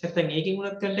ඕනේ. නැත්නම් ඒකෙන්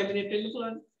උනත් කන්ටැමිනේට් වෙන්න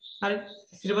පුළුවන්. හරි.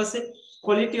 ඊට පස්සේ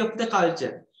quality of the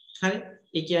culture. හරි.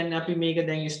 ඒ කියන්නේ අපි මේක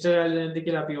දැන් ස්ටෙරයිල් නැද්ද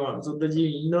කියලා අපි සුද්ධ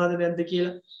ජීවි ඉන්නවද නැද්ද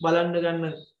කියලා බලන්න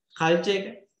ගන්න කල්චර් එක.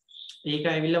 ඒක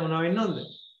ඇවිල්ලා මොනවා වෙන්න ඕනද?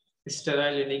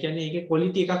 ස්ටෙරයිල් වෙන. ඒ කියන්නේ ඒකේ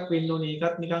quality එකක් වෙන්න ඕනේ.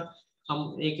 ඒකත් නිකන්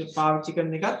ඒක පාවිච්චි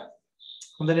කරන එකත්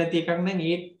හොඳ නැති එකක් නම්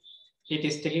ඒ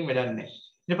ටෙස්ට් එකකින් වැඩක් නැහැ.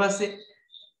 ඊට පස්සේ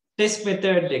ටෙස්ට්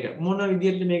මෙතඩ් එක මොන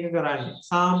විදිහටද මේක කරන්නේ?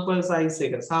 සාම්පල් සයිස්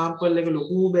එක. සාම්පල් එක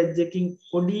ලොකු බැච් එකකින්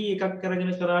පොඩි එකක්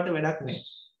කරගෙන කරාට වැඩක් නැහැ.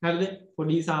 හරිද?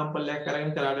 පොඩි සාම්පල් එකක්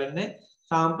අරගෙන කරාට නැහැ.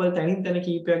 සාම්පල් තනින් තන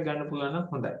කීපයක් ගන්න පුළුවන් නම්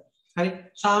හොඳයි. හරි.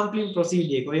 සාම්පලින්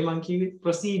ප්‍රොසීඩියර් එක. ඔය මං කිව්වේ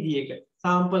ප්‍රොසීඩියර් එක.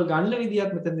 සාම්පල් ගන්න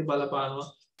විදියක් මෙතනදී බලපානවා.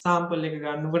 සාම්පල් එක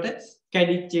ගන්නකොට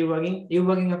කැඩිච්ච ඒ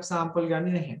වගේ අපි සාම්පල්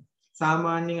ගන්නේ නැහැ.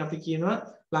 සාමාන්‍යයෙන් අපි කියනවා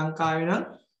ලංකාවේ නම්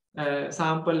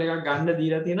සාම්පල් එකක් ගන්න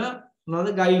දීලා තියෙනවා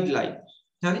මොනවද ගයිඩ්ලයින්.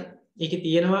 හරි? ඒකේ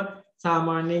තියෙනවා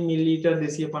සාමාන්‍යයෙන් මිලිලීටර්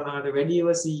 250ට වැඩිව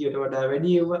 100ට වඩා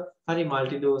වැඩිව හරි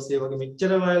මල්ටි ඩෝස් ඒ වගේ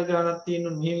මෙච්චර වයල් ගානක්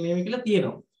තියෙනවා මෙහෙම කියලා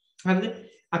තියෙනවා. හරිද?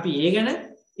 අපි ඒ ගැන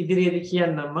ඉදිරියේදී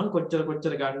කියන්නම් මම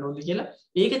කොච්චර ගන්න ඕනද කියලා.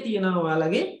 ඒක තියෙනවා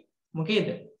ඔයාලගේ මොකේද?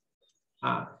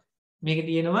 මේක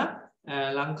තියෙනවා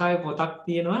ලංකාවේ පොතක්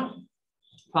තියෙනවා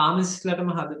ෆාමසිස්ට්ලාටම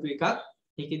හදපු එකක්.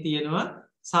 ඒකේ තියෙනවා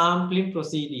sampling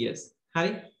procedures.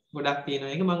 හරි. ගොඩක්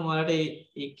තියෙනවා. ඒක මම ඔයාලට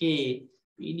ඒකේ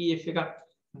PDF එකක්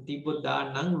තිබ්බොත්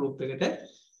දාන්නම් group එකට.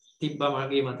 තිබ්බා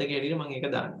මගේ මතකයේ හැටියට මම ඒක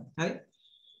දාන්නම්. හරි.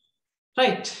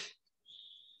 right.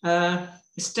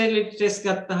 sterility test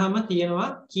ගත්තාම තියෙනවා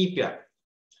කීපයක්.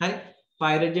 හරි.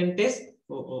 pyrogen test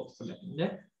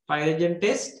pyrogen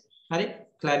test හරි.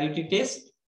 clarity test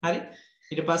හරි.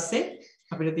 ඊට පස්සේ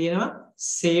අපිට තියෙනවා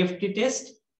safety test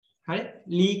හරි.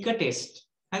 leak test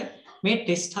හරි. මේ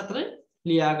ටෙස්ට් හතර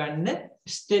ලියා ගන්න.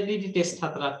 sterility test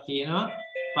හතරක් තියෙනවා.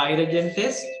 pyrogen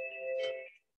test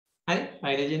හරි.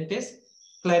 pyrogen test,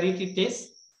 clarity test,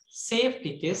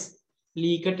 safety test,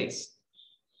 leak test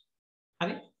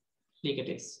හරි. leak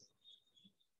test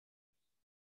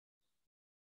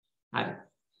හරි.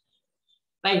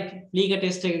 right. leak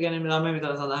test එක ගැන ළමයි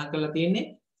මෙතන සඳහන් කරලා තියෙන්නේ.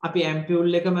 අපි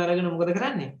ඇම්පියුල් එකම අරගෙන මොකද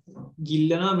කරන්නේ?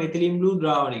 ගිල්ලනවා මෙතිලින් බ්ලූ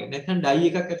ද්‍රාවණයක. නැත්නම් ඩයි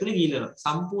එකක් ඇතුලේ ගිල්ලනවා.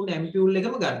 සම්පූර්ණ ඇම්පියුල්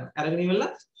එකම ගන්නවා. අරගෙන ඉවරලා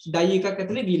ඩයි එකක්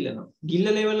ඇතුලේ ගිල්ලනවා.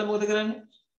 ගිල්ලලා ඉවරලා මොකද කරන්නේ?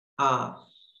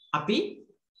 අපි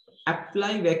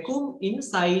apply vacuum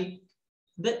inside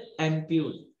the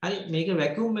ampule. හරි. මේක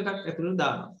vacuum එකක් ඇතුලේ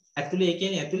දානවා. ඇතුලේ ඒ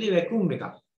කියන්නේ ඇතුලේ vacuum එකක්.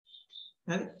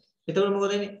 හරි. එතකොට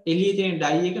මොකද වෙන්නේ? එළියේ තියෙන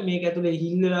ඩයි එක මේක ඇතුලේ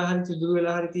හිල් වෙලා හරි සිදුරු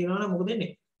වෙලා හරි තියෙනවා නම් මොකද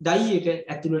වෙන්නේ? ඩයි එක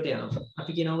ඇතුළට යනවා.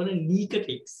 අපි කියනවා ලීක්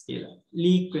ටෙක්ස් කියලා.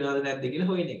 ලීක් වෙනවද නැද්ද කියලා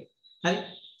හොයන එක. හරි.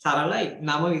 සරලයි.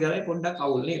 නම විතරයි පොඩ්ඩක්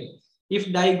අවුල් නේද? If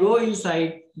dye go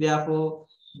inside, therefore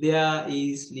there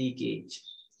is leakage.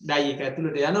 Dye එක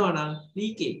ඇතුළට යනවා නම්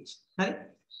leakage. හරි.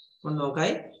 ඔන්න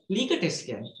ඔකයි ලීක් ටෙස්ට්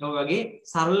කියන්නේ. ඔය වගේ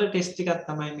සරල ටෙස්ට් එකක්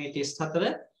තමයි මේ ටෙස්ට් හතර.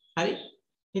 හරි.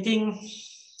 ඉතින්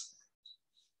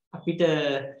අපිට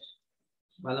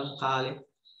බලමු කාලේ.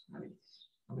 හරි.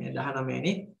 මේ 19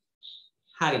 නේ.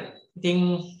 හරි. ඉතින්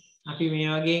අපි මේ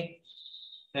වගේ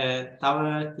තව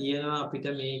තියෙනවා අපිට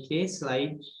මේකේ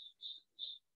ස්ලයිඩ්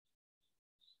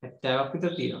 70ක්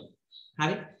විතර තියෙනවා.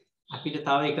 හරි. අපිට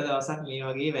තව එක දවසක් මේ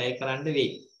වගේ වැය කරන්න වෙයි.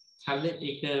 හරිද?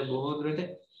 ඒක බොහෝ දුරට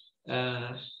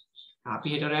අපි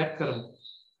හෙට රැට් කරමු.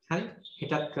 හරි.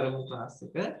 හෙටත් කරමු ක්ලාස්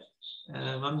එක.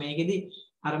 මම මේකෙදි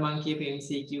අර මං කියපු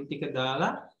MCQ ටික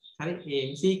දාලා හරි. මේ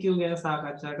MCQ ගැන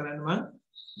සාකච්ඡා කරන්න මම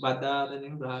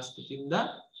බදාදා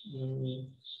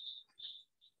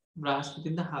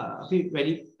බ්‍රහස්පතින්දා අපි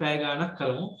වැඩි පැය ගාණක්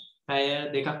කරමු. පැය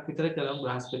දෙකක් විතර කරමු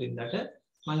බ්‍රහස්පතින්දාට.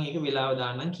 මම ඒක වෙලාව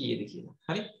දාන්නම් කීයද කියලා.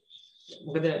 හරි.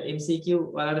 මොකද MCQ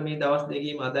ඔයාලට මේ දවස්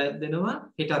දෙකේම අදාළ දෙනවා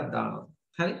හෙටත් දානවා.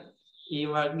 හරි. ඒ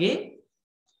වගේ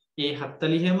ඒ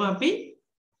 40ම අපි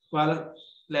ඔයාලා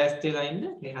ලෑස්තිලා ඉන්න.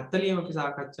 මේ 40ම අපි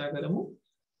සාකච්ඡා කරමු.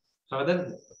 කවදද?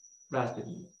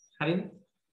 බ්‍රහස්පතින්දා. හරිද?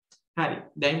 හරි.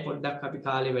 දැන් පොඩ්ඩක් අපි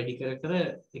කාලේ වැඩි කර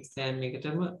එක්සෑම්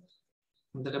එකටම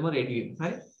හොඳටම රෙඩි වෙමු.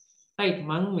 හරි. right.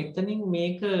 මම මෙතනින්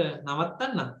මේක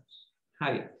නවත්තන්නම්.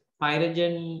 හරි.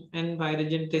 pyrogen and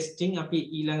pyrogen testing අපි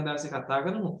ඊළඟ දවසේ කතා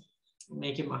කරමු.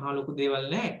 මේකේ මහා ලොකු දේවල්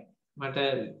නැහැ. මට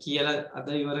කියලා අද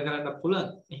ඉවර කරන්න පුළුවන්.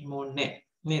 එහෙම ඕනේ නැහැ.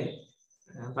 නේද?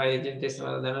 pyrogen test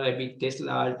වල දැන rapid test,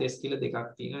 lal test කියලා දෙකක්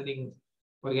තියෙනවා. ඉතින්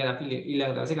ඔය ගැන අපි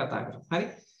ඊළඟ දවසේ කතා කරමු. හරි.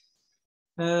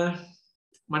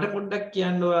 මට පොඩ්ඩක්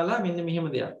කියන්න ඔයාලා මෙන්න මෙහෙම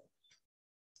දෙයක්.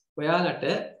 ඔයාලට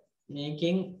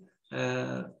මේකෙන්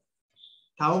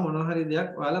තව මොන හරි දෙයක්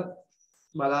ඔයාලා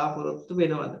බලාපොරොත්තු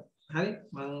වෙනවද? හරි.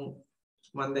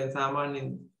 මම දැන් සාමාන්‍යයෙන්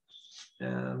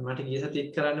මට ගිය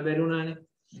සතියේ කරන්න බැරි වුණානේ.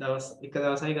 එක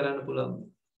දවසයි කරන්න පුළුවන්.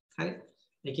 හරි.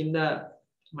 ඒකින්ද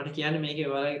මට කියන්නේ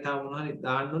මේකේ ඔයාලගේ තව මොන හරි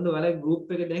දාන්න ඕනද? ඔයාලගේ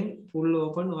group එක දැන් full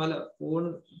open. ඔයාලා ඕන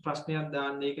ප්‍රශ්නයක්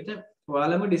දාන්න ඒකට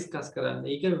ඔයාලම ඩිස්කස් කරන්න.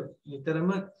 ඒක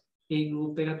නිතරම ඒ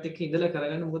group එකත් එක්ක ඉඳලා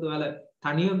කරගන්න. මොකද ඔයාලා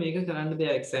තනියම මේක කරන්න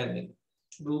බෑ exam එකේ.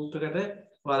 group එකට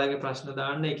ඔයාලගේ ප්‍රශ්න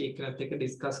දාන්න එක එක්කෙනෙක් එක්ක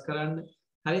ඩිස්කස් කරන්න.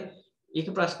 හරි. ඒක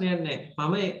ප්‍රශ්නයක් නෑ.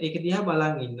 මම ඒක දිහා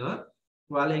බලන් ඉන්නවා.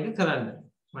 ඔයාලා ඒක කරන්න.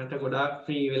 මට ගොඩාක්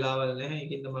ෆ්‍රී වෙලාවල් නැහැ.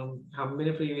 ඒකින්ද මම හම්බෙන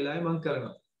ෆ්‍රී වෙලාවේ මම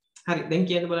කරනවා. හරි. දැන්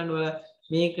කියන්න බලන්න ඔයාලා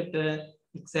මේකට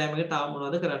එක්සෑම් එකට තාම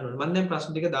මොනවද කරන්න ඕනේ. මම දැන්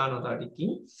ප්‍රශ්න ටික දානවා තා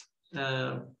ටිකකින්.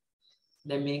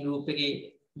 දැන් මේ group එකේ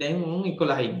දැන් මම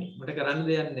 11 ඉන්නේ. මට කරන්න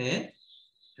දෙයක් නැහැ.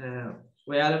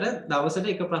 ඔයාලට දවසට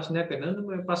එක ප්‍රශ්නයක්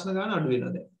වෙනවා. ප්‍රශ්න ගන්න අඩු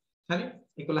වෙනවා දැන්. හරි.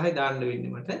 11යි දාන්න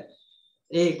වෙන්නේ මට.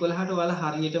 ඒ 11ට ඔයාලා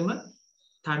හරියටම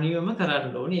තනියම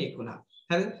කරන්න ඕනේ 11.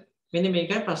 හරිද? මෙන්න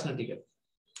මේකයි ප්‍රශ්න ටික.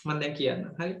 මම දැන්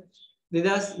කියන්නම්. හරි.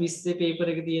 2020 පේපර්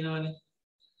එක තියෙනවානේ.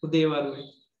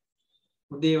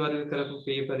 උදේවරුේ කරපු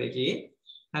පේපර් එකේ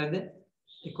හරිද?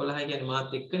 11 කියන්නේ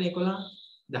මාත් එක්කනේ 11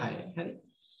 10යි. හරි.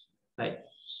 right.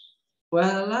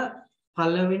 ඔයාලා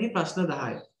පළවෙනි ප්‍රශ්න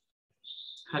 10.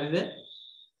 හරිද?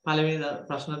 පළවෙනි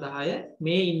ප්‍රශ්න 10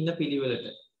 මේ ඉන්න පිළිවෙලට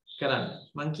කරන්න.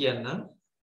 මම කියන්නම්.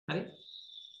 හරි.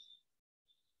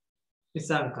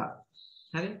 නිසංකා.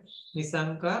 හරි.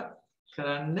 නිසංකා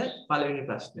කරන්න පළවෙනි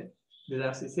ප්‍රශ්නේ.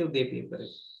 2020 උදේ පේපර්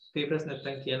එක. පේපර්ස්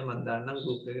නැත්තම් කියන මම දාන්නම්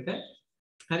group එකට.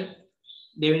 හරි.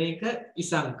 දෙවෙනි එක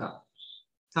ඉසංකා.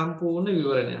 සම්පූර්ණ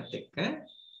විවරණයත් එක්ක.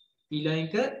 ඊළඟ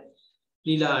එක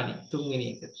ලීලානි තුන්වෙනි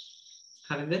එක.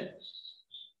 හරිද?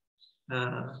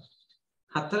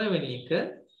 හතරවෙනි එක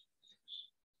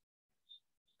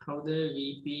කවුද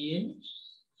VPN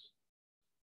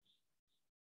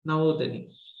නවෝදනි.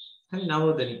 හරි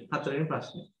නවෝදනි හතරවෙනි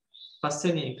ප්‍රශ්නේ.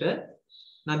 පස්වෙනි එක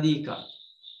නදීකා.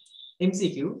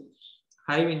 MCQ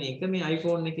හයවෙනි එක මේ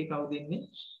iPhone එකේ කවුද ඉන්නේ?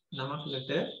 නමක්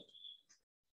letter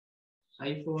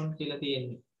iPhone කියලා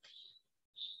තියෙන්නේ.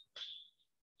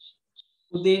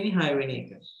 උදේනි 6 වෙනි එක.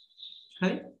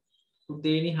 හරි?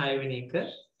 උදේනි 6 වෙනි එක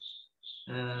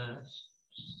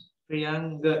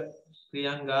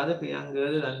ප්‍රියංගාද ප්‍රියංගද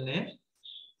දන්නේ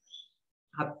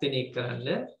 7 වෙනි එක කරන්න.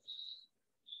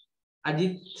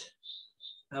 අජිත්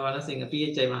වනසිංහ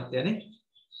PHI මහත්තයානේ.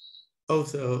 ඔව්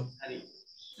සර්. හරි.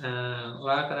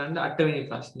 ඔයා කරන්න 8 වෙනි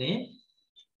ප්‍රශ්නේ.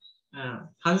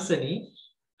 හංසනි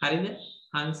හරිද?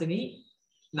 හංසනි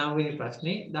 9 වෙනි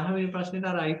ප්‍රශ්නේ 10 වෙනි ප්‍රශ්නෙට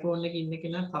අර iPhone එකේ ඉන්න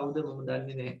කෙනා කවුද මම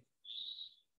දන්නේ නැහැ.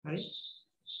 හරි?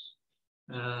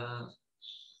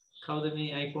 කවුද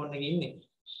මේ iPhone එකේ ඉන්නේ?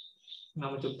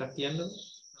 නම චුට්ටක් කියන්නකෝ.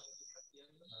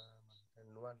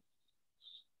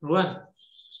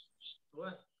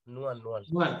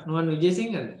 නුවන්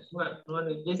විජේසිංහද? නුවන්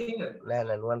විජේසිංහද?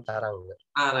 නෑ නුවන් තරංග.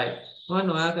 right. නුවන්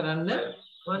ඔයා කරන්න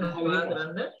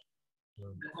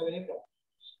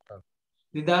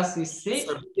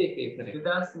 2020 පේපර් එක.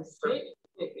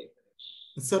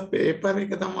 2020 සර් පේපර්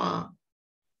එක තමයි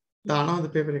දානවද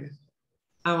පේපර් එක?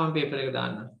 මම පේපර් එක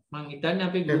දාන්නම්. මම හිතන්නේ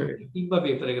අපේ group එකේ තිබ්බ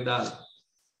පේපර් එක දාලා.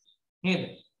 නේද?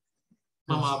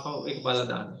 මම ආපහු ඒක බලලා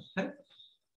දාන්න. හරි?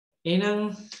 එහෙනම්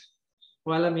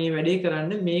ඔයාලා මේ වැඩේ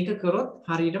කරන්න මේක කරොත්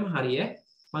හරියටම හරිය.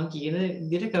 මම කියන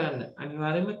විදිහට කරන්න.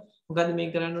 අනිවාර්යයෙන්ම මොකද්ද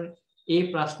මේ කරන්න ඕනේ? ඒ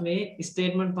ප්‍රශ්නේ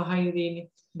ස්ටේට්මන්ට් පහයි තියෙන්නේ.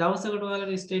 දවසකට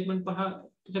ඔයාලට ස්ටේට්මන්ට්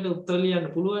පහකට උත්තර ලියන්න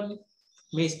පුළුවන්.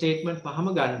 මේ ස්ටේට්මන්ට් පහම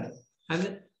ගන්න. හරිද?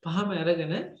 පහම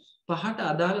අරගෙන පහට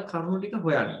අදාළ කරුණු ටික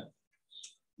හොයන්න.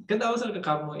 එක දවසකට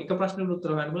කරුණු එක ප්‍රශ්නෙකට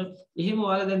උත්තර හොයන්න බල. එහෙම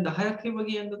ඔයාලා දැන් 10ක් හෙව්ව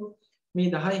කියන්නකෝ. මේ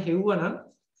 10 හෙව්වනම්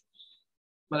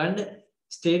බලන්න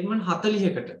ස්ටේට්මන්ට්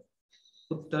 40කට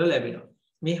උත්තර ලැබෙනවා.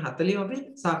 මේ 40ම අපි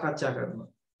සාකච්ඡා කරනවා.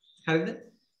 හරිද?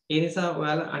 ඒ නිසා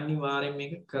ඔයාලා අනිවාර්යෙන්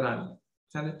මේක කරන්න.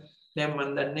 හරිද? දැන් මම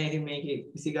දන්නේ ඉතින් මේකේ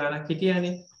 20 ගාණක්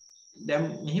හිටියානේ. දැන්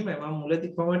මෙහෙමයි මම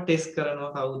මුලදී කොහොමද ටෙස්ට්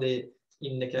කරනවා කවුද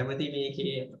ඉන්න කැමති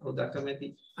මේකේ කවුද කැමති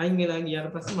අයින් වෙලා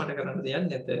ගියාට පස්සේ මට කරන්න දෙයක්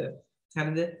නැත.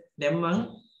 හරිද? දැන් මම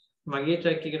මගේ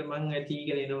ට්‍රැක් එකට මම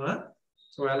ඇතිගෙන එනවා.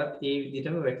 ඔයාලත් ඒ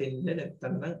විදිහටම වැටෙන්න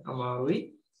නැත්තම් අමාරුයි.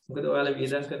 මොකද ඔයාලා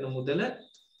වියදම් කරන මුදල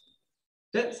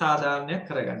සාධාරණයක්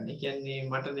කරගන්න. ඒ කියන්නේ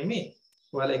මට නෙමෙයි.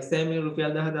 ඔයාලා එක්සෑම් එකේ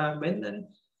රුපියල් 10000ක් බැන්දානේ.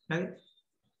 හරි?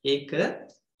 ඒක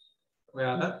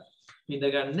ඔයාලා විඳ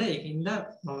ගන්න. ඒකින්ද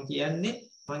මම කියන්නේ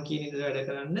මම කියන විදිහට වැඩ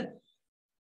කරන්න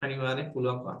අනිවාර්යෙන්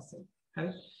පුළුවන් පාස් වෙන්න. හරි?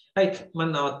 රයිට් මම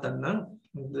නවත්තන්නම්.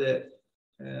 මොකද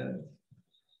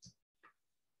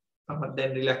අපත්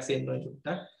දැන් රිලැක්ස් වෙන්න ඕන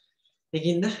චුට්ටක්.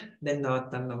 ඒකින්ද දැන්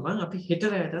නවත්තන්නම් මම. අපි හෙට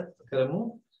රැයටත් කරමු.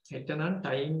 හෙට නම්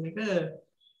ටයිම් එක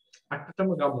 8ටම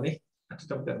ගමුනේ.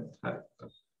 8ටම කරමු. හරි.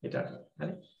 හෙට 8.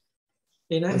 හරි.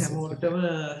 එහෙනම් හැමෝටම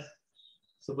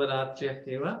සුබ රාත්‍රියක්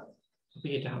වේවා. අපි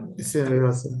හෙට හම්බෙමු.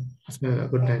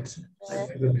 good night sir.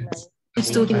 Good night.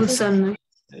 ස්තුතියි සර්.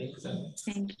 Thank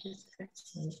you,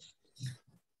 sir.